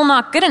still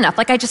not good enough.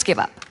 Like I just give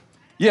up.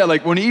 Yeah,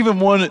 like when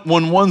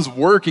one's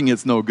working,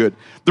 it's no good.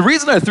 The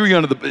reason I threw you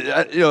under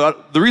the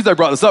reason I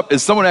brought this up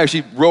is someone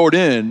actually wrote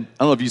in,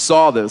 I don't know if you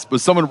saw this,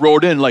 but someone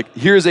wrote in like,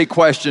 here's a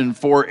question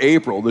for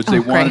April that they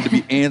wanted to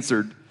be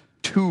answered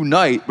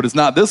tonight, but it's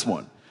not this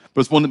one. But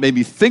it's one that made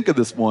me think of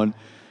this one.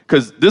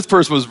 Because this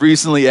person was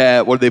recently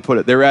at, what did they put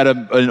it? They were at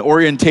an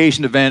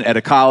orientation event at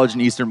a college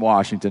in Eastern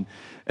Washington.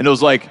 And it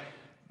was like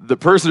the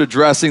person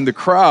addressing the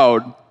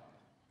crowd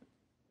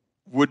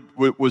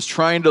was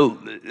trying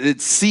to, it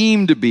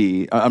seemed to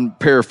be, I'm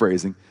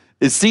paraphrasing,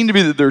 it seemed to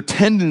be that their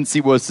tendency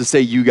was to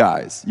say you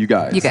guys. You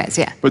guys,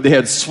 yeah. But they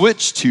had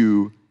switched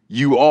to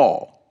you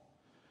all.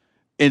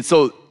 And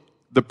so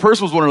the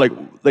person was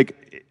wondering the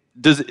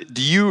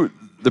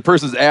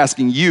person's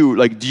asking you,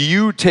 like, do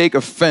you take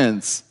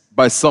offense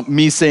by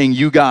me saying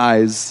you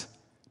guys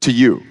to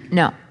you?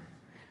 No.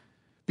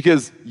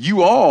 Because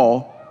you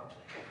all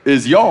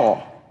is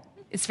y'all.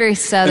 It's very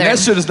Southern. And that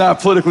shit is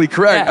not politically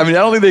correct. Yeah. I mean, I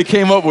don't think they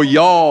came up with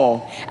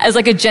y'all as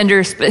like a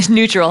gender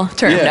neutral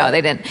term. Yeah. No, they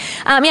didn't.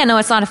 No,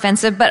 it's not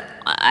offensive, but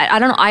I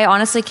don't know. I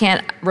honestly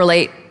can't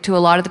relate to a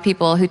lot of the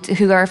people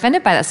who are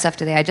offended by that stuff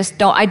today. I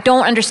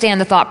don't understand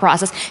the thought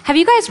process. Have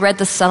you guys read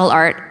The Subtle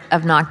Art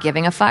of Not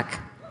Giving a Fuck?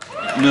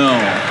 No.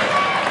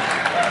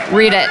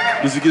 Read it.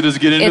 Does it get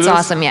into this? It's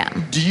awesome, yeah.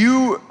 Do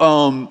you,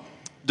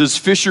 does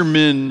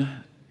fishermen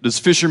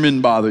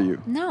bother you?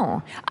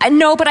 No.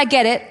 No, but I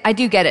get it. I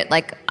do get it.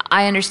 Like,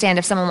 I understand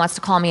if someone wants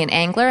to call me an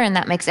angler and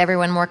that makes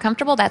everyone more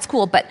comfortable, that's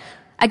cool. But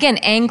again,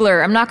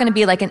 angler, I'm not going to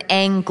be like an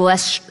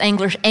angstress.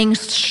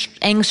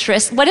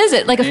 What is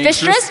it? Like a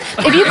fishtress?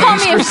 If you call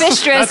me a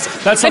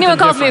fishtress, that's anyone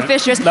calls different. me a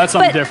fishtress. That's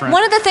something but different.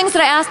 One of the things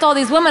that I asked all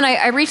these women,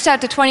 I reached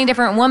out to 20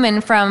 different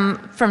women from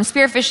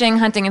spearfishing,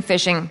 hunting, and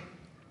fishing,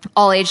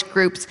 all age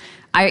groups.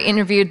 I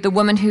interviewed the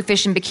women who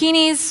fish in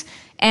bikinis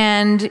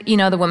and,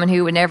 the women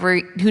who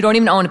don't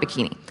even own a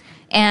bikini.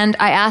 And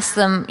I asked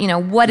them,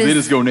 what is... They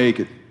just go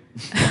naked.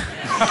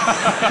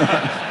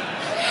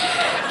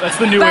 That's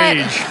the new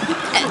age.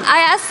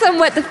 I asked them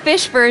what the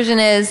fish version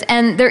is,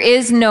 and there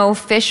is no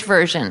fish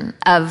version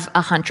of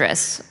a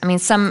huntress. I mean,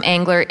 some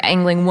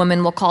angling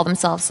women will call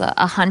themselves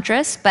a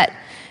huntress, but...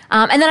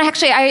 and then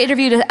I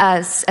interviewed a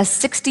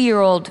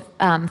 60-year-old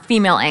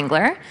female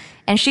angler,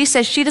 and she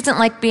says she doesn't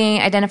like being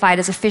identified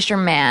as a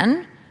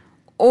fisherman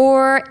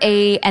or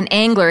an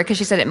angler, because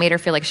she said it made her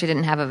feel like she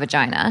didn't have a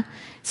vagina.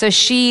 So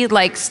she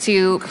likes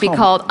to be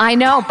called. I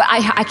know, but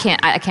I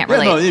can't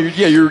relate.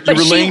 You're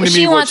relaying to me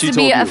she what wants she to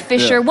told be you. a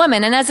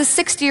fisherwoman, and as a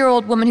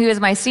 60-year-old woman who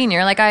is my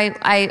senior, like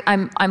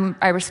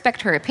I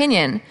respect her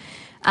opinion.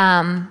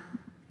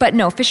 But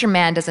no,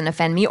 fisherman doesn't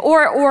offend me,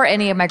 or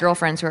any of my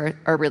girlfriends who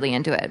are really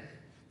into it.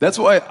 That's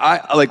why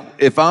I like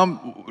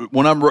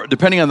when I'm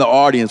depending on the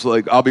audience,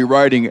 like I'll be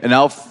writing and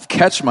I'll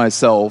catch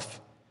myself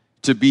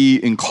to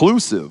be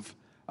inclusive.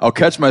 I'll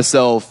catch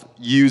myself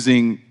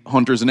using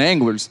hunters and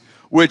anglers,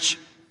 which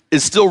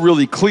is still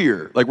really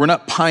clear. Like we're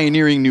not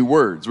pioneering new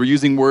words. We're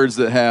using words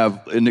that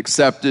have an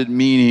accepted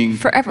meaning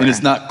forever. And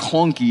it's not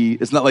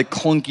clunky. It's not like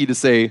clunky to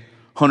say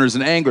hunters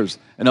and anglers.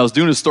 And I was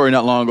doing a story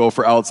not long ago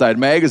for Outside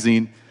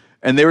Magazine,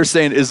 and they were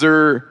saying,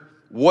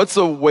 what's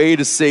a way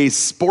to say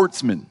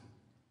sportsman?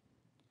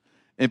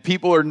 And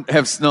people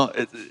it's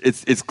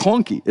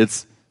clunky.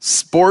 It's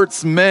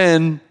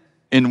sportsmen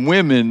and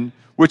women,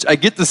 which I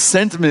get the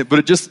sentiment,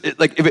 but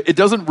it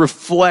doesn't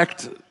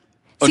reflect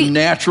a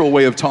natural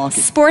way of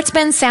talking.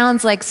 Sportsmen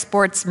sounds like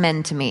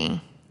sportsmen to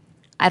me.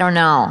 I don't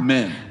know.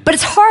 Men. But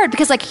it's hard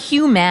because like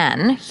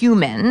human.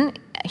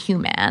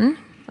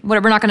 We're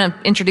not going to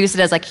introduce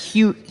it as like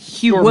or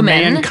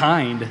woman.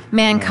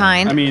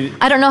 Mankind. I mean,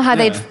 I don't know how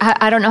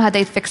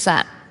they'd fix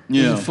that.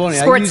 Yeah. It's funny.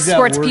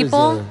 Sports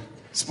people.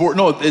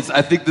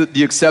 I think that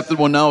the accepted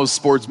one now is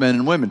sportsmen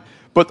and women.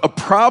 But a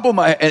problem,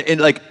 and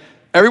like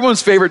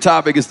everyone's favorite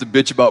topic is to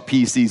bitch about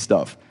PC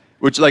stuff,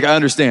 which like I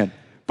understand.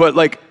 But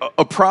like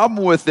a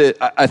problem with it,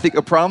 I think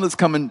a problem that's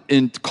coming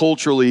in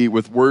culturally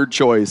with word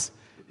choice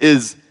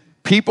is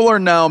people are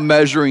now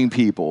measuring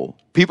people.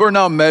 People are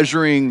now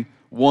measuring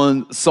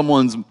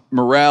someone's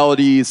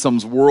morality,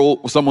 someone's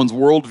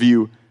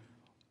worldview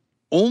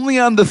only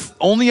on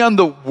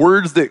the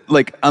words that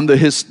like on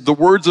the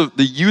words of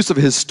the use of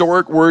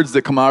historic words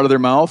that come out of their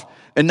mouth,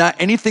 and not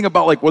anything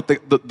about like what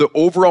the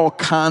overall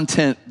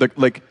content,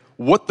 like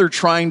what they're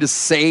trying to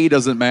say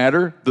doesn't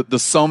matter. The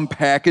sum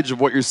package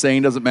of what you're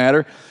saying doesn't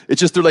matter. It's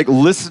just they're like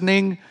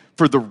listening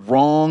for the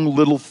wrong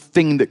little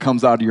thing that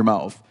comes out of your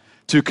mouth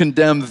to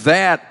condemn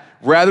that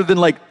rather than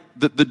like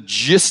the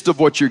gist of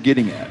what you're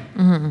getting at.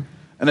 Mm-hmm.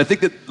 And I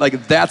think that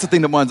like that's the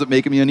thing that winds up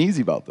making me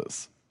uneasy about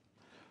this.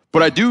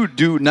 But I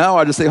do now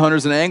I just say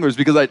hunters and anglers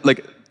because I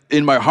like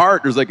in my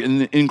heart there's like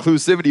an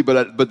inclusivity,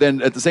 but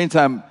then at the same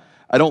time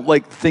I don't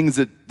like things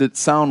that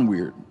sound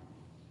weird.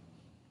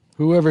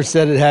 Whoever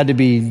said it had to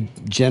be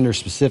gender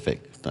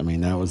specific. I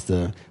mean, that was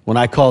when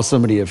I call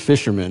somebody a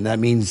fisherman, that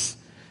means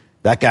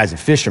that guy's a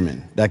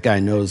fisherman. That guy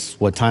knows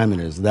what time it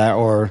is.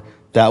 Or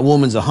that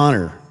woman's a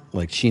hunter.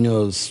 Like she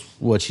knows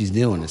what she's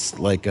doing. It's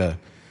like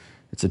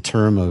it's a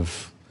term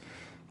of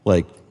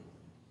like,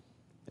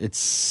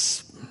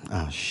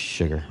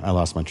 sugar. I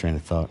lost my train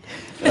of thought.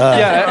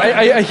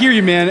 I hear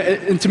you, man.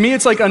 And to me,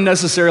 it's like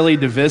unnecessarily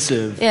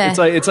divisive. Yeah.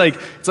 It's like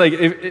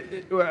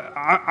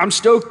I'm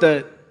stoked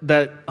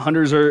that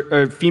hunters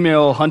or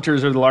female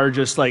hunters are the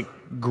largest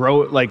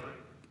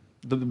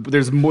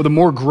there's the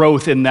more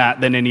growth in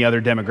that than any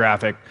other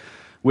demographic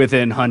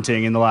within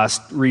hunting in the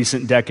last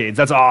recent decades.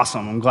 That's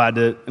awesome. I'm glad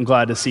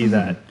to see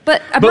that.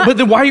 But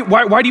then why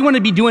do you want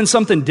to be doing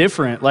something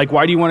different? Like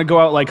why do you want to go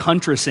out like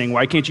huntressing?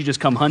 Why can't you just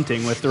come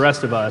hunting with the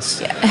rest of us?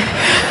 Yeah.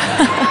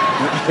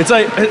 It's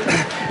like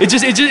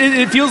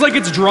it feels like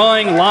it's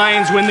drawing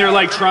lines when they're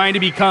like trying to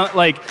become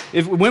like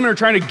if women are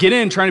trying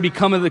to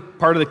become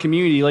part of the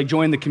community, like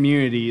join the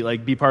community,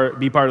 like be part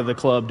of the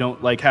club.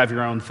 Don't like have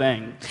your own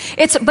thing.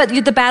 But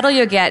the battle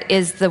you'll get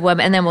is the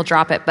woman, and then we'll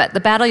drop it. But the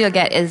battle you'll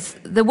get is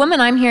the women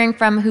I'm hearing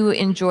from who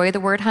enjoy the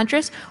word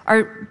huntress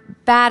are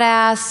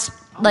badass,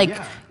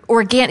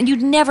 organic.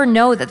 You'd never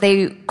know that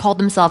they called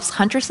themselves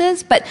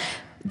huntresses, but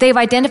they've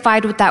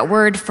identified with that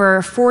word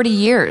for 40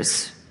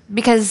 years.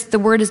 Because the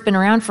word has been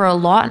around for a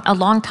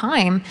long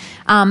time.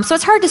 So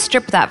it's hard to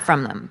strip that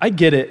from them. I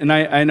get it. And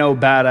I know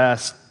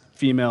badass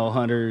female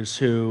hunters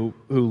who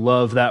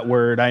love that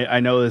word. I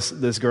know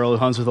this girl who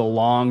hunts with a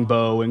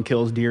longbow and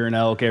kills deer and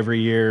elk every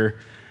year.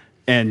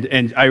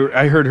 And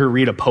I heard her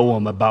read a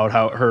poem about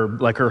how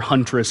her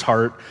huntress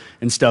heart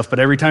and stuff. But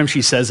every time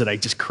she says it, I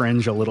just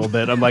cringe a little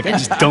bit. I'm like, I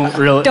just don't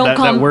really,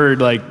 that word,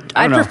 like,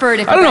 I don't know. Prefer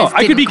it if I don't know. you guys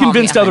I could be didn't call me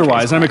convinced a huntress,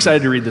 otherwise. And I'm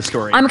excited to read the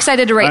story. I'm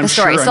excited to write the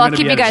story, so I'll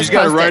keep you guys posted. You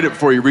got to write it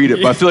before you read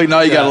it. But I feel like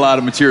now you got a lot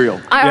of material.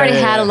 I already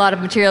had a lot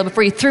of material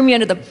before you threw me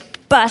under the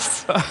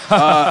bus.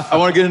 I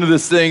want to get into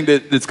this thing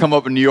that's come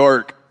up in New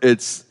York.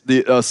 It's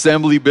the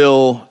Assembly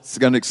Bill. It's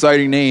got an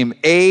exciting name,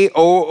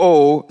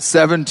 AOO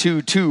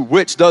 722,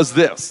 which does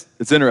this.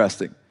 It's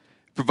interesting.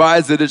 It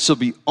provides that it shall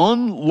be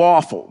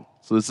unlawful.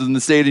 So this is in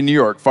the state of New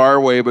York, far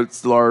away, but it's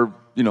still our,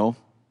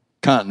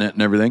 continent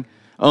and everything.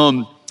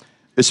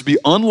 It should be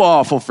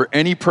unlawful for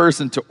any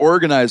person to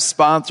organize,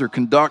 sponsor,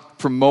 conduct,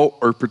 promote,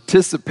 or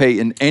participate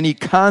in any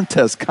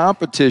contest,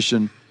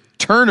 competition,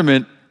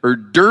 tournament, or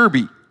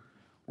derby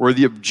where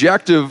the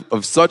objective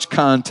of such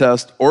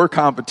contest or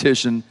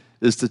competition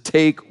is to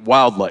take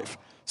wildlife.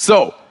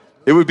 So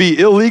it would be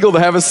illegal to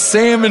have a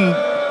salmon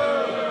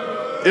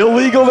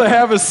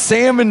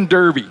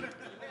derby.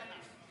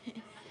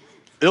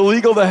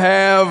 Illegal to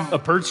have a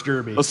perch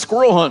derby, a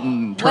squirrel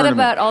hunting tournament.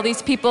 What about all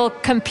these people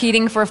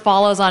competing for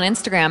follows on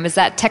Instagram? Is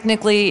that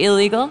technically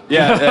illegal?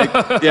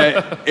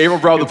 Yeah. April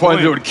brought the point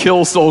that it would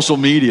kill social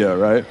media,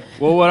 right?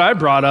 Well, what I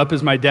brought up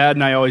is my dad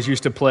and I always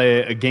used to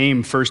play a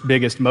game, First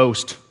Biggest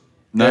Most.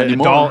 Not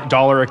anymore.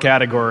 $1 a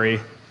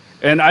category.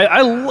 And I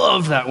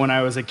loved that when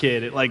I was a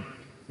kid. It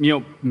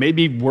made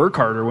me work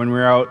harder when we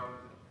were out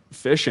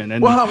fishing.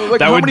 And how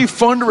many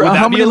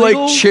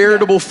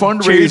charitable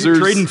fundraisers?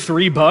 Trading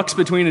 $3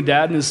 between a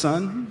dad and his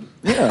son?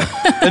 Yeah.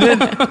 And then,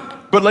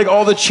 but like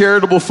all the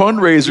charitable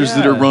fundraisers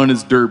that are run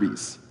as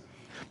derbies.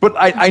 But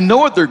I know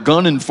what they're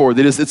gunning for.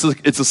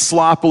 It's a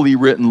sloppily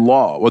written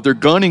law. What they're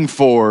gunning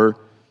for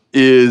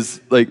is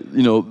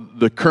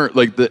the current,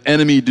 the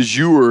enemy du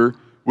jour,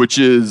 which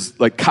is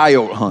like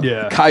coyote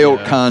hunt,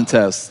 coyote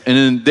contests. And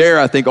then there,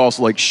 I think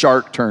also like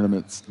shark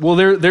tournaments. Well,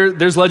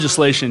 there's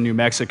legislation in New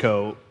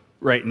Mexico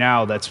right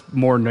now that's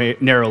more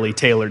narrowly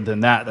tailored than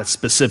that. That's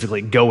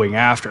specifically going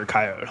after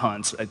coyote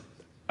hunts,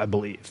 I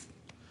believe.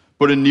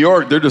 But in New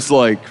York, they're just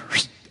like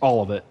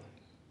all of it.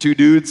 2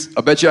 dudes.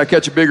 I bet you I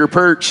catch a bigger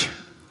perch.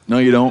 No,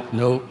 you don't.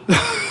 Nope.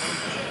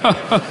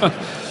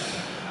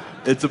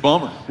 It's a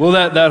bummer. Well,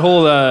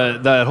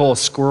 that whole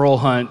squirrel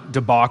hunt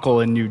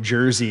debacle in New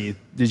Jersey.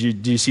 Did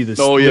you see this?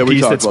 Oh yeah, the we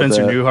piece talked that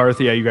Spencer about that. Neuharth?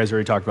 Yeah, you guys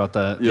already talked about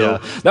that. Yeah.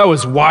 That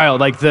was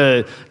wild. Like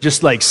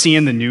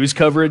seeing the news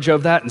coverage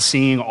of that and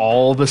seeing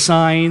all the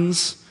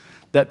signs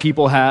that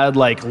people had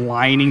like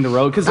lining the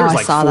road because there was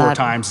like 4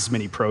 times as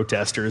many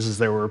protesters as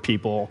there were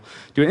people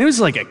doing. It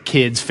was like a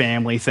kids'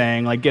 family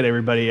thing, like get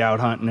everybody out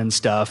hunting and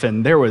stuff.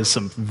 And there was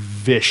some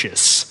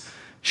vicious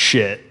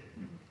shit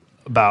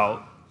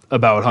about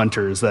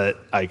hunters that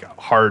like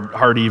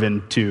hard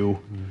even to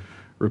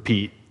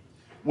repeat.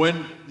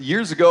 When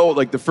years ago,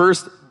 like the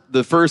first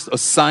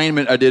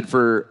assignment I did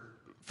for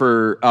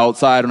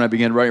Outside when I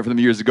began writing for them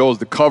years ago was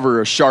to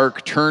cover a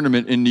shark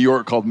tournament in New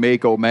York called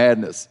Mako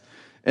Madness.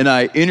 And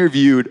I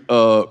interviewed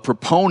a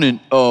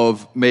proponent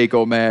of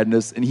Mako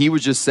Madness, and he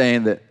was just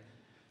saying that,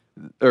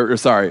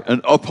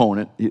 an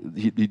opponent.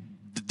 He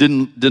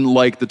didn't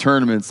like the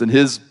tournaments, and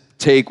his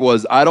take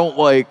was, I don't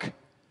like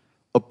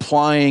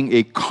applying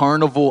a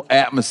carnival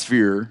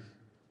atmosphere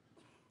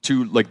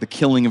to like the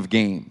killing of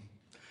game,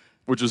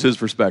 which was his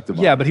perspective.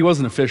 Yeah, but he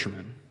wasn't a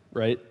fisherman,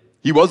 right?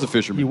 He was a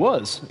fisherman. He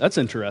was. That's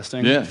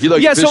interesting. Yeah,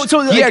 so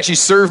he actually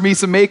served me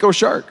some Mako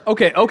shark.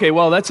 Okay.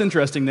 Well, that's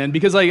interesting then,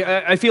 because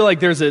I feel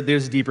like there's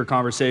a deeper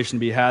conversation to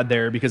be had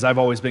there, because I've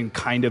always been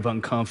kind of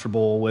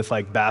uncomfortable with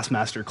like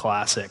Bassmaster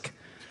Classic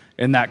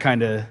and that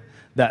kind of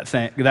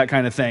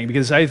thing,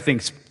 because I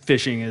think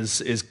fishing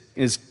is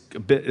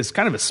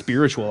kind of a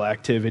spiritual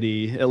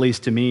activity. At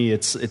least to me,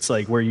 it's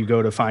like where you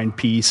go to find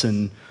peace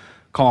and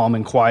calm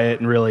and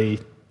quiet and really,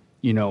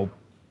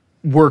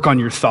 work on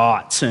your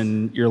thoughts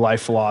and your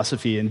life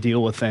philosophy and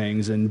deal with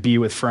things and be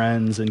with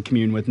friends and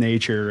commune with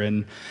nature,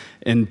 and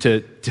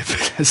to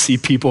see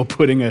people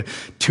putting a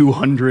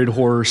 200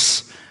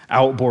 horse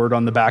outboard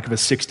on the back of a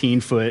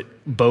 16-foot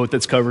boat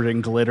that's covered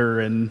in glitter,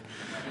 and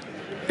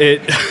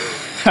it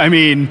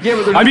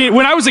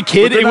when I was a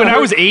kid, when I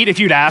was 8, if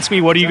you'd asked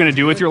me what are you going to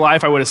do with your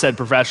life, I would have said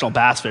professional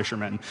bass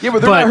fisherman. Yeah,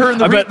 but they're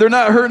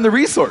not hurting the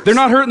resource. They're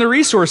not hurting the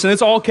resource, and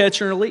it's all catch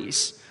and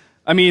release.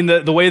 I mean,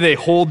 the way they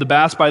hold the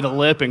bass by the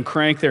lip and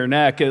crank their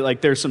neck,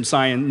 like there's some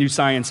new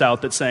science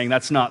out that's saying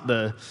that's not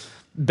the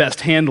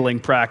best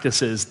handling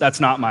practices. That's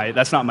not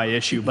my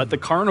issue. But the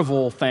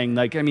carnival thing,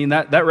 that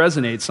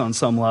resonates on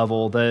some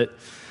level.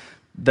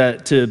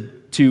 That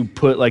to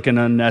put like an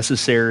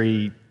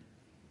unnecessary,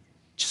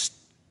 just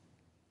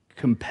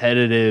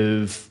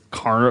competitive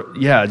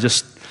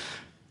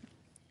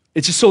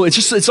it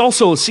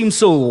seems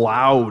so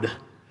loud.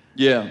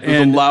 Yeah,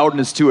 there's a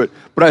loudness to it.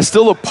 But I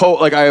still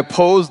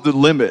oppose the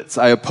limits.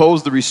 I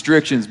oppose the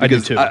restrictions,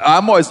 because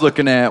I'm always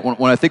looking at,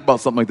 when I think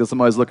about something like this, I'm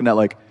always looking at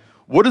like,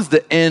 what is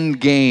the end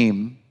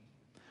game?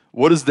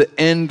 What is the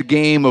end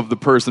game of the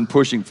person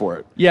pushing for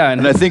it? Yeah,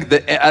 and I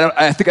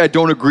think I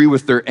don't agree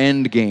with their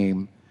end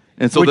game,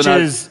 and so which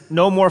is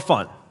no more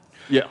fun.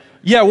 Yeah.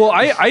 Yeah, well,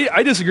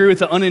 I disagree with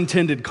the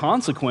unintended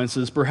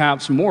consequences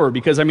perhaps more,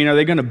 because are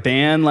they going to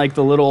ban like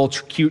the little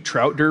cute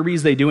trout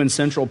derbies they do in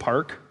Central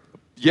Park?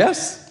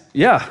 Yes.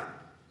 Yeah,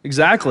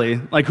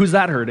 exactly. Like, who's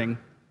that hurting?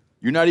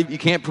 You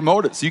can't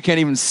promote it, so you can't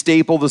even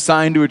staple the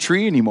sign to a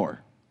tree anymore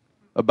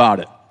about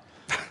it.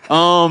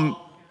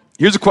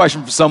 Here's a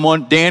question for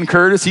someone. Dan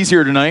Curtis, he's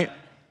here tonight.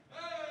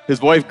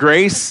 His wife,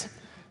 Grace,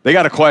 they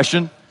got a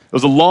question. It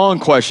was a long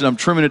question. I'm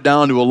trimming it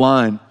down to a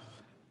line.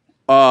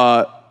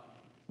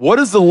 What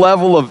is the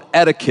level of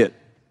etiquette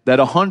that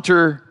a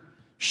hunter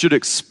should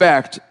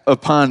expect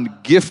upon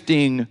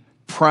gifting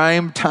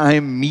prime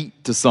time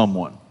meat to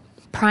someone?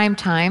 Prime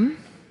time?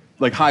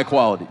 Like high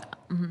quality.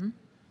 Mm-hmm.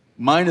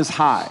 Mine is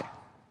high.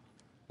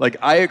 Like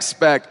I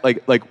expect,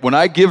 like when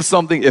I give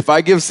something, if I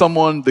give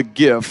someone the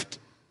gift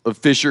of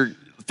fish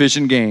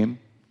and game,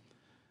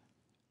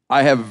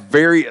 I have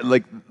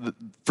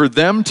for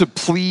them to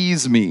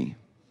please me,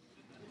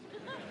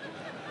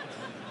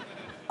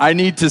 I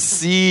need to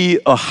see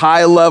a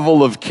high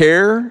level of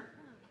care,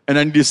 and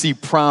I need to see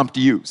prompt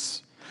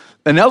use.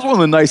 And that was one of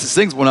the nicest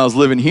things when I was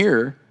living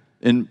here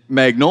in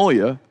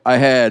Magnolia. I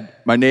had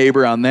my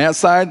neighbor on that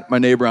side, my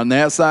neighbor on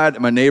that side,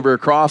 and my neighbor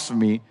across from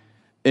me,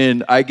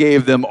 and I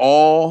gave them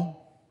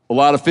all a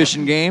lot of fish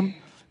and game,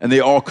 and they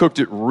all cooked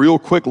it real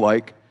quick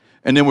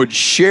and then would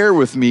share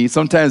with me,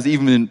 sometimes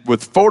even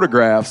with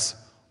photographs,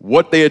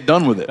 what they had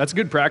done with it. That's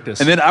good practice.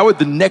 And then I would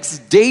the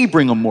next day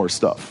bring them more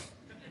stuff.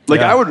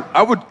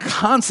 I would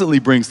constantly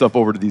bring stuff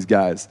over to these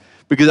guys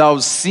because I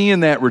was seeing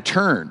that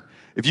return.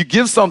 If you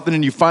give something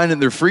and you find it in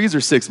their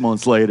freezer 6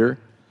 months later,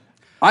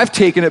 I've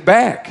taken it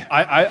back.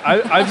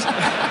 I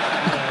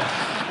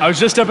was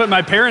just up at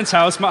my parents'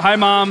 house. Hi,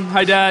 Mom.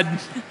 Hi,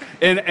 Dad.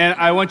 And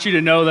I want you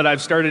to know that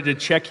I've started to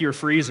check your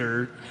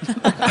freezer.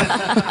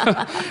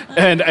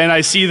 and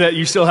I see that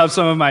you still have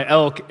some of my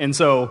elk. And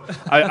so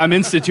I'm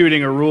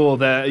instituting a rule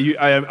that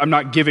I'm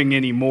not giving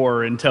any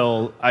more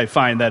until I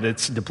find that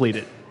it's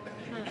depleted.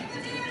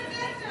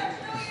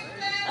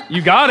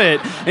 You got it.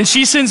 And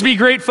she sends me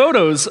great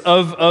photos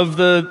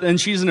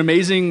and she's an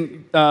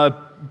amazing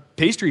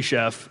pastry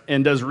chef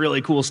and does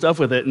really cool stuff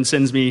with it and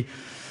sends me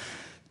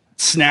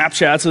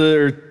Snapchats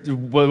or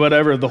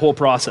whatever, the whole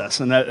process.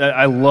 And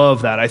I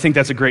love that. I think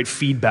that's a great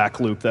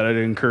feedback loop that I'd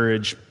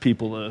encourage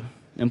people to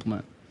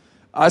implement.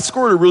 I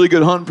scored a really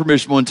good hunting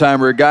permission one time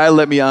where a guy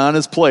let me on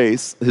his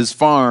place, his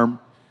farm,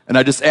 and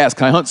I just asked,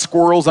 can I hunt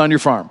squirrels on your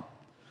farm?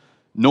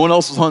 No one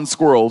else was hunting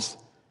squirrels.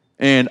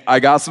 And I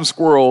got some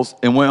squirrels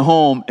and went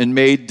home and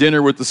made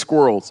dinner with the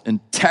squirrels and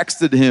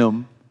texted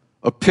him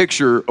a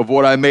picture of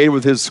what I made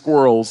with his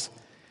squirrels.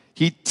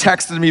 He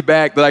texted me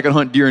back that I could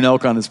hunt deer and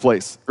elk on his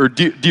place, or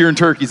deer and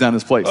turkeys on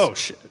his place. Oh,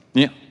 shit.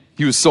 Yeah.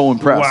 He was so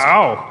impressed.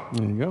 Wow.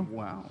 There you go.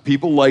 Wow.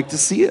 People like to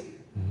see it.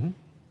 Mm-hmm.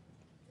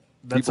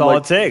 That's all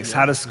it takes.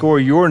 How to score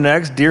your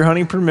next deer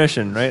hunting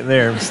permission, right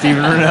there,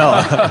 Stephen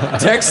Rinella.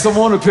 Text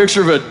someone a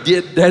picture of a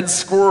dead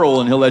squirrel,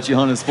 and he'll let you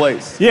hunt his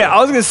place. Yeah, I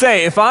was gonna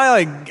say, if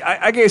I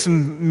gave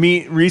some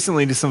meat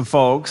recently to some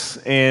folks,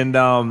 and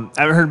I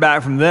haven't heard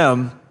back from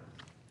them,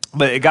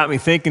 but it got me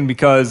thinking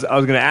because I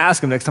was gonna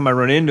ask them next time I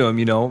run into them,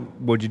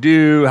 what'd you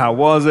do, how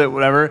was it,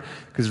 whatever.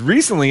 Because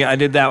recently I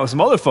did that with some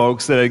other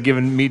folks that had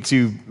given meat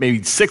to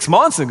maybe 6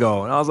 months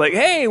ago, and I was like,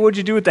 hey, what'd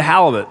you do with the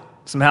halibut?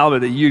 Some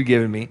halibut that you'd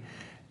given me.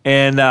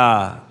 And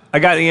I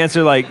got the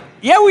answer like,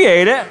 yeah, we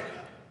ate it.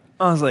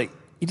 I was like,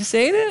 you just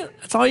ate it?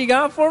 That's all you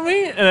got for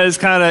me? And I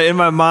just kind of, in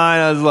my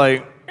mind, I was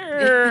like,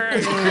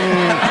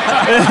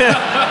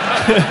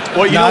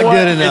 well, you not know what?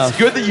 Good enough. It's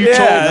good that you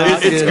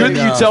it's good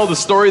that you tell the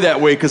story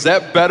that way, because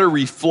that better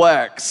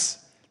reflects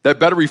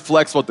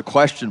what the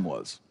question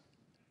was.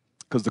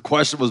 Because the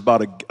question was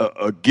about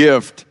a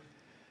gift,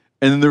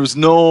 and then there was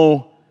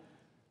no,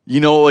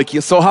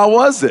 so how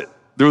was it?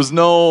 There was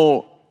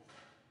no.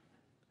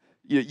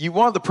 You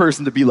want the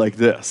person to be like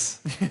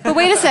this. But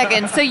wait a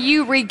second. So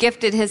you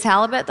re-gifted his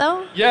halibut,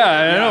 though? Yeah,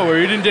 I know.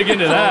 We didn't dig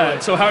into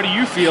that. So how do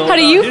you feel? How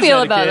do you his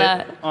feel about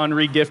etiquette that? On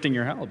re-gifting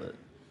your halibut?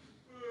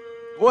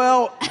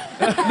 Well,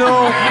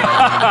 no.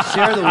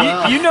 Share the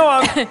wealth.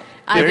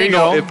 There you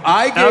go. If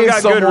I gave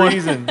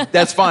someone,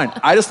 that's fine.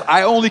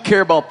 I only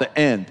care about the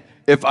end.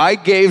 If I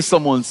gave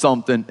someone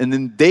something and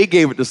then they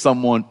gave it to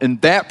someone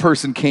and that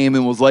person came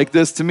and was like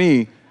this to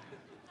me,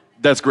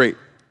 that's great.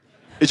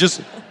 It's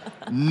just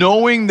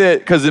knowing that,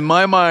 because in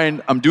my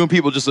mind, I'm doing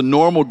people just a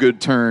normal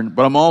good turn,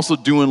 but I'm also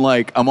doing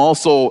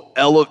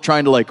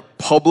trying to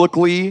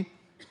publicly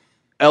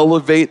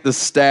elevate the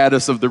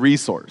status of the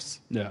resource.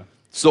 Yeah.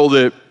 So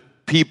that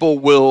people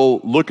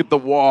will look at the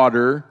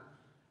water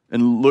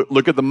and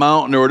look at the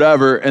mountain or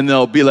whatever, and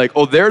they'll be like,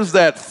 oh, there's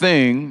that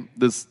thing,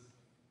 this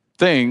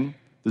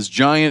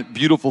giant,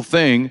 beautiful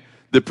thing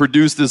that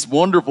produced this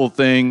wonderful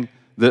thing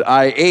that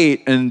I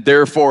ate, and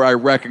therefore I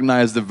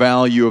recognize the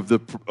value of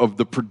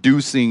the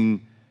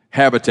producing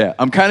habitat.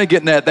 I'm kind of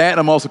getting at that, and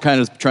I'm also kind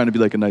of trying to be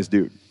like a nice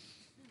dude.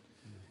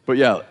 But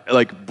yeah,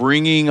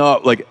 bringing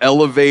up,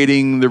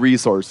 elevating the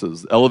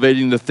resources,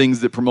 elevating the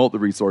things that promote the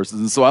resources.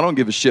 And so I don't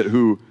give a shit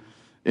who,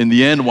 in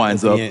the end,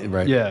 winds up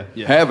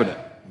having it.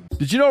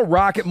 Did you know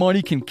Rocket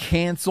Money can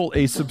cancel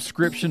a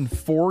subscription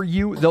for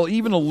you? They'll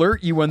even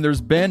alert you when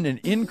there's been an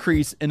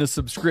increase in a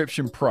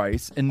subscription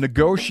price and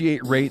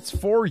negotiate rates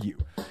for you.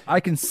 I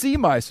can see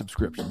my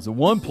subscriptions in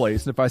one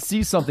place, and if I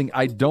see something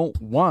I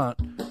don't want,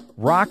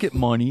 Rocket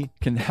Money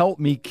can help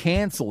me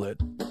cancel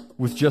it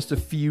with just a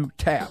few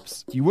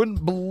taps. You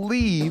wouldn't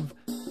believe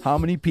how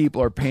many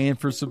people are paying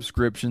for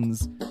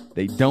subscriptions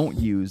they don't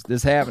use.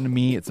 This happened to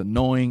me. It's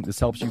annoying. This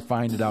helps you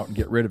find it out and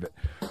get rid of it.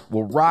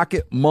 Well,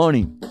 Rocket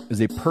Money is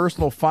a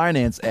personal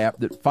finance app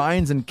that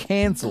finds and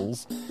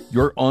cancels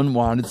your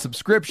unwanted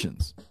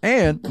subscriptions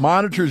and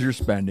monitors your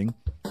spending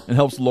and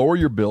helps lower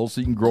your bills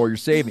so you can grow your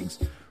savings.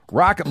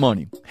 Rocket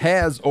Money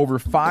has over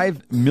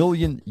 5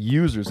 million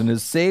users and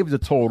has saved a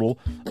total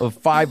of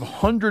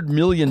 $500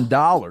 million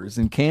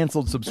in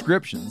canceled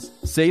subscriptions,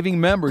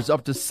 saving members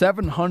up to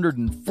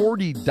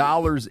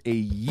 $740 a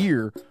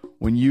year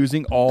when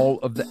using all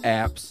of the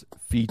app's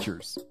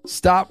features.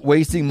 Stop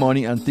wasting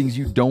money on things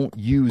you don't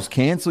use.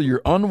 Cancel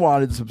your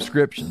unwanted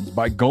subscriptions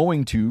by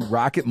going to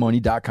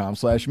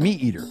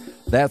rocketmoney.com/meateater.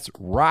 That's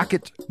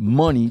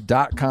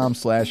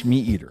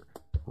rocketmoney.com/meateater.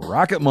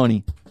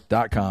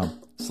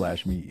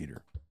 rocketmoney.com/meateater.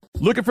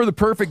 Looking for the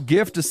perfect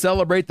gift to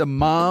celebrate the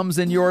moms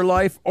in your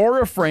life?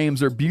 Aura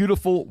Frames are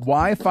beautiful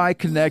Wi-Fi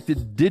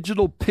connected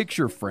digital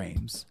picture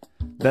frames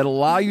that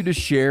allow you to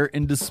share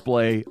and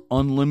display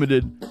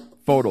unlimited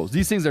photos.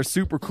 These things are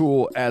super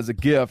cool as a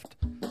gift,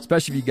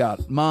 especially if you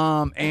got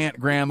mom, aunt,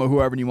 grandma,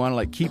 whoever, and you want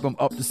to keep them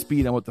up to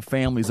speed on what the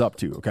family's up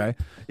to, okay?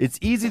 It's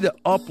easy to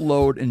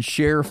upload and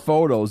share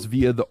photos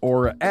via the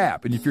Aura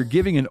app. And if you're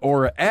giving an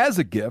Aura as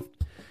a gift,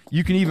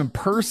 you can even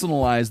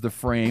personalize the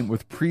frame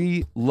with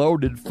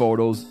pre-loaded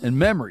photos and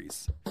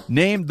memories.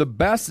 Named the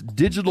best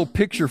digital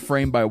picture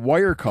frame by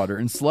Wirecutter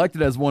and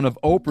selected as one of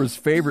Oprah's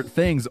favorite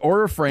things,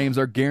 Aura frames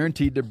are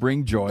guaranteed to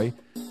bring joy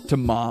to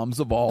moms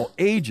of all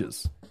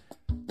ages.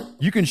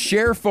 You can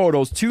share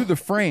photos to the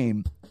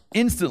frame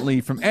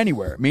instantly from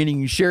anywhere,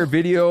 meaning you share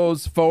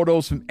videos,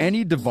 photos from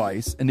any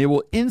device, and they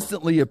will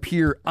instantly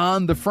appear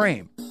on the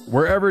frame,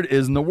 wherever it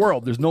is in the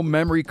world. There's no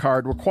memory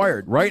card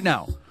required. Right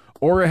now,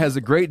 Aura has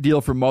a great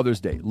deal for Mother's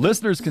Day.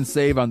 Listeners can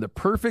save on the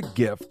perfect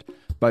gift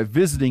by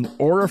visiting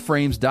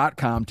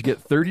auraframes.com to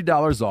get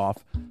 $30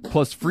 off,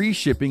 plus free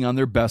shipping on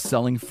their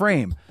best-selling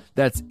frame.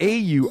 That's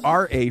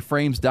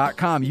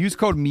AURAFrames.com. Use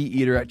code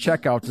MeatEater at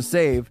checkout to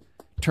save.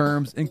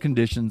 Terms and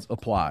conditions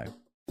apply.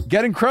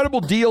 Get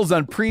incredible deals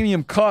on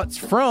premium cuts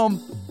from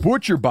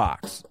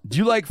ButcherBox. Do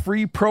you like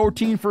free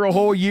protein for a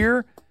whole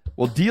year?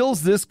 Well,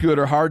 deals this good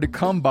are hard to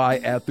come by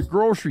at the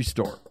grocery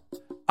store.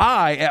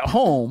 At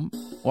home,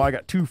 well, I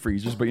got 2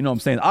 freezers, but you know what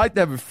I'm saying. I like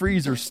to have a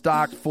freezer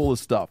stocked full of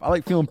stuff. I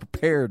like feeling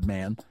prepared,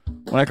 man.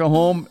 When I come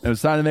home and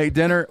it's time to make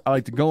dinner, I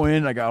like to go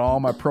in. I got all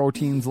my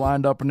proteins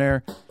lined up in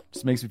there.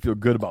 Just makes me feel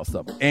good about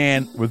stuff.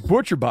 And with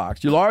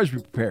ButcherBox, you'll always be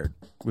prepared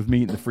with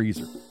meat in the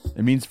freezer.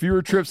 It means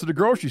fewer trips to the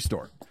grocery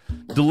store.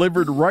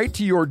 Delivered right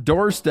to your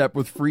doorstep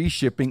with free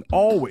shipping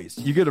always.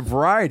 You get a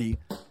variety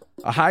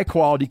of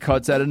high-quality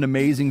cuts at an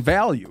amazing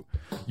value.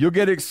 You'll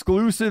get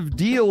exclusive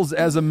deals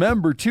as a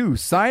member, too.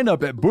 Sign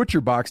up at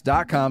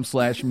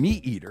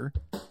butcherbox.com/meateater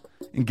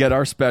and get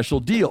our special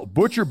deal.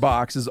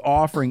 ButcherBox is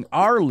offering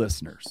our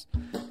listeners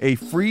a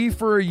free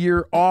for a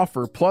year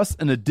offer plus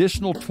an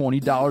additional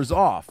 $20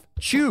 off.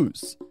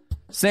 Choose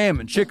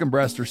salmon, chicken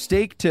breast, or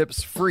steak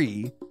tips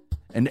free,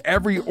 and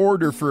every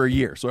order for a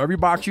year. So every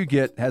box you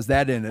get has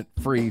that in it,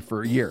 free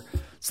for a year.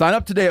 Sign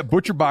up today at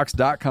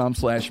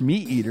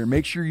butcherbox.com/meateater.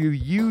 Make sure you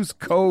use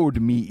code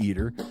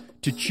MeatEater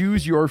to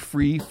choose your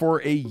free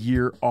for a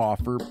year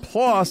offer,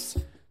 plus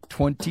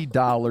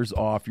 $20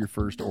 off your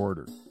first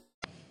order.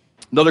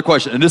 Another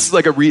question, and this is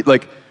like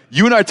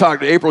you and I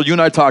talked, April, you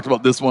and I talked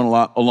about this one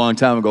a long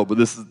time ago, but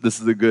this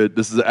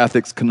is an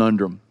ethics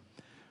conundrum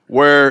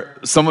where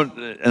someone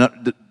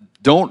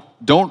don't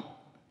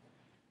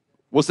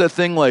what's that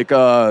thing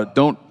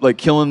don't like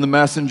killing the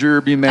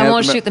messenger, be mad. I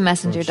won't shoot the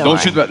messenger.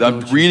 Don't shoot the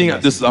messenger. I'm reading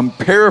this. I'm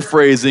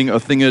paraphrasing a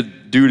thing a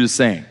dude is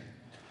saying.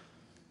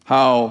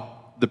 How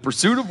the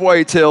pursuit of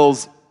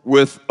whitetails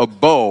with a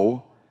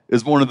bow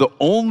is one of the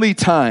only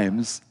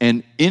times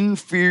an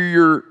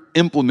inferior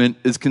implement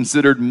is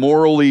considered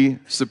morally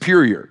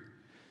superior.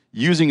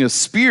 Using a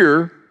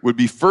spear would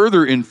be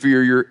further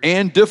inferior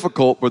and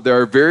difficult, but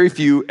there are very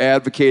few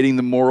advocating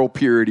the moral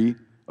purity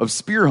of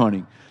spear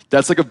hunting.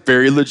 That's like a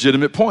very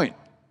legitimate point.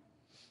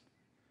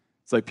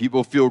 It's like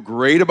people feel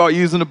great about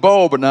using a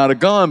bow, but not a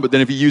gun, but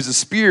then if you use a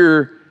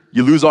spear,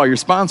 you lose all your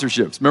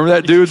sponsorships. Remember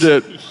that dude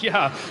that...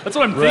 Yeah, that's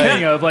what I'm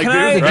thinking of. Like,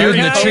 the dude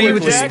in the tree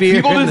with the spear.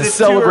 People didn't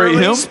celebrate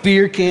him.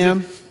 Spear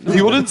cam.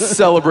 People didn't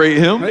celebrate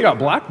him. They got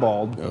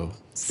blackballed. Oh.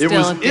 It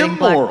was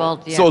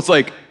immoral. Yeah. So it's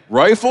like,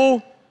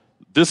 rifle,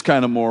 this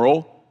kind of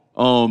moral.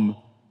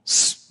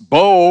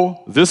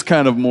 Bow, this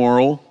kind of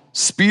moral.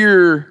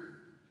 Spear,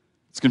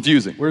 it's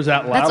confusing. Where's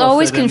that ladle? That's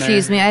always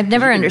confused me. I've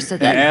never understood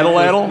that.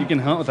 Atlatl? You can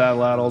hunt with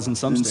atlatls in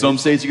some states. In some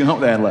states, you can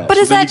hunt with atlatls. But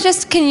is that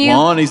just, can you...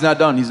 Hold on, he's not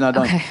done. He's not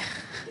done. Okay.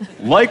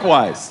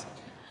 Likewise,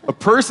 a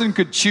person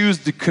could choose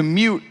to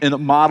commute in a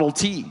Model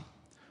T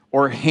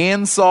or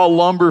handsaw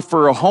lumber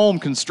for a home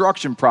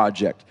construction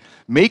project.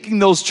 Making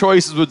those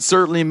choices would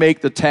certainly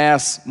make the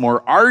task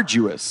more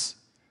arduous,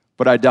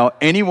 but I doubt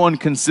anyone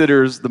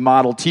considers the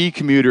Model T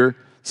commuter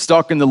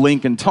stuck in the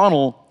Lincoln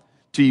Tunnel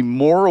to be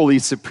morally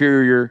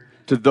superior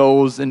to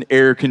those in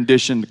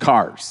air-conditioned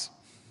cars.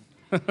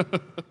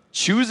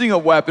 Choosing a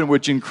weapon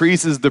which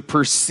increases the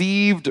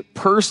perceived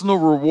personal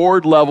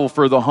reward level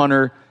for the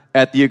hunter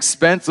at the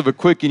expense of a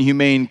quick and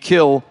humane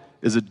kill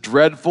is a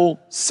dreadful,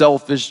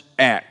 selfish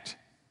act.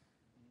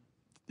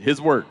 His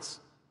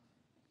words.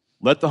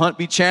 Let the hunt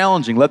be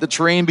challenging. Let the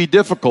terrain be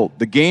difficult.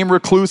 The game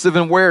reclusive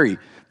and wary.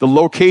 The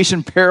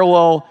location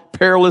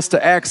perilous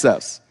to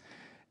access.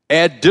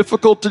 Add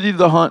difficulty to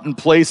the hunt in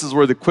places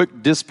where the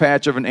quick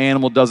dispatch of an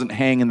animal doesn't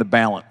hang in the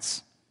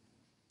balance.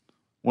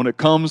 When it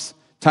comes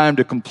time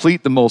to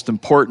complete the most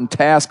important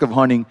task of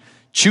hunting,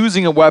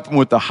 choosing a weapon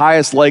with the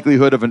highest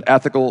likelihood of an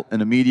ethical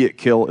and immediate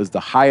kill is the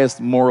highest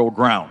moral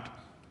ground.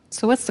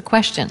 So what's the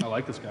question? I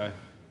like this guy.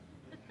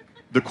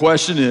 The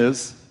question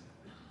is,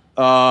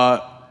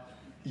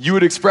 you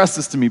had expressed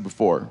this to me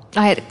before.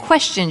 I had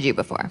questioned you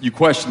before. You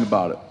questioned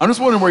about it. I'm just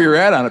wondering where you're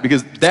at on it,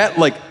 because that,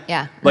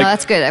 Yeah, no,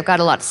 that's good. I've got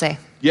a lot to say.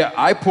 Yeah,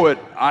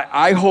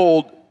 I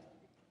hold...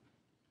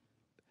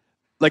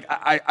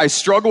 I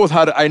struggle with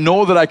I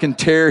know that I can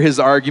tear his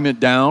argument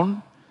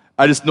down.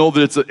 I just know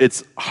that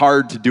it's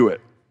hard to do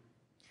it.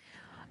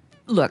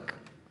 Look.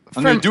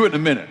 I'm going to do it in a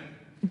minute.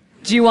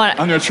 Do you want...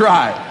 I'm going to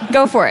try.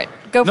 Go for it.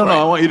 Go for it. No,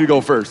 I want you to go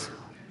first.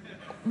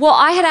 Well,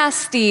 I had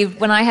asked Steve,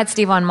 when I had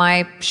Steve on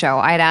my show,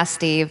 I had asked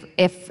Steve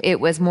if it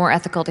was more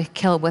ethical to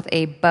kill with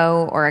a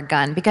bow or a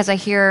gun, because I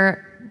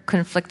hear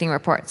conflicting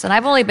reports. And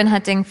I've only been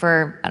hunting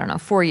for,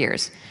 4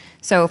 years.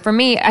 So for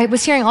me, I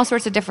was hearing all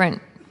sorts of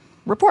different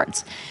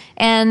reports.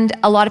 And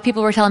a lot of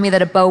people were telling me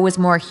that a bow was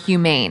more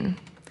humane.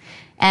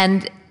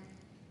 And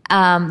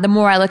the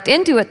more I looked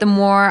into it, the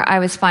more I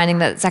was finding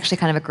that it's actually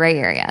kind of a gray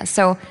area.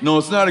 So No,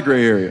 it's not a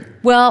gray area.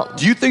 Well,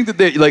 do you think that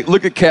they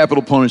look at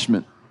capital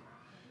punishment?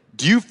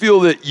 Do you feel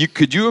that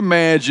could you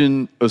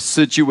imagine a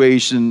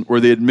situation where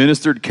they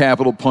administered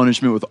capital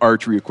punishment with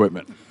archery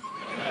equipment?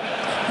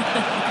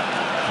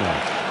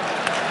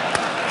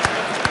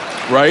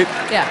 Right?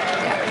 Yeah.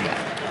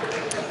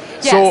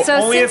 So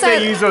only if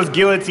they use those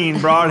guillotine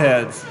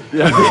broadheads.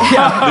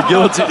 The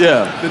guillotine,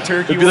 the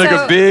turkey. It'd be like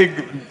a big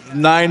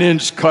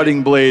 9-inch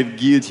cutting blade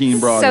guillotine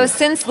broadhead. So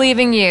since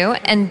leaving you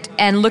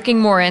and looking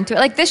more into it,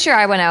 like this year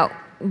I went out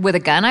with a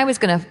gun. I was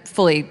going to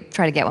fully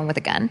try to get one with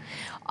a gun.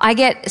 I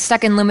get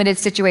stuck in limited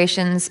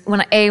situations.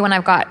 When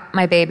I've got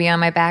my baby on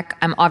my back,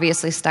 I'm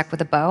obviously stuck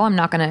with a bow. I'm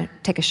not going to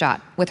take a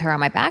shot with her on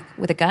my back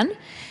with a gun.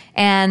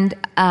 And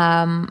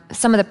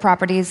some of the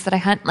properties that I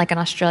hunt, like in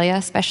Australia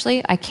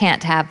especially, I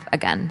can't have a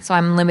gun. So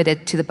I'm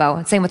limited to the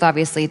bow. Same with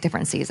obviously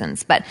different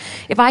seasons. But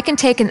if I can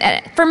take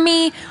for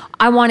me,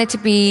 I want it to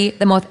be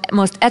the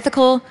most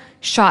ethical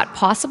shot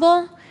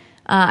possible.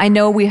 I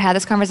know we had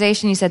this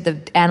conversation. You said the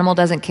animal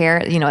doesn't care,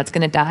 it's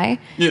going to die.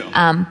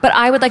 Yeah. But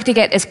I would like to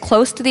get as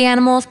close to the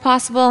animal as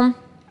possible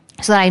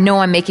so that I know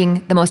I'm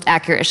making the most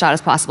accurate shot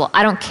as possible.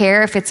 I don't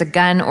care if it's a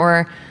gun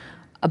or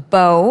a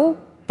bow,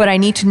 but I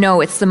need to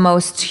know it's the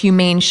most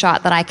humane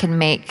shot that I can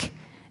make,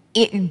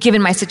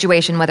 given my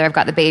situation, whether I've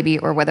got the baby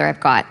or whether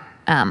I've got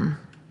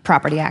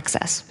property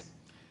access.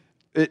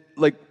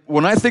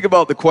 When I think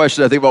about the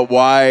question, I think about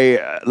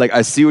why,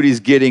 I see what he's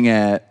getting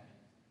at.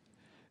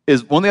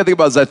 Is one thing I think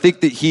about is I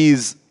think that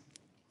he's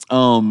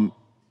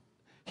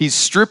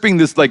stripping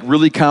this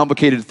really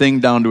complicated thing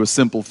down to a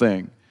simple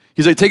thing.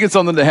 He's taking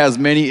something that has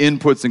many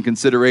inputs and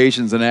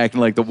considerations and acting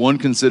like the one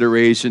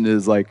consideration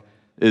is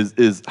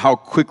is how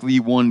quickly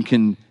one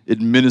can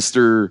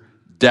administer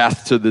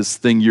death to this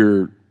thing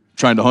you're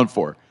trying to hunt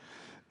for.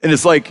 And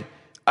it's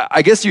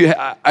I guess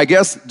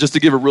just to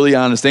give a really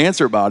honest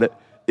answer about it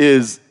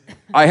is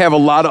I have a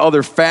lot of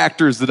other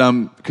factors that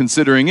I'm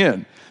considering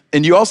in.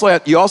 And you also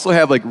have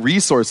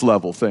resource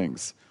level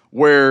things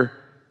where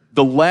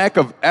the lack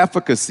of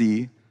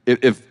efficacy,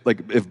 if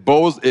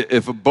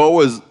a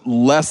bow is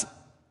less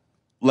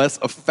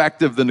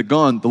effective than a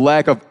gun, the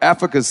lack of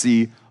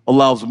efficacy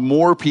allows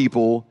more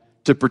people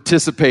to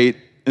participate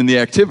in the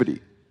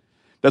activity.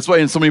 That's why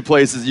in so many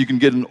places you can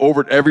get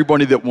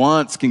everybody that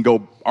wants can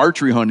go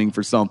archery hunting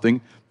for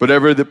something, but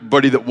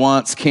everybody that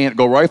wants can't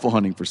go rifle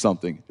hunting for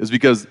something, is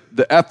because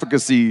the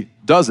efficacy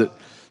does it.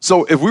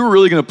 So if we were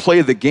really going to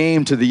play the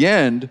game to the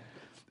end,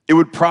 it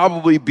would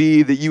probably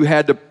be that you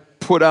had to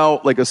put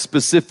out a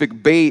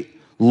specific bait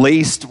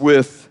laced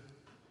with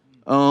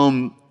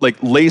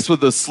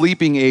a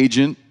sleeping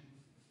agent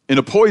and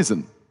a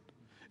poison.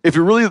 If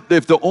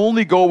the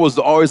only goal was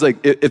to always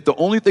if the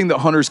only thing that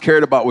hunters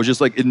cared about was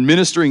just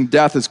administering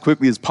death as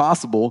quickly as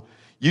possible,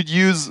 you'd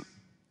use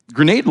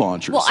grenade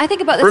launchers. Well, I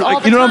think about this all the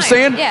time. You know what I'm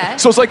saying? Yeah.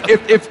 So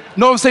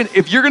it's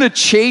if you're going to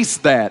chase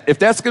that, if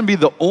that's going to be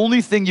the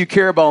only thing you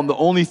care about and the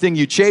only thing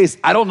you chase,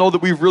 I don't know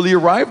that we've really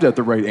arrived at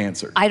the right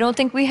answer. I don't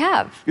think we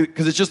have.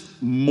 Because it's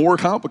just more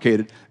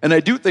complicated. And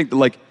I do think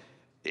that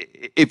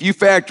if you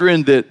factor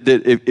in that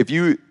if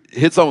you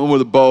hit something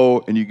with a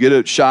bow and you get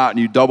a shot and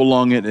you double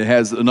lung it and it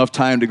has enough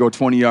time to go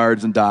 20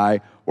 yards and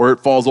die, or it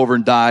falls over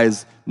and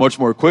dies much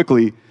more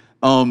quickly,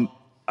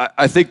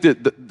 I think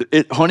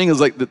that hunting is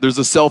there's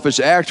a selfish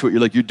act to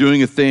it. You're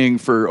doing a thing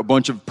for a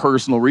bunch of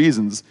personal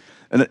reasons,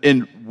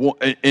 and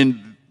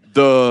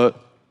the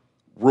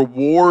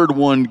reward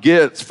one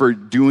gets for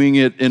doing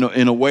it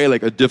in a way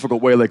a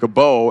difficult way like a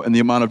bow, and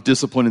the amount of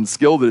discipline and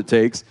skill that it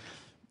takes,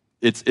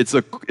 it's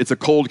a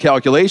cold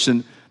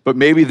calculation. But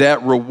maybe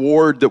that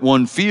reward that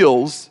one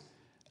feels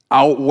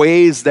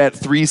outweighs that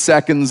 3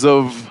 seconds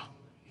of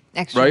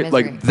extra right?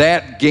 misery.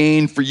 That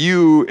gain for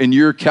you in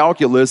your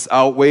calculus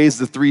outweighs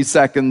the 3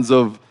 seconds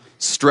of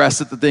stress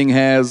that the thing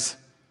has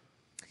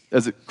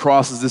as it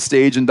crosses the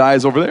stage and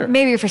dies over there.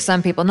 Maybe for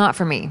some people, not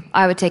for me.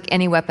 I would take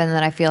any weapon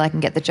that I feel I can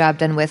get the job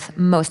done with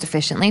most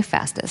efficiently,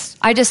 fastest.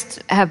 I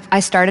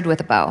started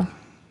with a bow,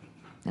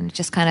 and it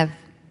just kind of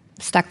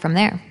stuck from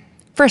there.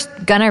 First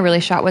gun I really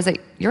shot was at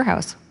your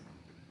house.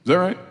 Is that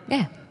right?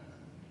 Yeah.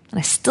 And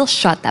I still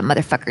shot that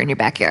motherfucker in your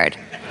backyard.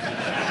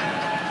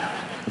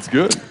 That's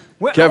good.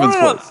 Kevin's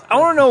place. I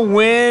want to know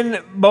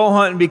when bow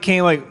hunting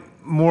became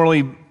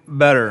morally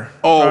better.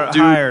 Oh,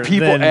 dude,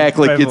 people act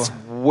like rifle. It's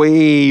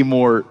way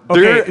more.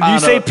 Okay, you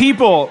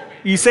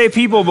say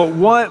people, but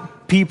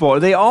what people? Are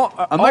they all?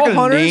 I'm not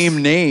going to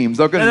name names.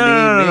 I'm going to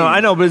name names. No. I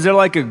know, but is there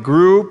a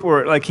group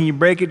or can you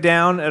break it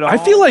down at all?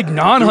 I feel like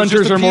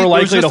non-hunters are more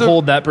likely to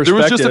hold that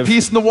perspective. There was just a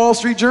piece in the Wall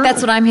Street Journal.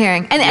 That's what I'm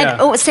hearing.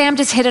 And Sam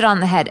just hit it on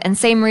the head. And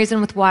same reason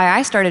with why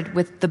I started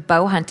with the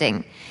bow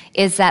hunting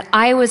is that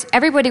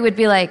everybody would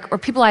be or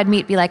people I'd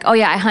meet be like, oh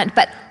yeah, I hunt,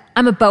 but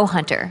I'm a bow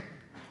hunter.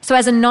 So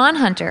as a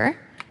non-hunter,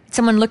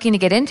 someone looking to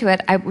get into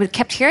it, I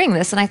kept hearing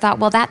this, and I thought,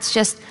 well, that's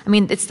just,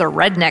 it's the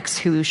rednecks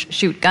who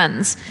shoot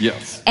guns.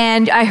 Yes.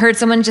 And I heard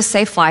someone just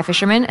say fly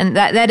fishermen, and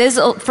that is,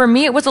 for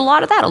me, it was a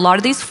lot of that. A lot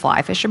of these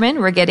fly fishermen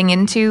were getting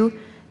into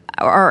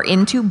are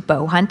into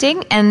bow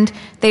hunting, and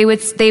they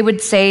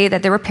would say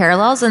that there were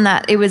parallels and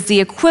that it was the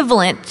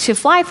equivalent to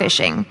fly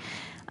fishing.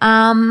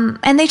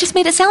 And they just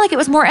made it sound like it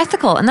was more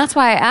ethical. And that's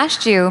why I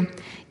asked you,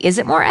 is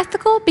it more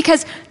ethical?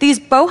 Because these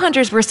bow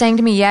hunters were saying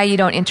to me, yeah, you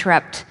don't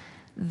interrupt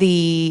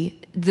the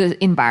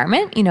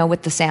environment,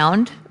 with the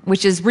sound,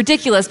 which is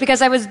ridiculous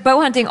because I was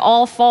bow hunting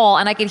all fall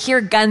and I could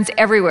hear guns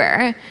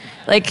everywhere.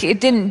 Like it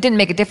didn't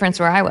make a difference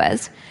where I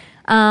was.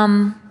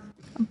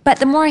 But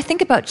the more I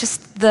think about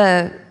just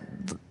I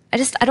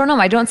don't know.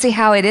 I don't see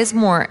how it is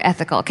more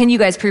ethical. Can you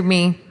guys prove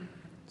me?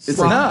 It's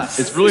not.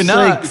 It's really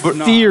not. Like but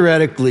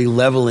theoretically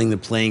leveling the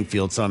playing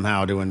field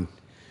somehow to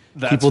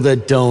people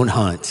that don't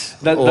hunt.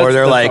 Or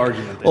they're like,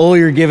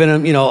 you're giving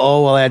them,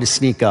 I had to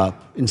sneak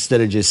up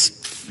instead of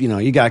just,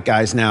 you got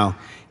guys now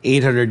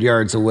 800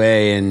 yards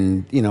away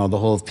and, the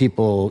whole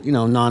people,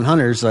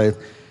 non-hunters. I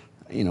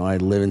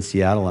live in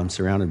Seattle. I'm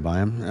surrounded by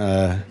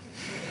them.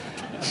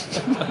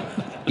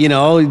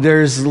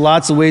 There's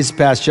lots of ways to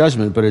pass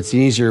judgment, but it's an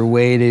easier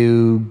way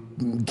to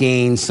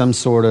gain some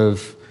sort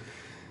of,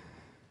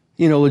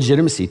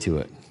 legitimacy to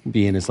it.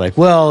 It's like,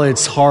 well,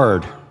 it's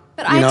hard.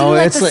 But I do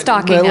like the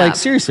stocking up. Like,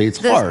 seriously, it's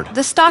hard.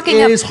 The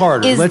stocking up is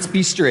harder. Let's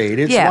be straight.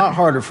 It's a lot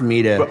harder for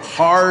me to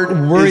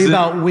worry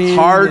about wind.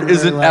 Hard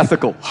isn't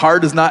ethical.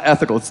 Hard is not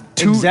ethical. It's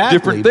two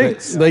different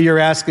things. But you're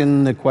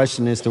asking the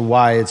question as to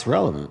why it's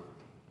relevant.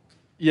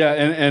 Yeah,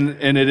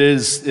 and it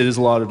is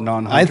a lot of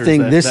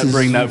non-hunters that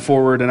bring that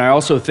forward. And I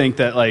also think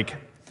that like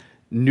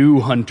new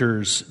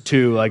hunters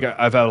too, like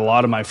I've had a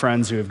lot of my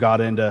friends who have got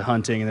into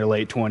hunting in their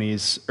late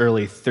 20s,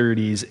 early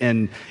 30s,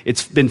 and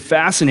it's been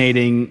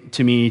fascinating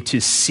to me to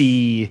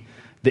see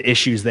the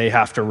issues they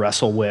have to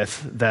wrestle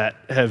with that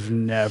have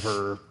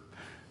never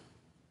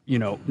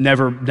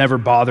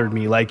bothered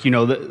me. I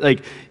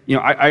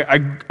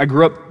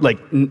grew up like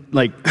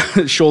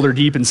shoulder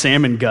deep in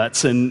salmon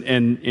guts and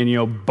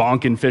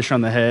bonking fish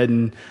on the head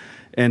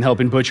and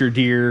helping butcher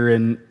deer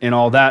and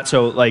all that.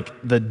 So like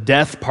the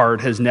death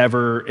part has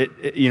never,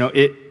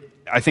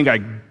 I think I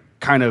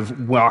kind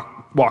of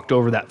walked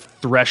over that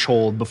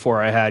threshold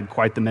before I had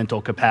quite the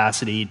mental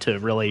capacity to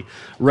really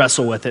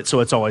wrestle with it.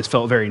 So it's always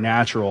felt very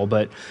natural.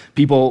 But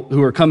people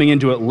who are coming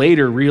into it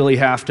later really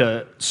have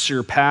to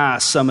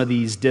surpass some of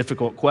these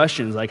difficult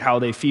questions, like how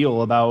they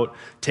feel about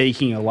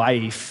taking a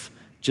life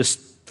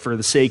just for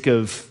the sake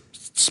of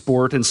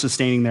sport and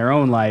sustaining their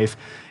own life.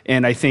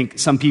 And I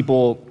think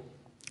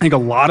a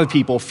lot of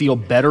people feel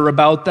better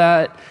about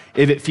that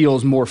if it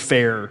feels more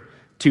fair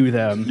to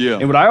them. Yeah.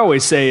 And what I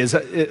always say is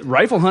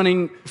rifle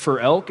hunting for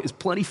elk is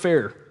plenty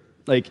fair.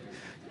 Like,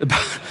 in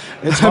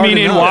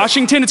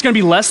Washington, it's going to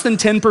be less than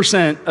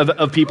 10%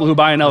 of people who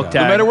buy an elk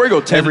tag. No matter where you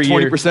go, 10 to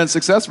 20%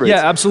 success rates.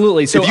 Yeah,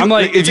 absolutely. So if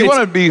you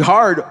want to be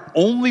hard,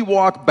 only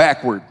walk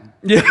backward.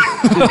 Yeah.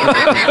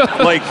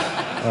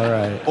 All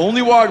right.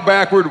 Only walk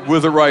backward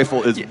with a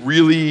rifle is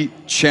really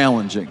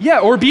challenging. Yeah,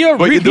 or be a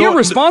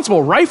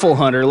responsible rifle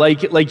hunter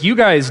like you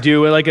guys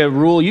do, like a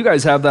rule you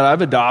guys have that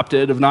I've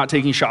adopted of not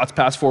taking shots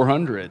past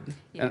 400.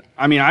 Yeah.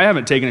 I mean, I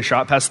haven't taken a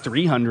shot past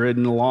 300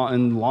 in a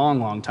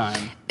long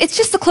time. It's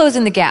just the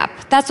closing the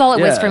gap. That's all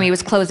it was for me,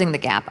 was closing the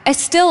gap. I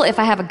still, if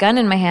I have a gun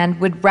in my hand,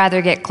 would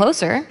rather get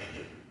closer.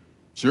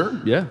 Sure.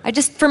 Yeah.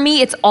 For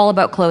me, it's all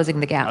about closing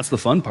the gap. That's the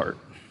fun part.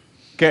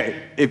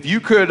 Okay, if you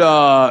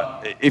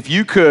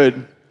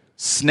could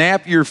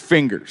snap your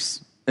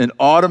fingers and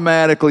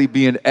automatically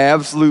be an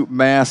absolute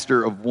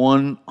master of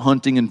one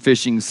hunting and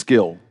fishing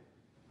skill,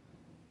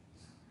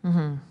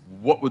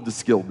 what would the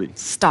skill be?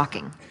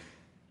 Stalking.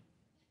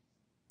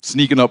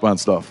 Sneaking up on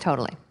stuff.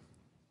 Totally.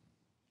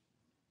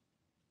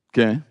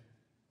 Okay.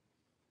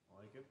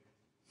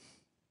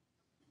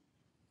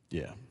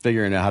 Yeah,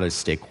 figuring out how to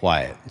stay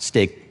quiet,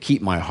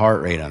 keep my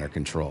heart rate under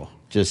control.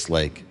 Just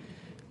like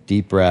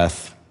deep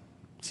breath,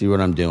 see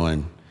what I'm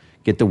doing,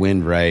 get the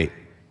wind right,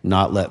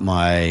 not let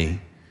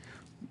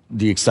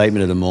the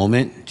excitement of the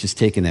moment, just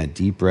taking that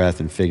deep breath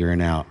and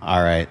figuring out,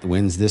 all right, the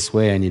wind's this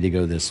way, I need to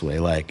go this way.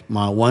 Like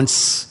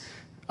once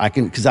I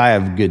can, because I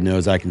have a good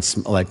nose, I can,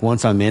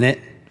 once I'm in it,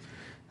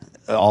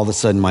 all of a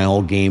sudden my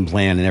whole game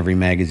plan in every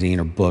magazine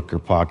or book or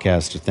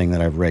podcast or thing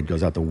that I've read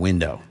goes out the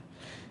window.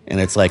 And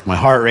it's like my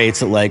heart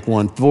rate's at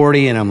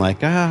 140 and I'm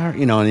like,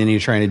 and then you're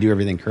trying to do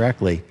everything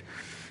correctly.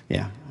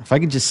 Yeah, if I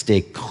could just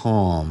stay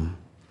calm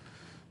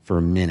for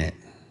a minute,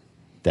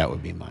 that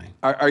would be mine.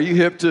 Are you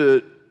hip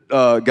to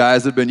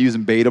guys that have been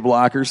using beta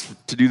blockers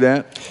to do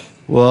that?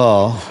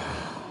 Well,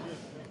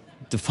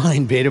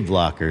 define beta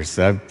blockers.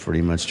 I've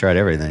pretty much tried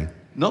everything.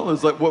 No,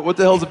 it's like, what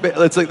the hell's a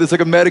beta? It's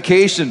like a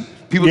medication.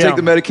 People take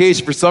the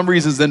medication for some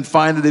reasons, then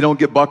find that they don't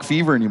get buck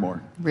fever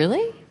anymore.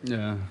 Really?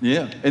 Yeah.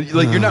 Yeah, and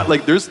you're not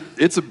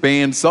it's a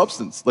banned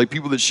substance. Like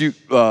people that shoot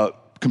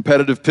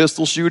competitive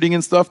pistol shooting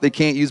and stuff, they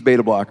can't use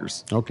beta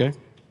blockers. Okay.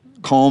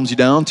 Calms you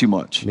down too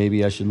much.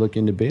 Maybe I should look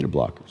into beta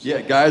blockers.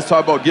 Yeah, guys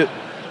talk about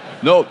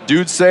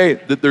dudes say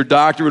that their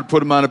doctor would put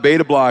them on a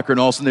beta blocker, and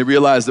all of a sudden they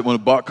realize that when a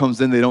buck comes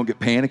in, they don't get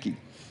panicky.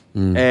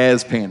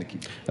 As panicky.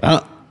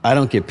 I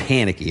don't get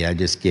panicky. I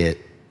just get,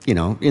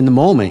 in the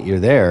moment you're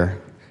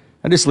there.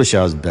 I just wish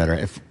I was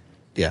better.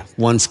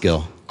 One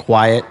skill,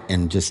 quiet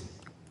and just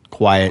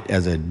quiet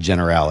as a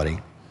generality.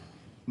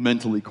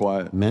 Mentally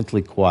quiet.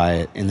 Mentally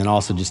quiet, and then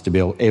also just to be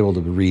able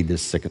to read the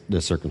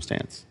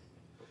circumstance.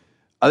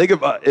 I think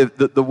if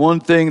the one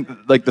thing,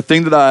 like the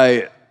thing that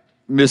I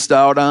missed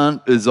out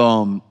on is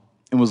and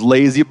was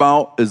lazy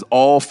about is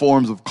all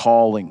forms of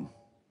calling.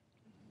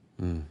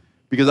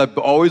 Because I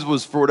always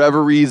was, for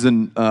whatever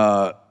reason,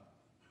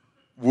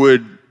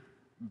 would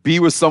be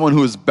with someone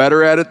who was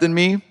better at it than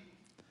me,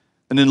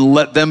 and then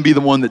let them be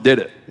the one that did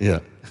it. Yeah.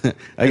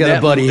 I got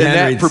a buddy,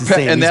 Henry,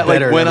 and that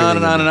like went on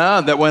and on and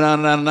on. That went on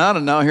and on and on.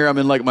 And now here I'm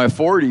in like my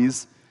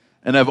 40s,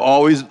 and I've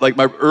always, like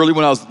early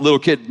when I was a little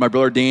kid, my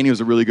brother Danny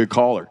was a really good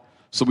caller.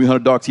 So we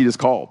hunted ducks, he just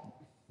called.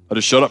 I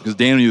just shut up because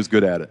Danny was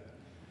good at it.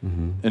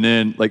 And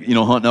then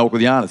hunting elk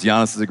with Giannis.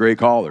 Giannis is a great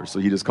caller, so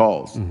he just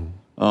calls.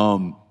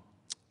 And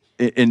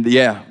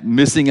yeah,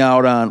 missing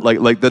out on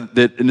like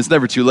that, and it's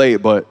never too late,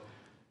 but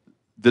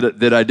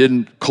that I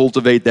didn't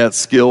cultivate that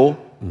skill,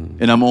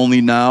 and I'm only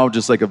now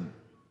just like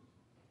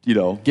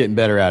getting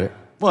better at it.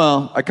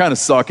 Well, I kind of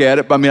suck at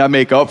it, but I mean I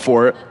make up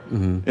for it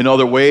in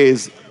other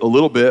ways a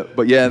little bit.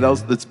 But yeah,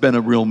 that's been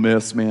a real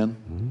miss, man.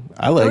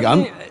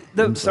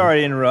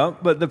 Sorry to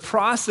interrupt, but the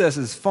process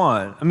is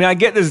fun. I mean, I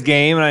get this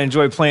game and I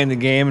enjoy playing the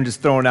game and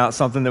just throwing out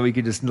something that we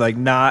could just like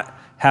not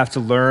have to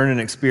learn and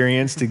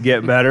experience to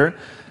get better.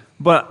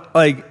 But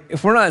like,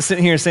 if we're not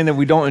sitting here saying that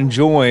we don't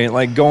enjoy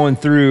like going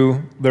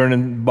through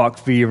learning buck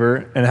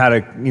fever and how to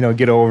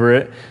get over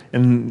it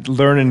and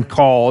learning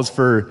calls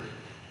for,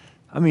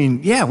 I mean,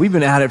 yeah, we've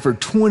been at it for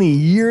 20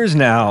 years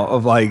now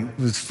of like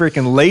this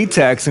freaking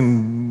latex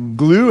and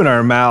glue in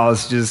our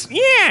mouths, just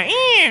just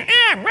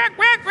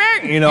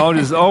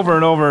over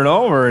and over and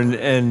over,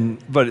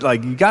 but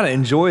like you got to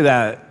enjoy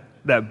that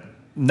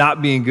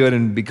not being good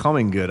and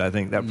becoming good. I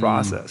think that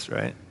process,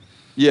 right?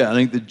 Yeah, I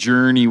think the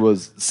journey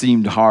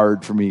seemed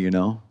hard for me.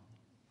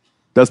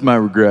 That's my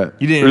regret.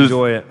 You didn't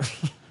enjoy it.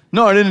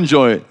 No, I didn't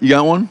enjoy it. You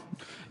got one?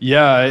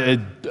 Yeah,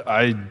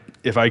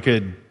 if I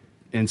could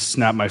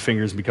snap my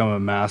fingers and become a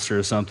master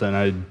or something,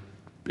 I'd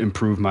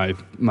improve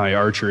my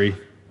archery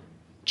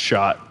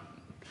shot.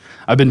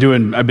 I've been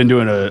doing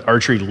an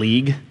archery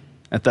league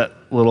at that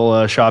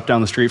little shop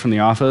down the street from the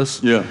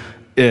office. Yeah.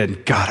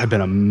 And God, I've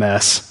been a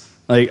mess.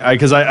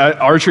 Because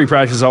archery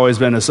practice has always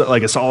been a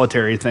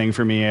solitary thing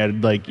for me.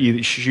 I'd like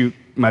either shoot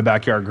my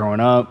backyard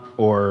growing up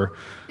or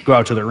go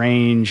out to the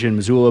range in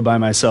Missoula by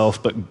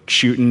myself. But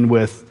shooting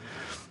with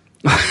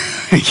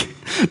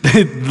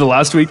the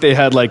last week they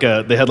had like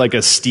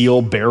a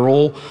steel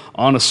barrel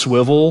on a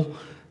swivel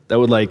that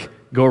would like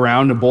go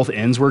around and both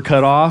ends were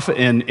cut off,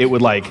 and it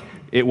would like.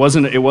 It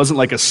wasn't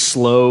like a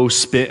slow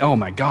spin. Oh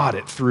my God!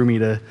 It threw me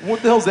to.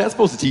 What the hell is that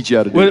supposed to teach you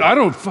how to do? Well, I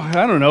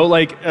don't know.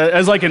 Like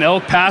as like an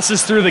elk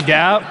passes through the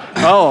gap.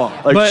 Oh,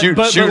 like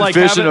shooting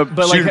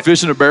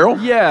fish in a barrel.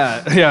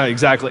 Yeah,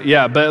 exactly.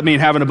 Yeah, but I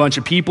mean, having a bunch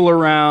of people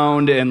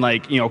around and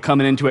like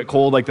coming into it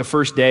cold. Like the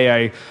first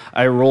day,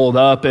 I rolled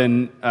up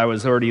and I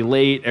was already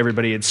late.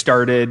 Everybody had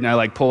started, and I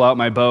like pull out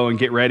my bow and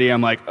get ready.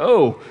 I'm like,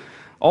 oh,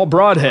 all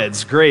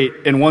broadheads, great,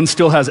 and one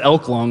still has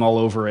elk lung all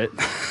over it.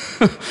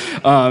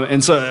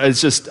 And so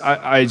it's just,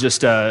 I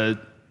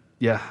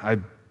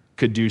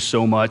could do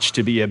so much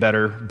to be a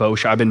better bow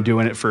shot. I've been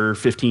doing it for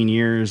 15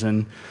 years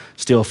and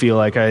still feel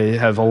like I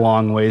have a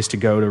long ways to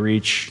go to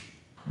reach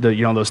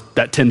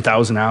that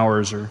 10,000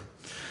 hours or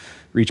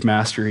reach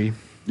mastery.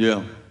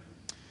 Yeah.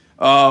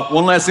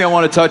 One last thing I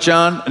want to touch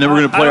on, and then we're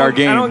going to play our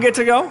game. I don't get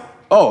to go?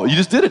 Oh, you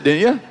just did it,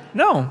 didn't you?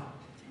 No.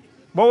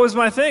 What was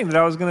my thing that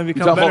I was going to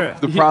become better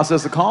at? The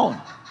process of calling.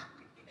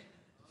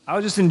 I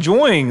was just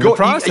enjoying the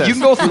process. You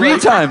can go 3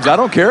 times. I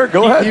don't care.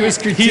 Go ahead.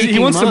 He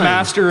wants to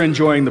master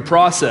enjoying the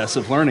process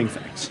of learning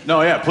things.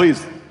 No, yeah,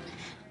 please.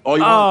 All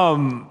you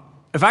want.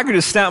 If I could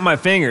just snap my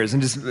fingers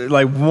and just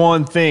like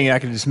one thing I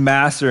could just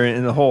master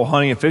in the whole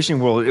hunting and fishing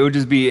world, it would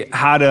just be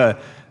how to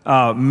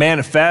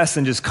manifest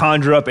and just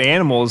conjure up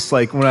animals.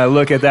 Like when I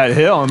look at that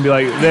hill and be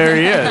like, there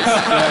he is.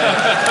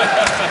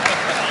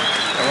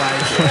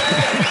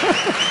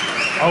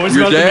 Always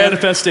about the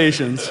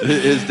manifestations.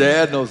 His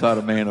dad knows how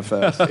to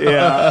manifest.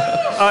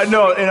 Yeah.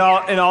 No,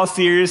 in all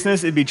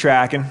seriousness, it'd be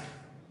tracking.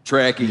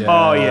 Tracking. Yeah.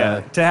 Oh, yeah.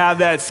 To have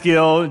that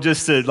skill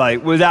just to,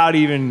 like, without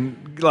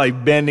even,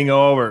 like, bending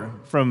over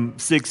from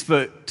 6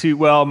 foot to,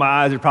 well, my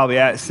eyes are probably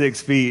at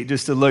 6 feet,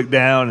 just to look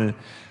down and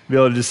be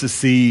able just to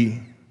see,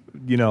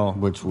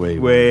 which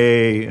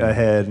way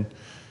ahead.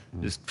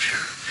 Just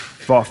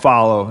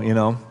follow,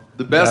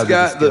 The best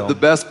the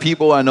best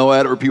people I know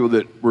at it were people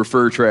that were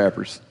fur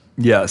trappers.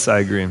 Yes, I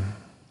agree.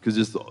 Because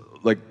just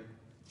like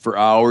for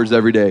hours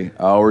every day.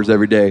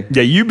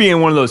 Yeah, you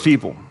being one of those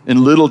people. And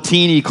little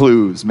teeny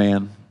clues,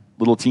 man.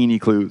 Little teeny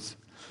clues.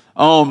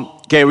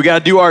 Okay, we got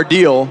to do our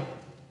deal.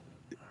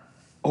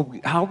 Oh,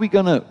 how are we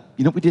going to,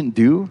 what we didn't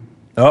do?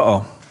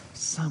 Uh-oh.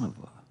 Son of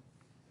a.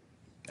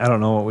 I don't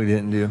know what we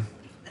didn't do.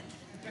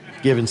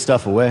 Giving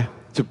stuff away.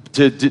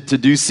 To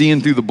do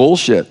seeing through the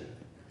bullshit.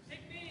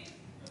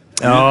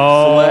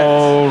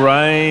 Oh,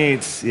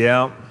 right.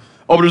 Yeah.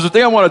 Oh, but there's a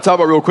thing I want to talk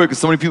about real quick because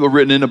so many people have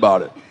written in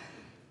about it.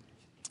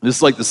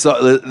 This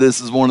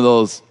is one of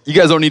those. You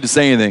guys don't need to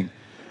say anything,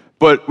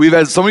 but we've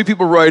had so many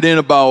people write in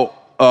about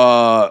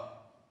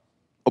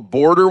a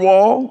border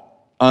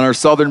wall on our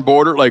southern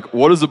border. Like,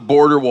 what does a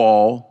border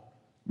wall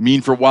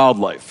mean for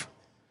wildlife?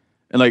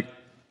 And like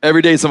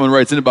every day, someone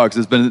writes in about it because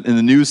it's been in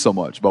the news so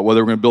much about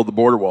whether we're going to build the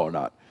border wall or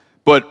not.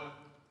 But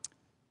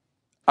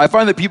I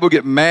find that people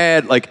get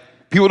mad. Like,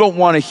 people don't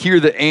want to hear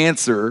the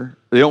answer.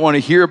 They don't want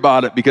to hear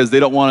about it because they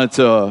don't want it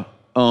to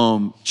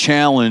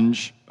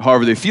challenge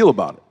however they feel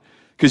about it.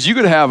 Because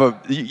there's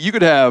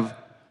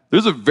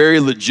a very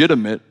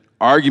legitimate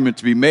argument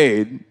to be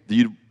made that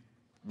you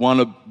want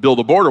to build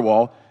a border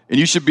wall, and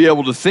you should be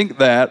able to think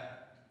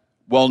that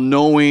while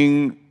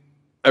knowing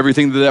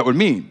everything that would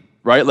mean,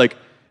 right? Like,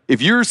 if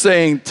you're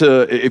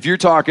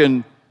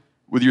talking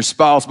with your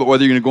spouse about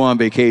whether you're going to go on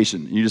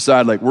vacation, and you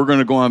decide, like, we're going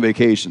to go on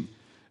vacation,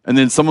 and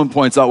then someone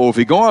points out, well, if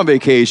we go on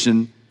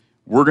vacation,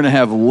 we're going to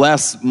have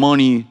less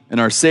money in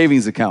our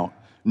savings account.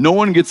 No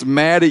one gets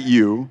mad at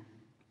you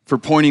for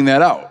pointing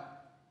that out.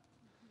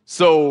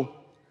 So,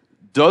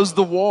 does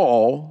the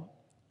wall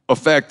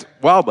affect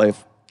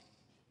wildlife?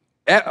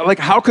 Like,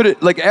 how could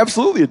it? Like,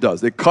 absolutely it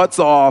does. It cuts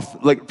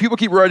off, like, people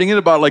keep writing in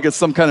about it like it's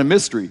some kind of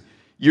mystery.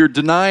 You're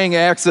denying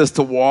access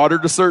to water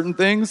to certain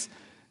things,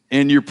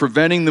 and you're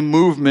preventing the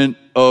movement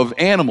of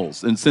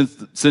animals. And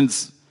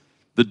since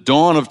the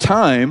dawn of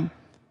time,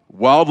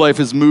 wildlife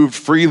has moved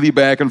freely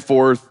back and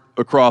forth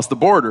across the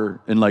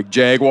border. And like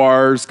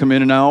jaguars come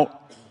in and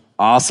out,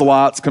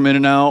 ocelots come in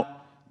and out,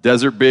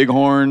 desert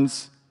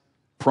bighorns,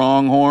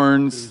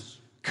 pronghorns,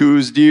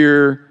 Coues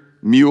deer,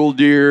 mule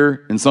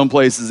deer, in some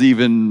places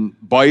even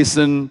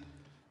bison.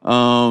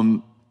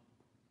 And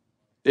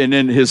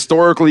then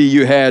historically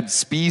you had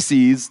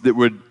species that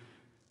would,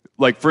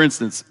 like for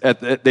instance,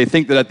 they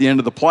think that at the end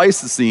of the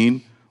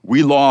Pleistocene,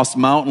 we lost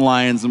mountain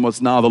lions in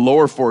what's now the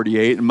lower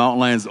 48, and mountain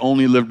lions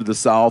only lived to the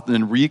south and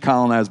then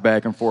recolonized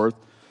back and forth.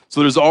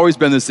 So there's always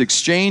been this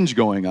exchange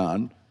going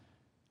on.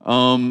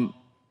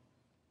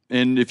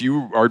 And if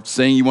you are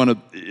saying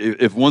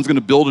if one's going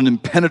to build an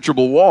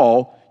impenetrable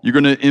wall, you're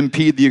going to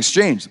impede the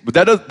exchange. But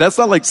that's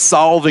not like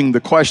solving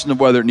the question of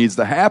whether it needs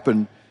to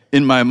happen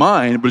in my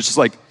mind, but it's just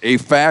like a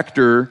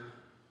factor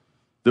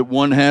that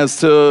one has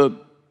to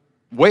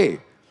weigh.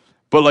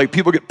 But like,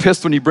 people get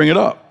pissed when you bring it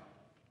up.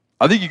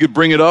 I think you could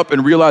bring it up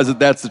and realize that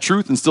that's the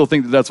truth and still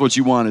think that that's what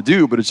you want to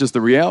do, but it's just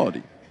the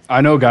reality.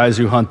 I know guys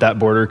who hunt that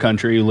border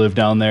country, who live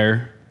down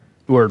there,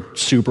 who are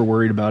super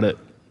worried about it.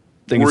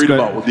 Think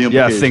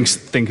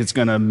it's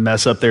going to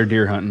mess up their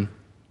deer hunting.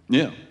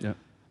 Yeah.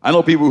 I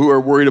know people who are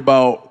worried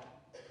about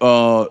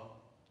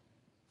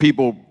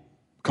people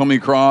coming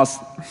across.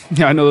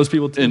 Yeah, I know those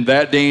people too. In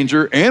that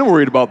danger, and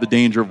worried about the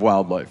danger of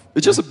wildlife.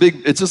 It's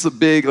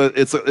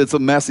just a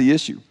messy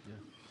issue.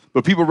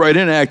 But people write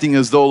in acting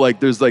as though like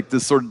there's like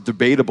this sort of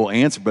debatable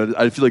answer, but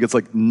I feel like it's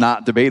like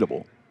not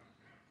debatable.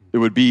 It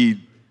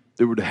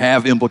would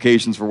have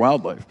implications for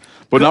wildlife.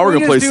 But now we're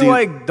going to play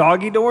like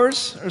doggy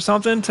doors or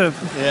something to.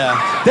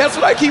 Yeah. That's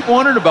what I keep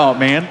wondering about,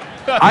 man.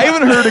 I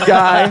even heard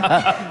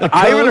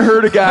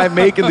a guy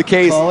making the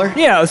case.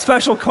 Yeah, a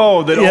special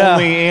code that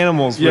only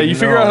animals would you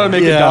figure out how to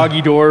make a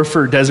doggy door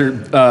for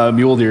desert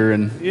mule deer.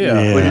 And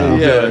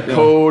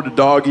code, a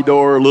doggy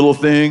door, a little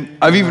thing.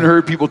 I've even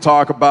heard people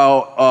talk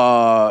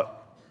about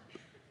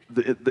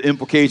the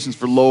implications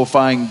for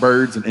low-flying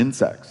birds and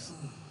insects.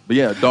 But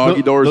yeah,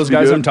 doggy doors. Those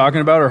guys I'm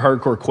talking about are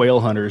hardcore quail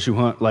hunters who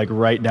hunt like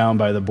right down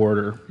by the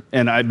border.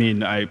 And I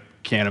mean, I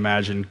can't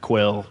imagine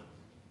quail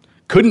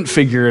couldn't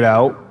figure it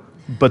out,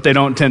 but they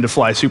don't tend to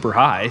fly super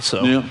high,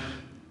 so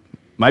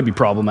might be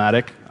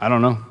problematic. I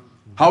don't know.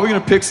 How are we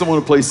going to pick someone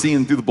to play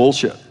Seeing Through the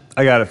Bullshit?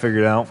 I got it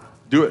figured out.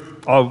 Do it.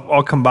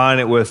 I'll combine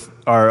it with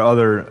our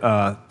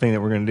other thing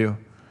that we're going to do.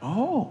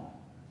 Oh.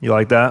 You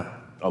like that?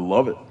 I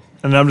love it.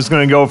 And I'm just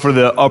going to go for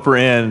the upper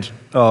end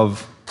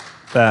of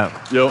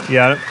that. Yep. You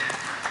got it?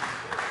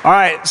 All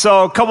right,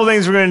 so a couple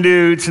things we're going to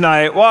do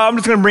tonight. Well, I'm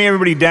just going to bring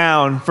everybody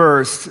down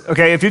first.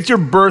 Okay, if it's your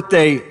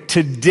birthday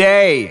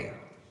today,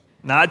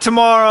 not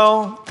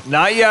tomorrow,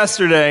 not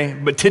yesterday,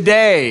 but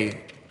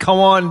today, come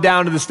on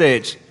down to the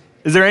stage.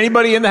 Is there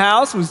anybody in the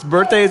house whose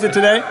birthday is it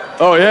today?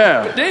 Oh,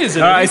 yeah. What day is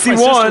it? All right, I see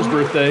my one. sister's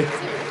birthday.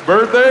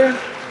 Birthday?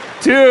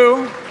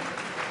 2.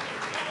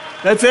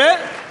 That's it?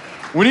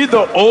 We need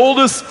the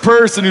oldest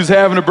person who's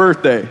having a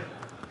birthday.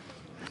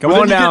 Come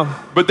on down.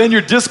 But then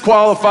you're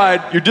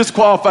disqualified. You're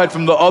disqualified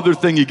from the other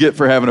thing you get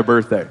for having a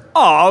birthday.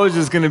 Oh, I was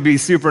just going to be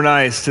super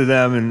nice to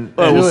them and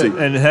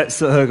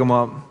hook them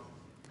up.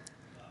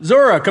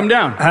 Zora, come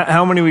down.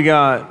 How many we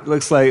got?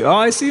 Looks like,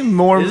 I see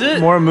more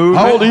movement.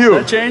 How old are you?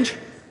 Did that change?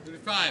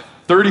 35.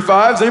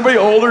 35? Is anybody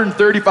older than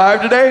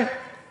 35 today?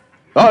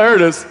 Oh, there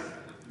it is.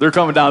 They're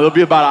coming down. They'll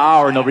be about an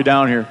hour and they'll be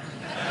down here.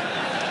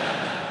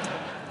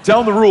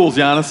 Tell them the rules,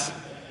 Giannis.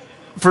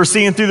 For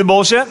Seeing Through the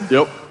Bullshit?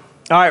 Yep.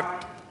 All right.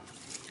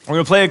 We're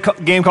going to play a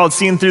game called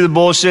Seeing Through the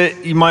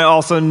Bullshit. You might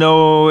also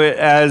know it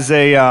as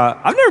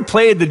I've never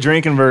played the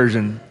drinking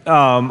version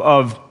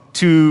of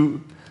 2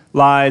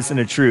 Lies and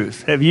a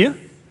Truth. Have you?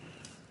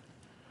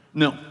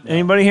 No.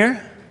 Anybody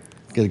here?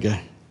 Good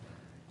guy.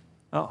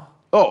 Oh.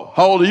 Oh,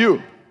 how old are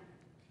you?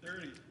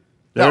 30.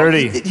 No,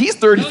 he's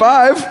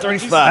 35.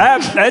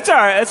 35. That's all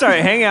right. That's all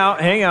right. Hang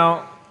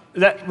out.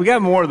 We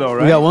got more though,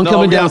 right? We got one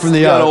coming down from the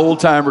We got an old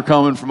timer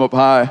coming from up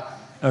high.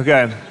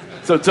 Okay.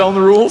 So tell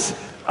them the rules.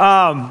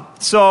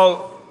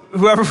 So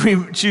whoever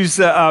we choose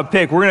to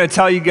pick, we're going to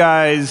tell you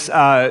guys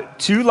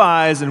 2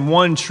 lies and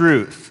 1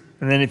 truth.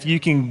 And then if you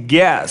can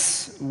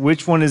guess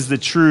which one is the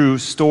true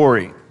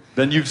story.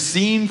 Then you've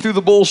seen through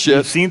the bullshit.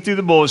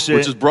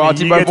 Which is brought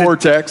to you by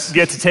Vortex.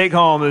 Get to take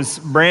home this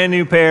brand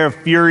new pair of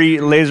Fury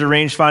laser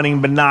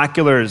rangefinding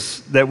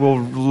binoculars that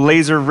will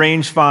laser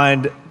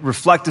rangefind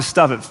reflective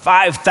stuff at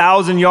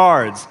 5,000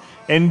 yards.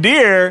 And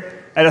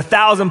deer at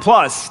 1,000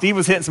 plus. Steve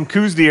was hitting some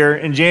Coues deer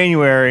in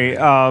January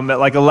at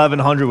like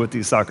 1,100 with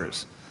these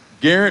suckers.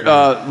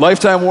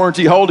 Lifetime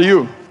warranty. How old are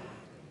you?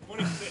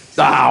 26.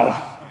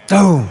 Ow.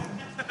 Boom.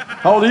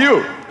 How old are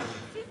you?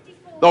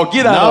 54. Oh,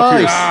 get out of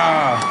here.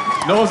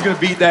 No one's going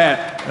to beat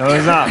that. No,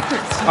 he's not.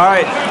 All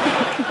right.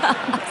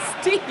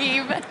 Steve.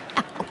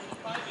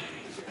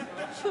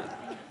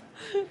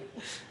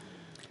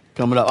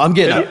 Coming up. I'm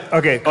getting up.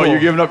 Okay, cool. Oh, you're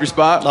giving up your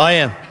spot? I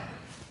am.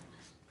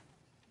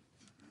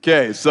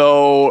 Okay,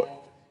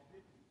 so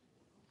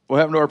what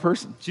happened to our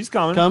person? She's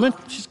coming.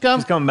 She's coming.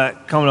 She's coming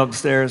back, coming up the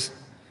stairs.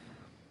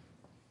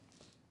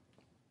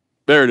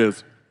 There it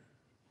is.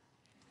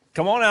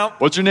 Come on out.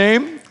 What's your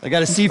name? I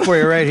got a seat for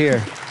you right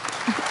here.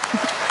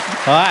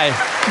 Hi.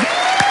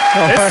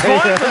 It's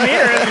fun from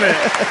here, isn't it?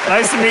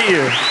 Nice to meet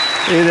you.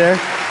 Hey there.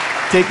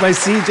 Take my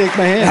seat, take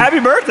my hand. Happy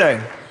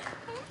birthday.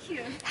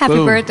 Happy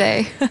Boom.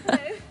 birthday.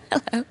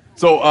 Hello.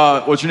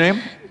 So, what's your name?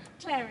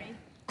 Clary.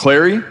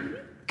 Clary?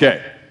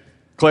 Okay.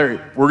 Clary,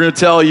 we're going to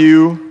tell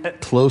you.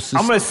 Closest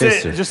I'm going to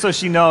sit, just so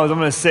she knows, I'm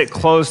going to sit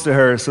close to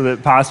her so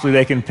that possibly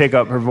they can pick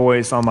up her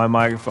voice on my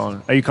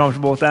microphone. Are you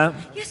comfortable with that?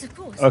 Yes, of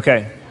course.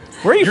 Okay.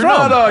 Where are you You're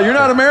from? You're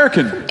not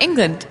American.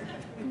 England.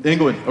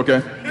 England,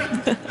 okay.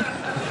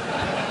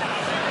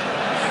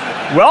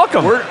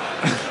 Welcome.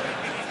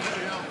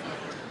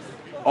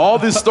 All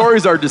these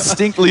stories are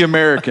distinctly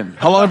American.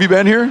 How long have you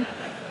been here?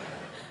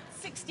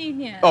 16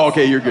 years. Oh,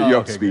 okay, you're good. You're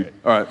up to speed.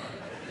 Great. All right.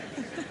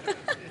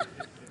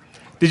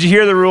 Did you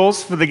hear the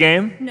rules for the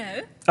game?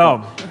 No.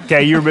 Oh,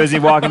 okay. You were busy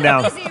walking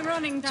down. Busy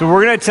running down. So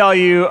we're going to tell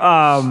you,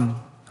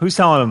 who's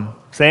telling them?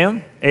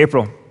 Sam?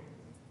 April.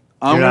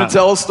 I'm going to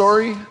tell a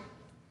story.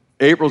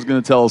 April's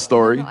going to tell a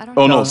story.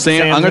 No,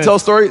 Sam. I'm going to tell a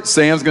story.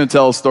 Sam's going to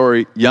tell a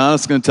story.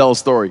 Giannis is going to tell a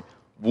story.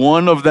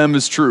 One of them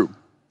is true.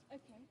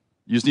 Okay.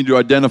 You just need to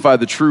identify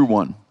the true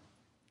one.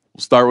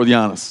 We'll start with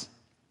Giannis.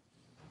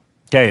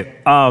 Okay.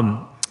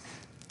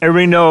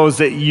 Everybody knows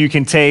that you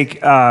can take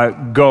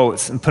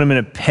goats and put them in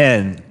a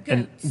pen.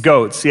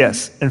 Goats,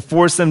 yes. And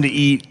force them to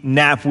eat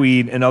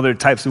knapweed and other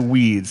types of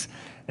weeds.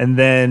 And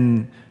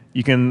then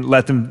you can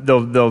let them,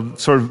 they'll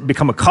sort of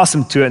become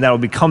accustomed to it, and that will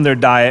become their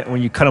diet.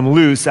 When you cut them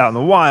loose out in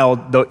the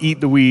wild, they'll eat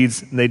the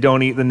weeds, and they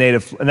don't eat the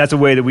native. And that's a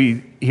way that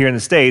we, here in the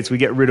States, we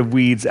get rid of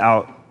weeds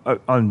out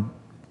on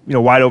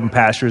wide open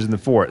pastures in the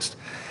forest.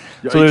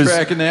 Are you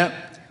tracking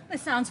that? That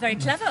sounds very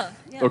clever.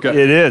 Yeah. Okay.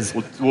 It is.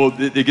 Well,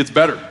 it gets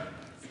better.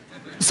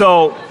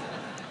 So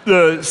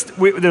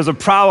there's a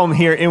problem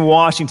here in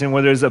Washington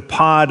where there's a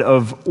pod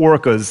of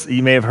orcas.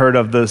 You may have heard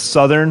of the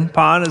southern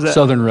pod. Is that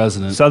Southern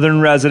resident.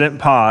 Southern resident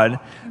pod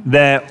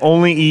that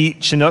only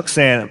eat Chinook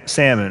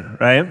salmon,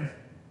 right?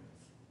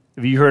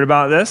 Have you heard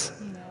about this?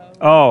 No.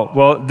 Oh,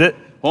 well.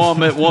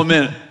 Hold on 1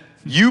 minute.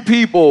 You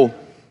people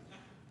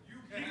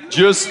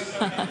just...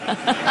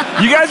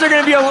 You guys are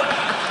going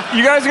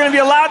to be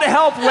allowed to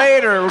help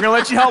later. We're going to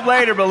let you help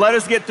later, but let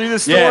us get through the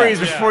stories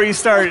before you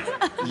start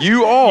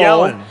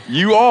yelling.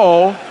 You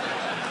all...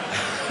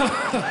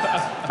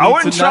 I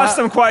wouldn't trust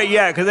them quite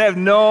yet because they have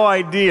no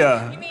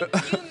idea. You mean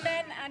you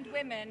men and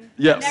women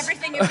Yes. and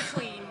everything in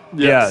between?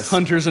 Yes.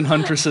 Hunters and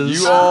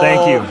huntresses. You all...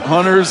 Thank you.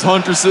 Hunters,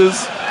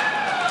 huntresses.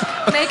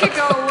 Make it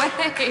go away.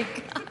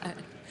 God.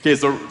 Okay,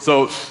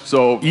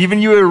 so...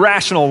 Even you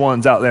irrational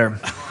ones out there.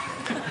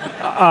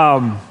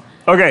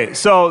 Okay,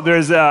 so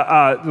there's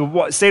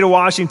the state of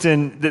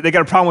Washington, they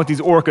got a problem with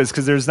these orcas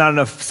because there's not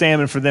enough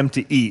salmon for them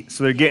to eat.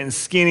 So they're getting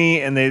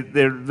skinny and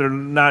they're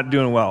not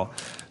doing well.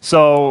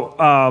 So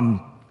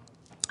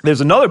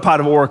there's another pod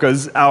of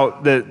orcas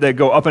out that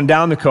go up and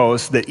down the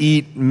coast that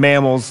eat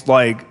mammals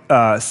like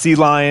sea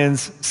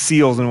lions,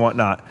 seals, and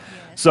whatnot.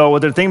 So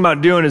what they're thinking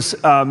about doing is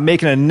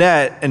making a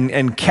net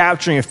and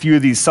capturing a few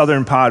of these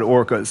southern pod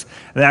orcas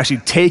and actually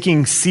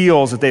taking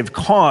seals that they've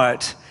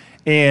caught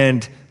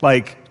and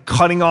like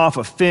cutting off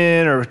a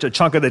fin or a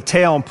chunk of the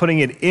tail and putting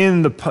it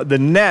in the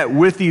net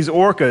with these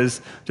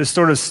orcas to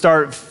sort of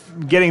start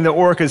getting the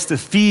orcas to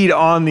feed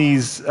on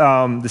these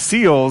the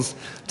seals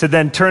to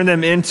then turn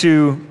them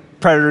into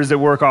predators that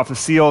work off the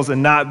seals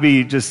and not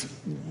be just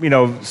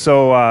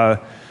so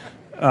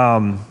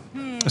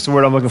what's the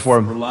word I'm looking for?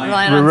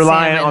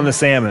 Reliant on the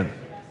salmon.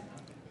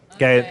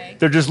 Okay,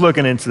 they're just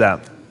looking into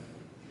that.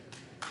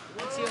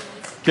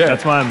 Okay,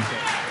 that's mine.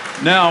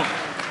 Now,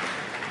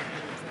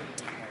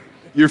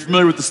 you're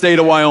familiar with the state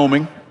of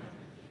Wyoming.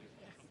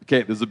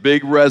 Okay, there's a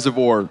big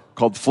reservoir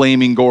called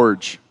Flaming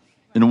Gorge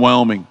in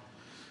Wyoming.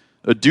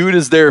 A dude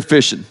is there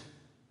fishing,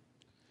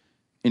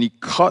 and he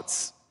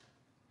cuts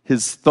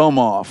his thumb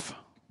off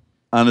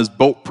on his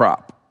boat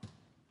prop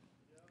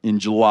in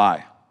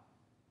July.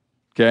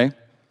 Okay?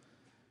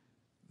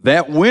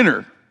 That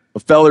winter, a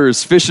feller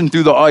is fishing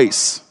through the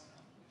ice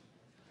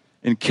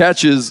and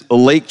catches a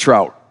lake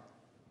trout,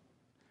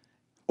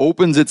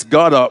 opens its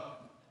gut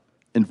up,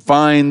 and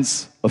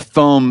finds a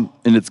thumb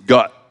in its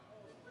gut.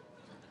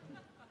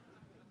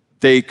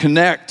 They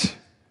connect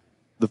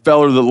the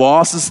feller that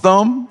lost his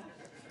thumb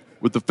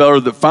with the feller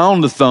that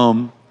found the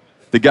thumb.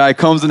 The guy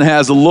comes and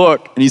has a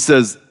look, and he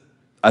says,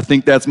 I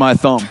think that's my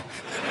thumb.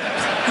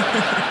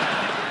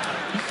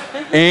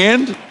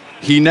 And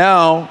he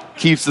now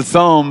keeps the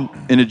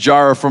thumb in a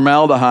jar of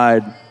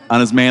formaldehyde on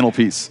his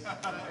mantelpiece.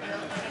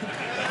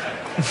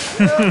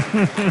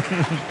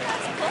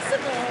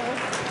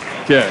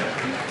 Okay.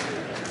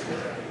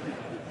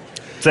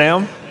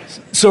 Sam?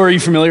 So are you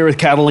familiar with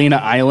Catalina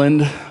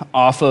Island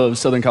off of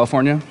Southern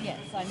California? Yes,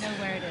 I know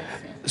where it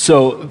is.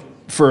 So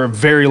for a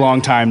very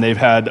long time, they've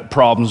had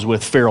problems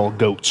with feral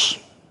goats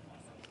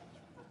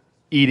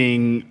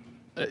eating.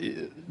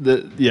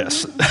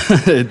 Yes,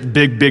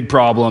 big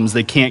problems.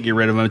 They can't get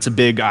rid of them. It's a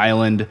big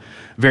island,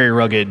 very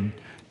rugged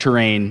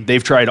terrain.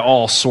 They've tried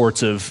all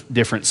sorts of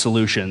different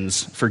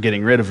solutions for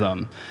getting rid of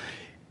them.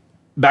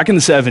 Back in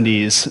the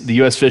 70s, the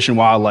U.S. Fish and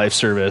Wildlife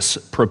Service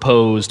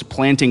proposed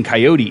planting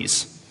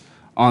coyotes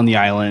on the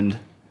island,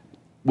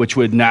 which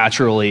would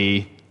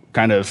naturally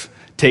kind of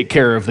take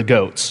care of the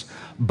goats.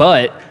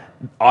 But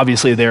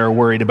obviously, they're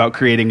worried about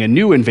creating a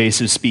new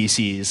invasive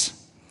species.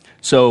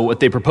 So what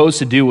they proposed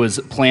to do was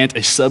plant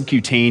a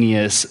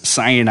subcutaneous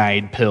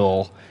cyanide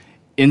pill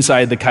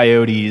inside the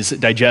coyote's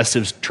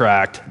digestive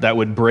tract that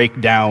would break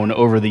down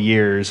over the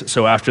years.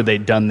 So after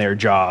they'd done their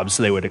jobs,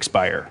 they would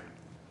expire.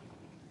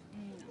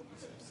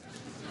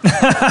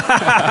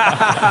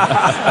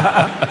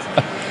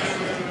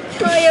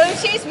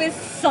 Coyotes with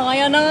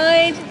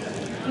cyanide?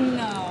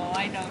 No,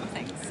 I don't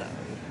think so.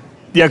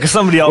 Yeah, because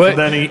somebody else would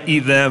then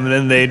eat them, and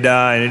then they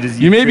die. And it just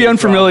You may be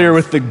unfamiliar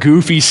with the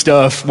goofy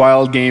stuff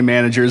wild game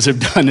managers have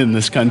done in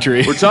this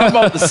country. We're talking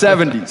about the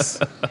 70s.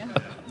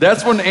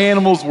 That's when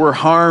animals were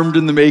harmed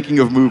in the making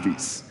of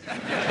movies.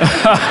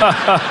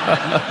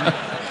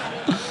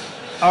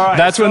 All right,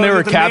 That's when they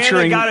were the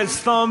capturing- man that got his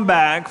thumb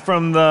back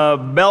from the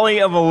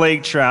belly of a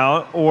lake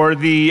trout, or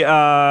the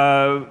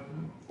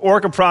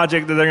orca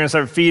project that they're going to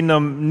start feeding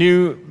them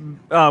new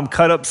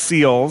cut up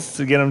seals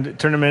to get them to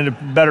turn them into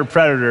better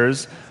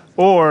predators,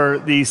 or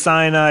the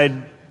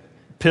cyanide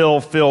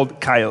pill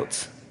filled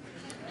coyotes.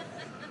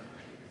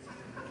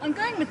 I'm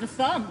going with the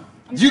thumb.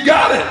 You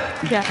got it.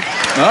 Yeah.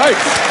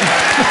 Nice.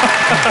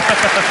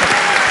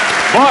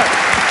 But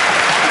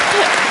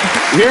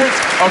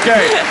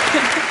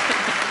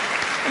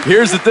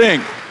here's the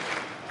thing.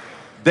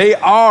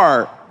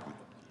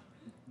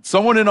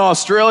 Someone in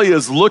Australia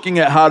is looking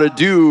at how to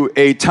do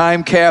a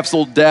time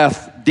capsule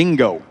death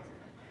dingo.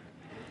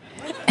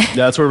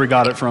 That's where we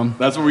got it from.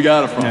 That's where we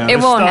got it from. It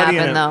won't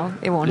happen, though.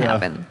 It won't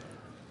happen.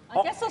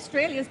 I guess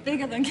Australia's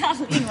bigger than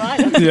Catalina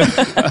Island.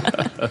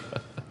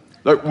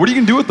 Like, what are you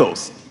going to do with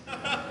those?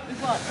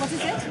 What is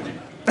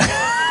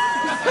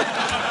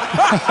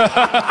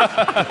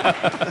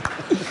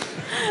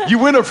it? You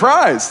win a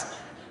prize.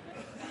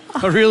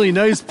 A really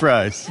nice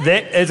prize.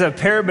 It's a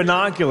pair of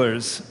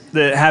binoculars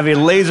that have a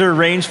laser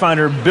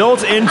rangefinder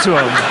built into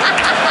them.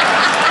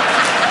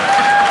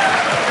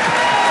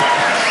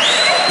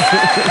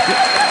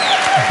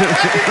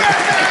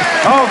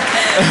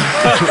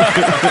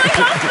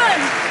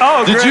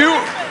 Oh, did great. you?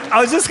 I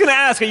was just going to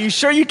ask, are you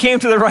sure you came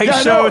to the right Yeah,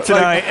 show no,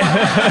 tonight?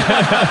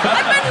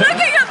 I've been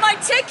looking at my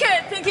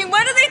ticket thinking,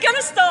 when are they going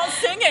to start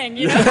singing?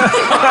 You know?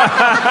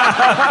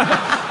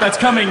 That's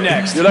coming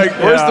next. You're like,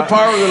 where's the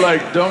part where they're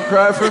like, don't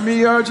cry for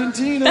me,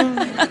 Argentina?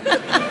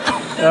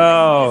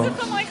 Oh.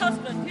 For my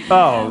husband.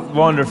 Oh,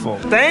 wonderful.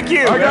 Thank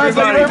you, All right, guys,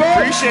 thank everybody. you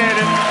very much. Appreciate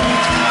it.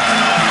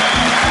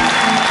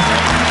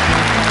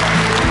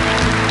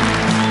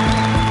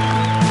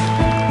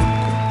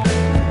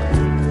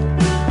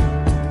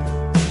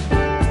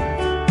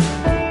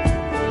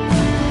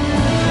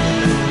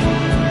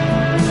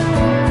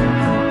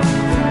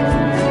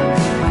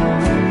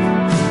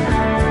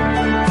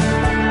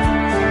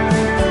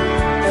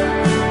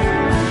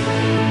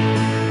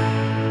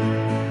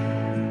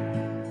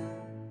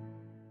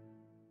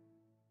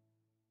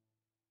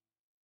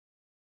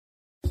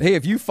 Hey,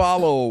 if you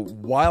follow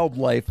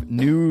wildlife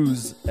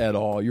news at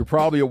all, you're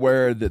probably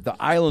aware that the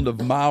island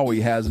of Maui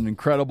has an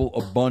incredible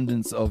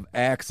abundance of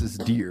axis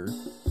deer,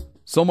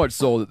 so much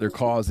so that they're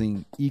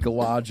causing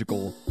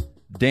ecological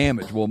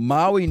damage. Well,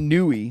 Maui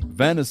Nui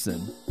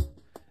venison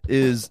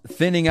is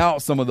thinning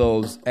out some of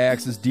those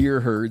axis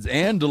deer herds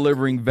and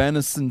delivering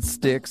venison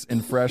sticks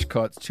and fresh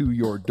cuts to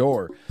your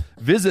door.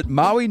 Visit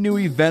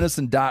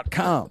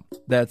MauiNuiVenison.com.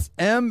 That's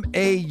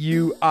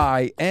MAUINUI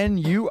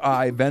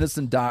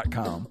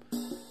venison.com.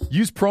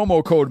 Use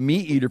promo code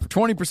MeatEater for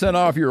 20%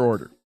 off your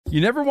order. You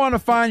never want to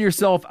find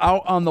yourself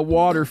out on the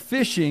water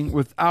fishing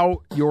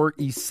without your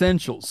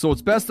essentials. So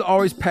it's best to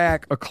always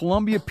pack a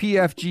Columbia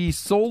PFG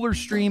Solar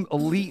Stream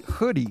Elite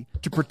hoodie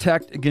to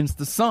protect against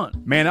the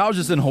sun. Man, I was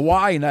just in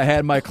Hawaii and I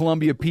had my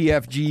Columbia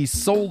PFG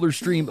Solar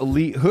Stream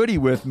Elite hoodie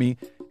with me.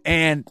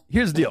 And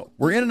here's the deal.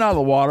 We're in and out of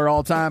the water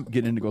all the time,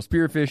 getting in to go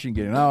spearfishing,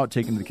 getting out,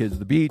 taking the kids to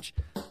the beach.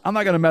 I'm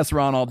not going to mess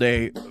around all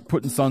day,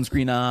 putting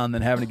sunscreen on,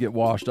 then having to get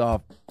washed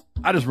off.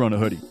 I just run a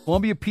hoodie.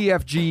 Columbia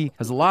PFG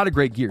has a lot of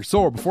great gear.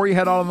 So before you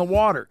head out on the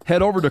water,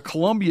 head over to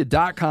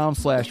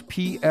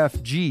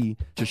Columbia.com/PFG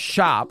to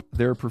shop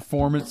their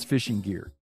performance fishing gear.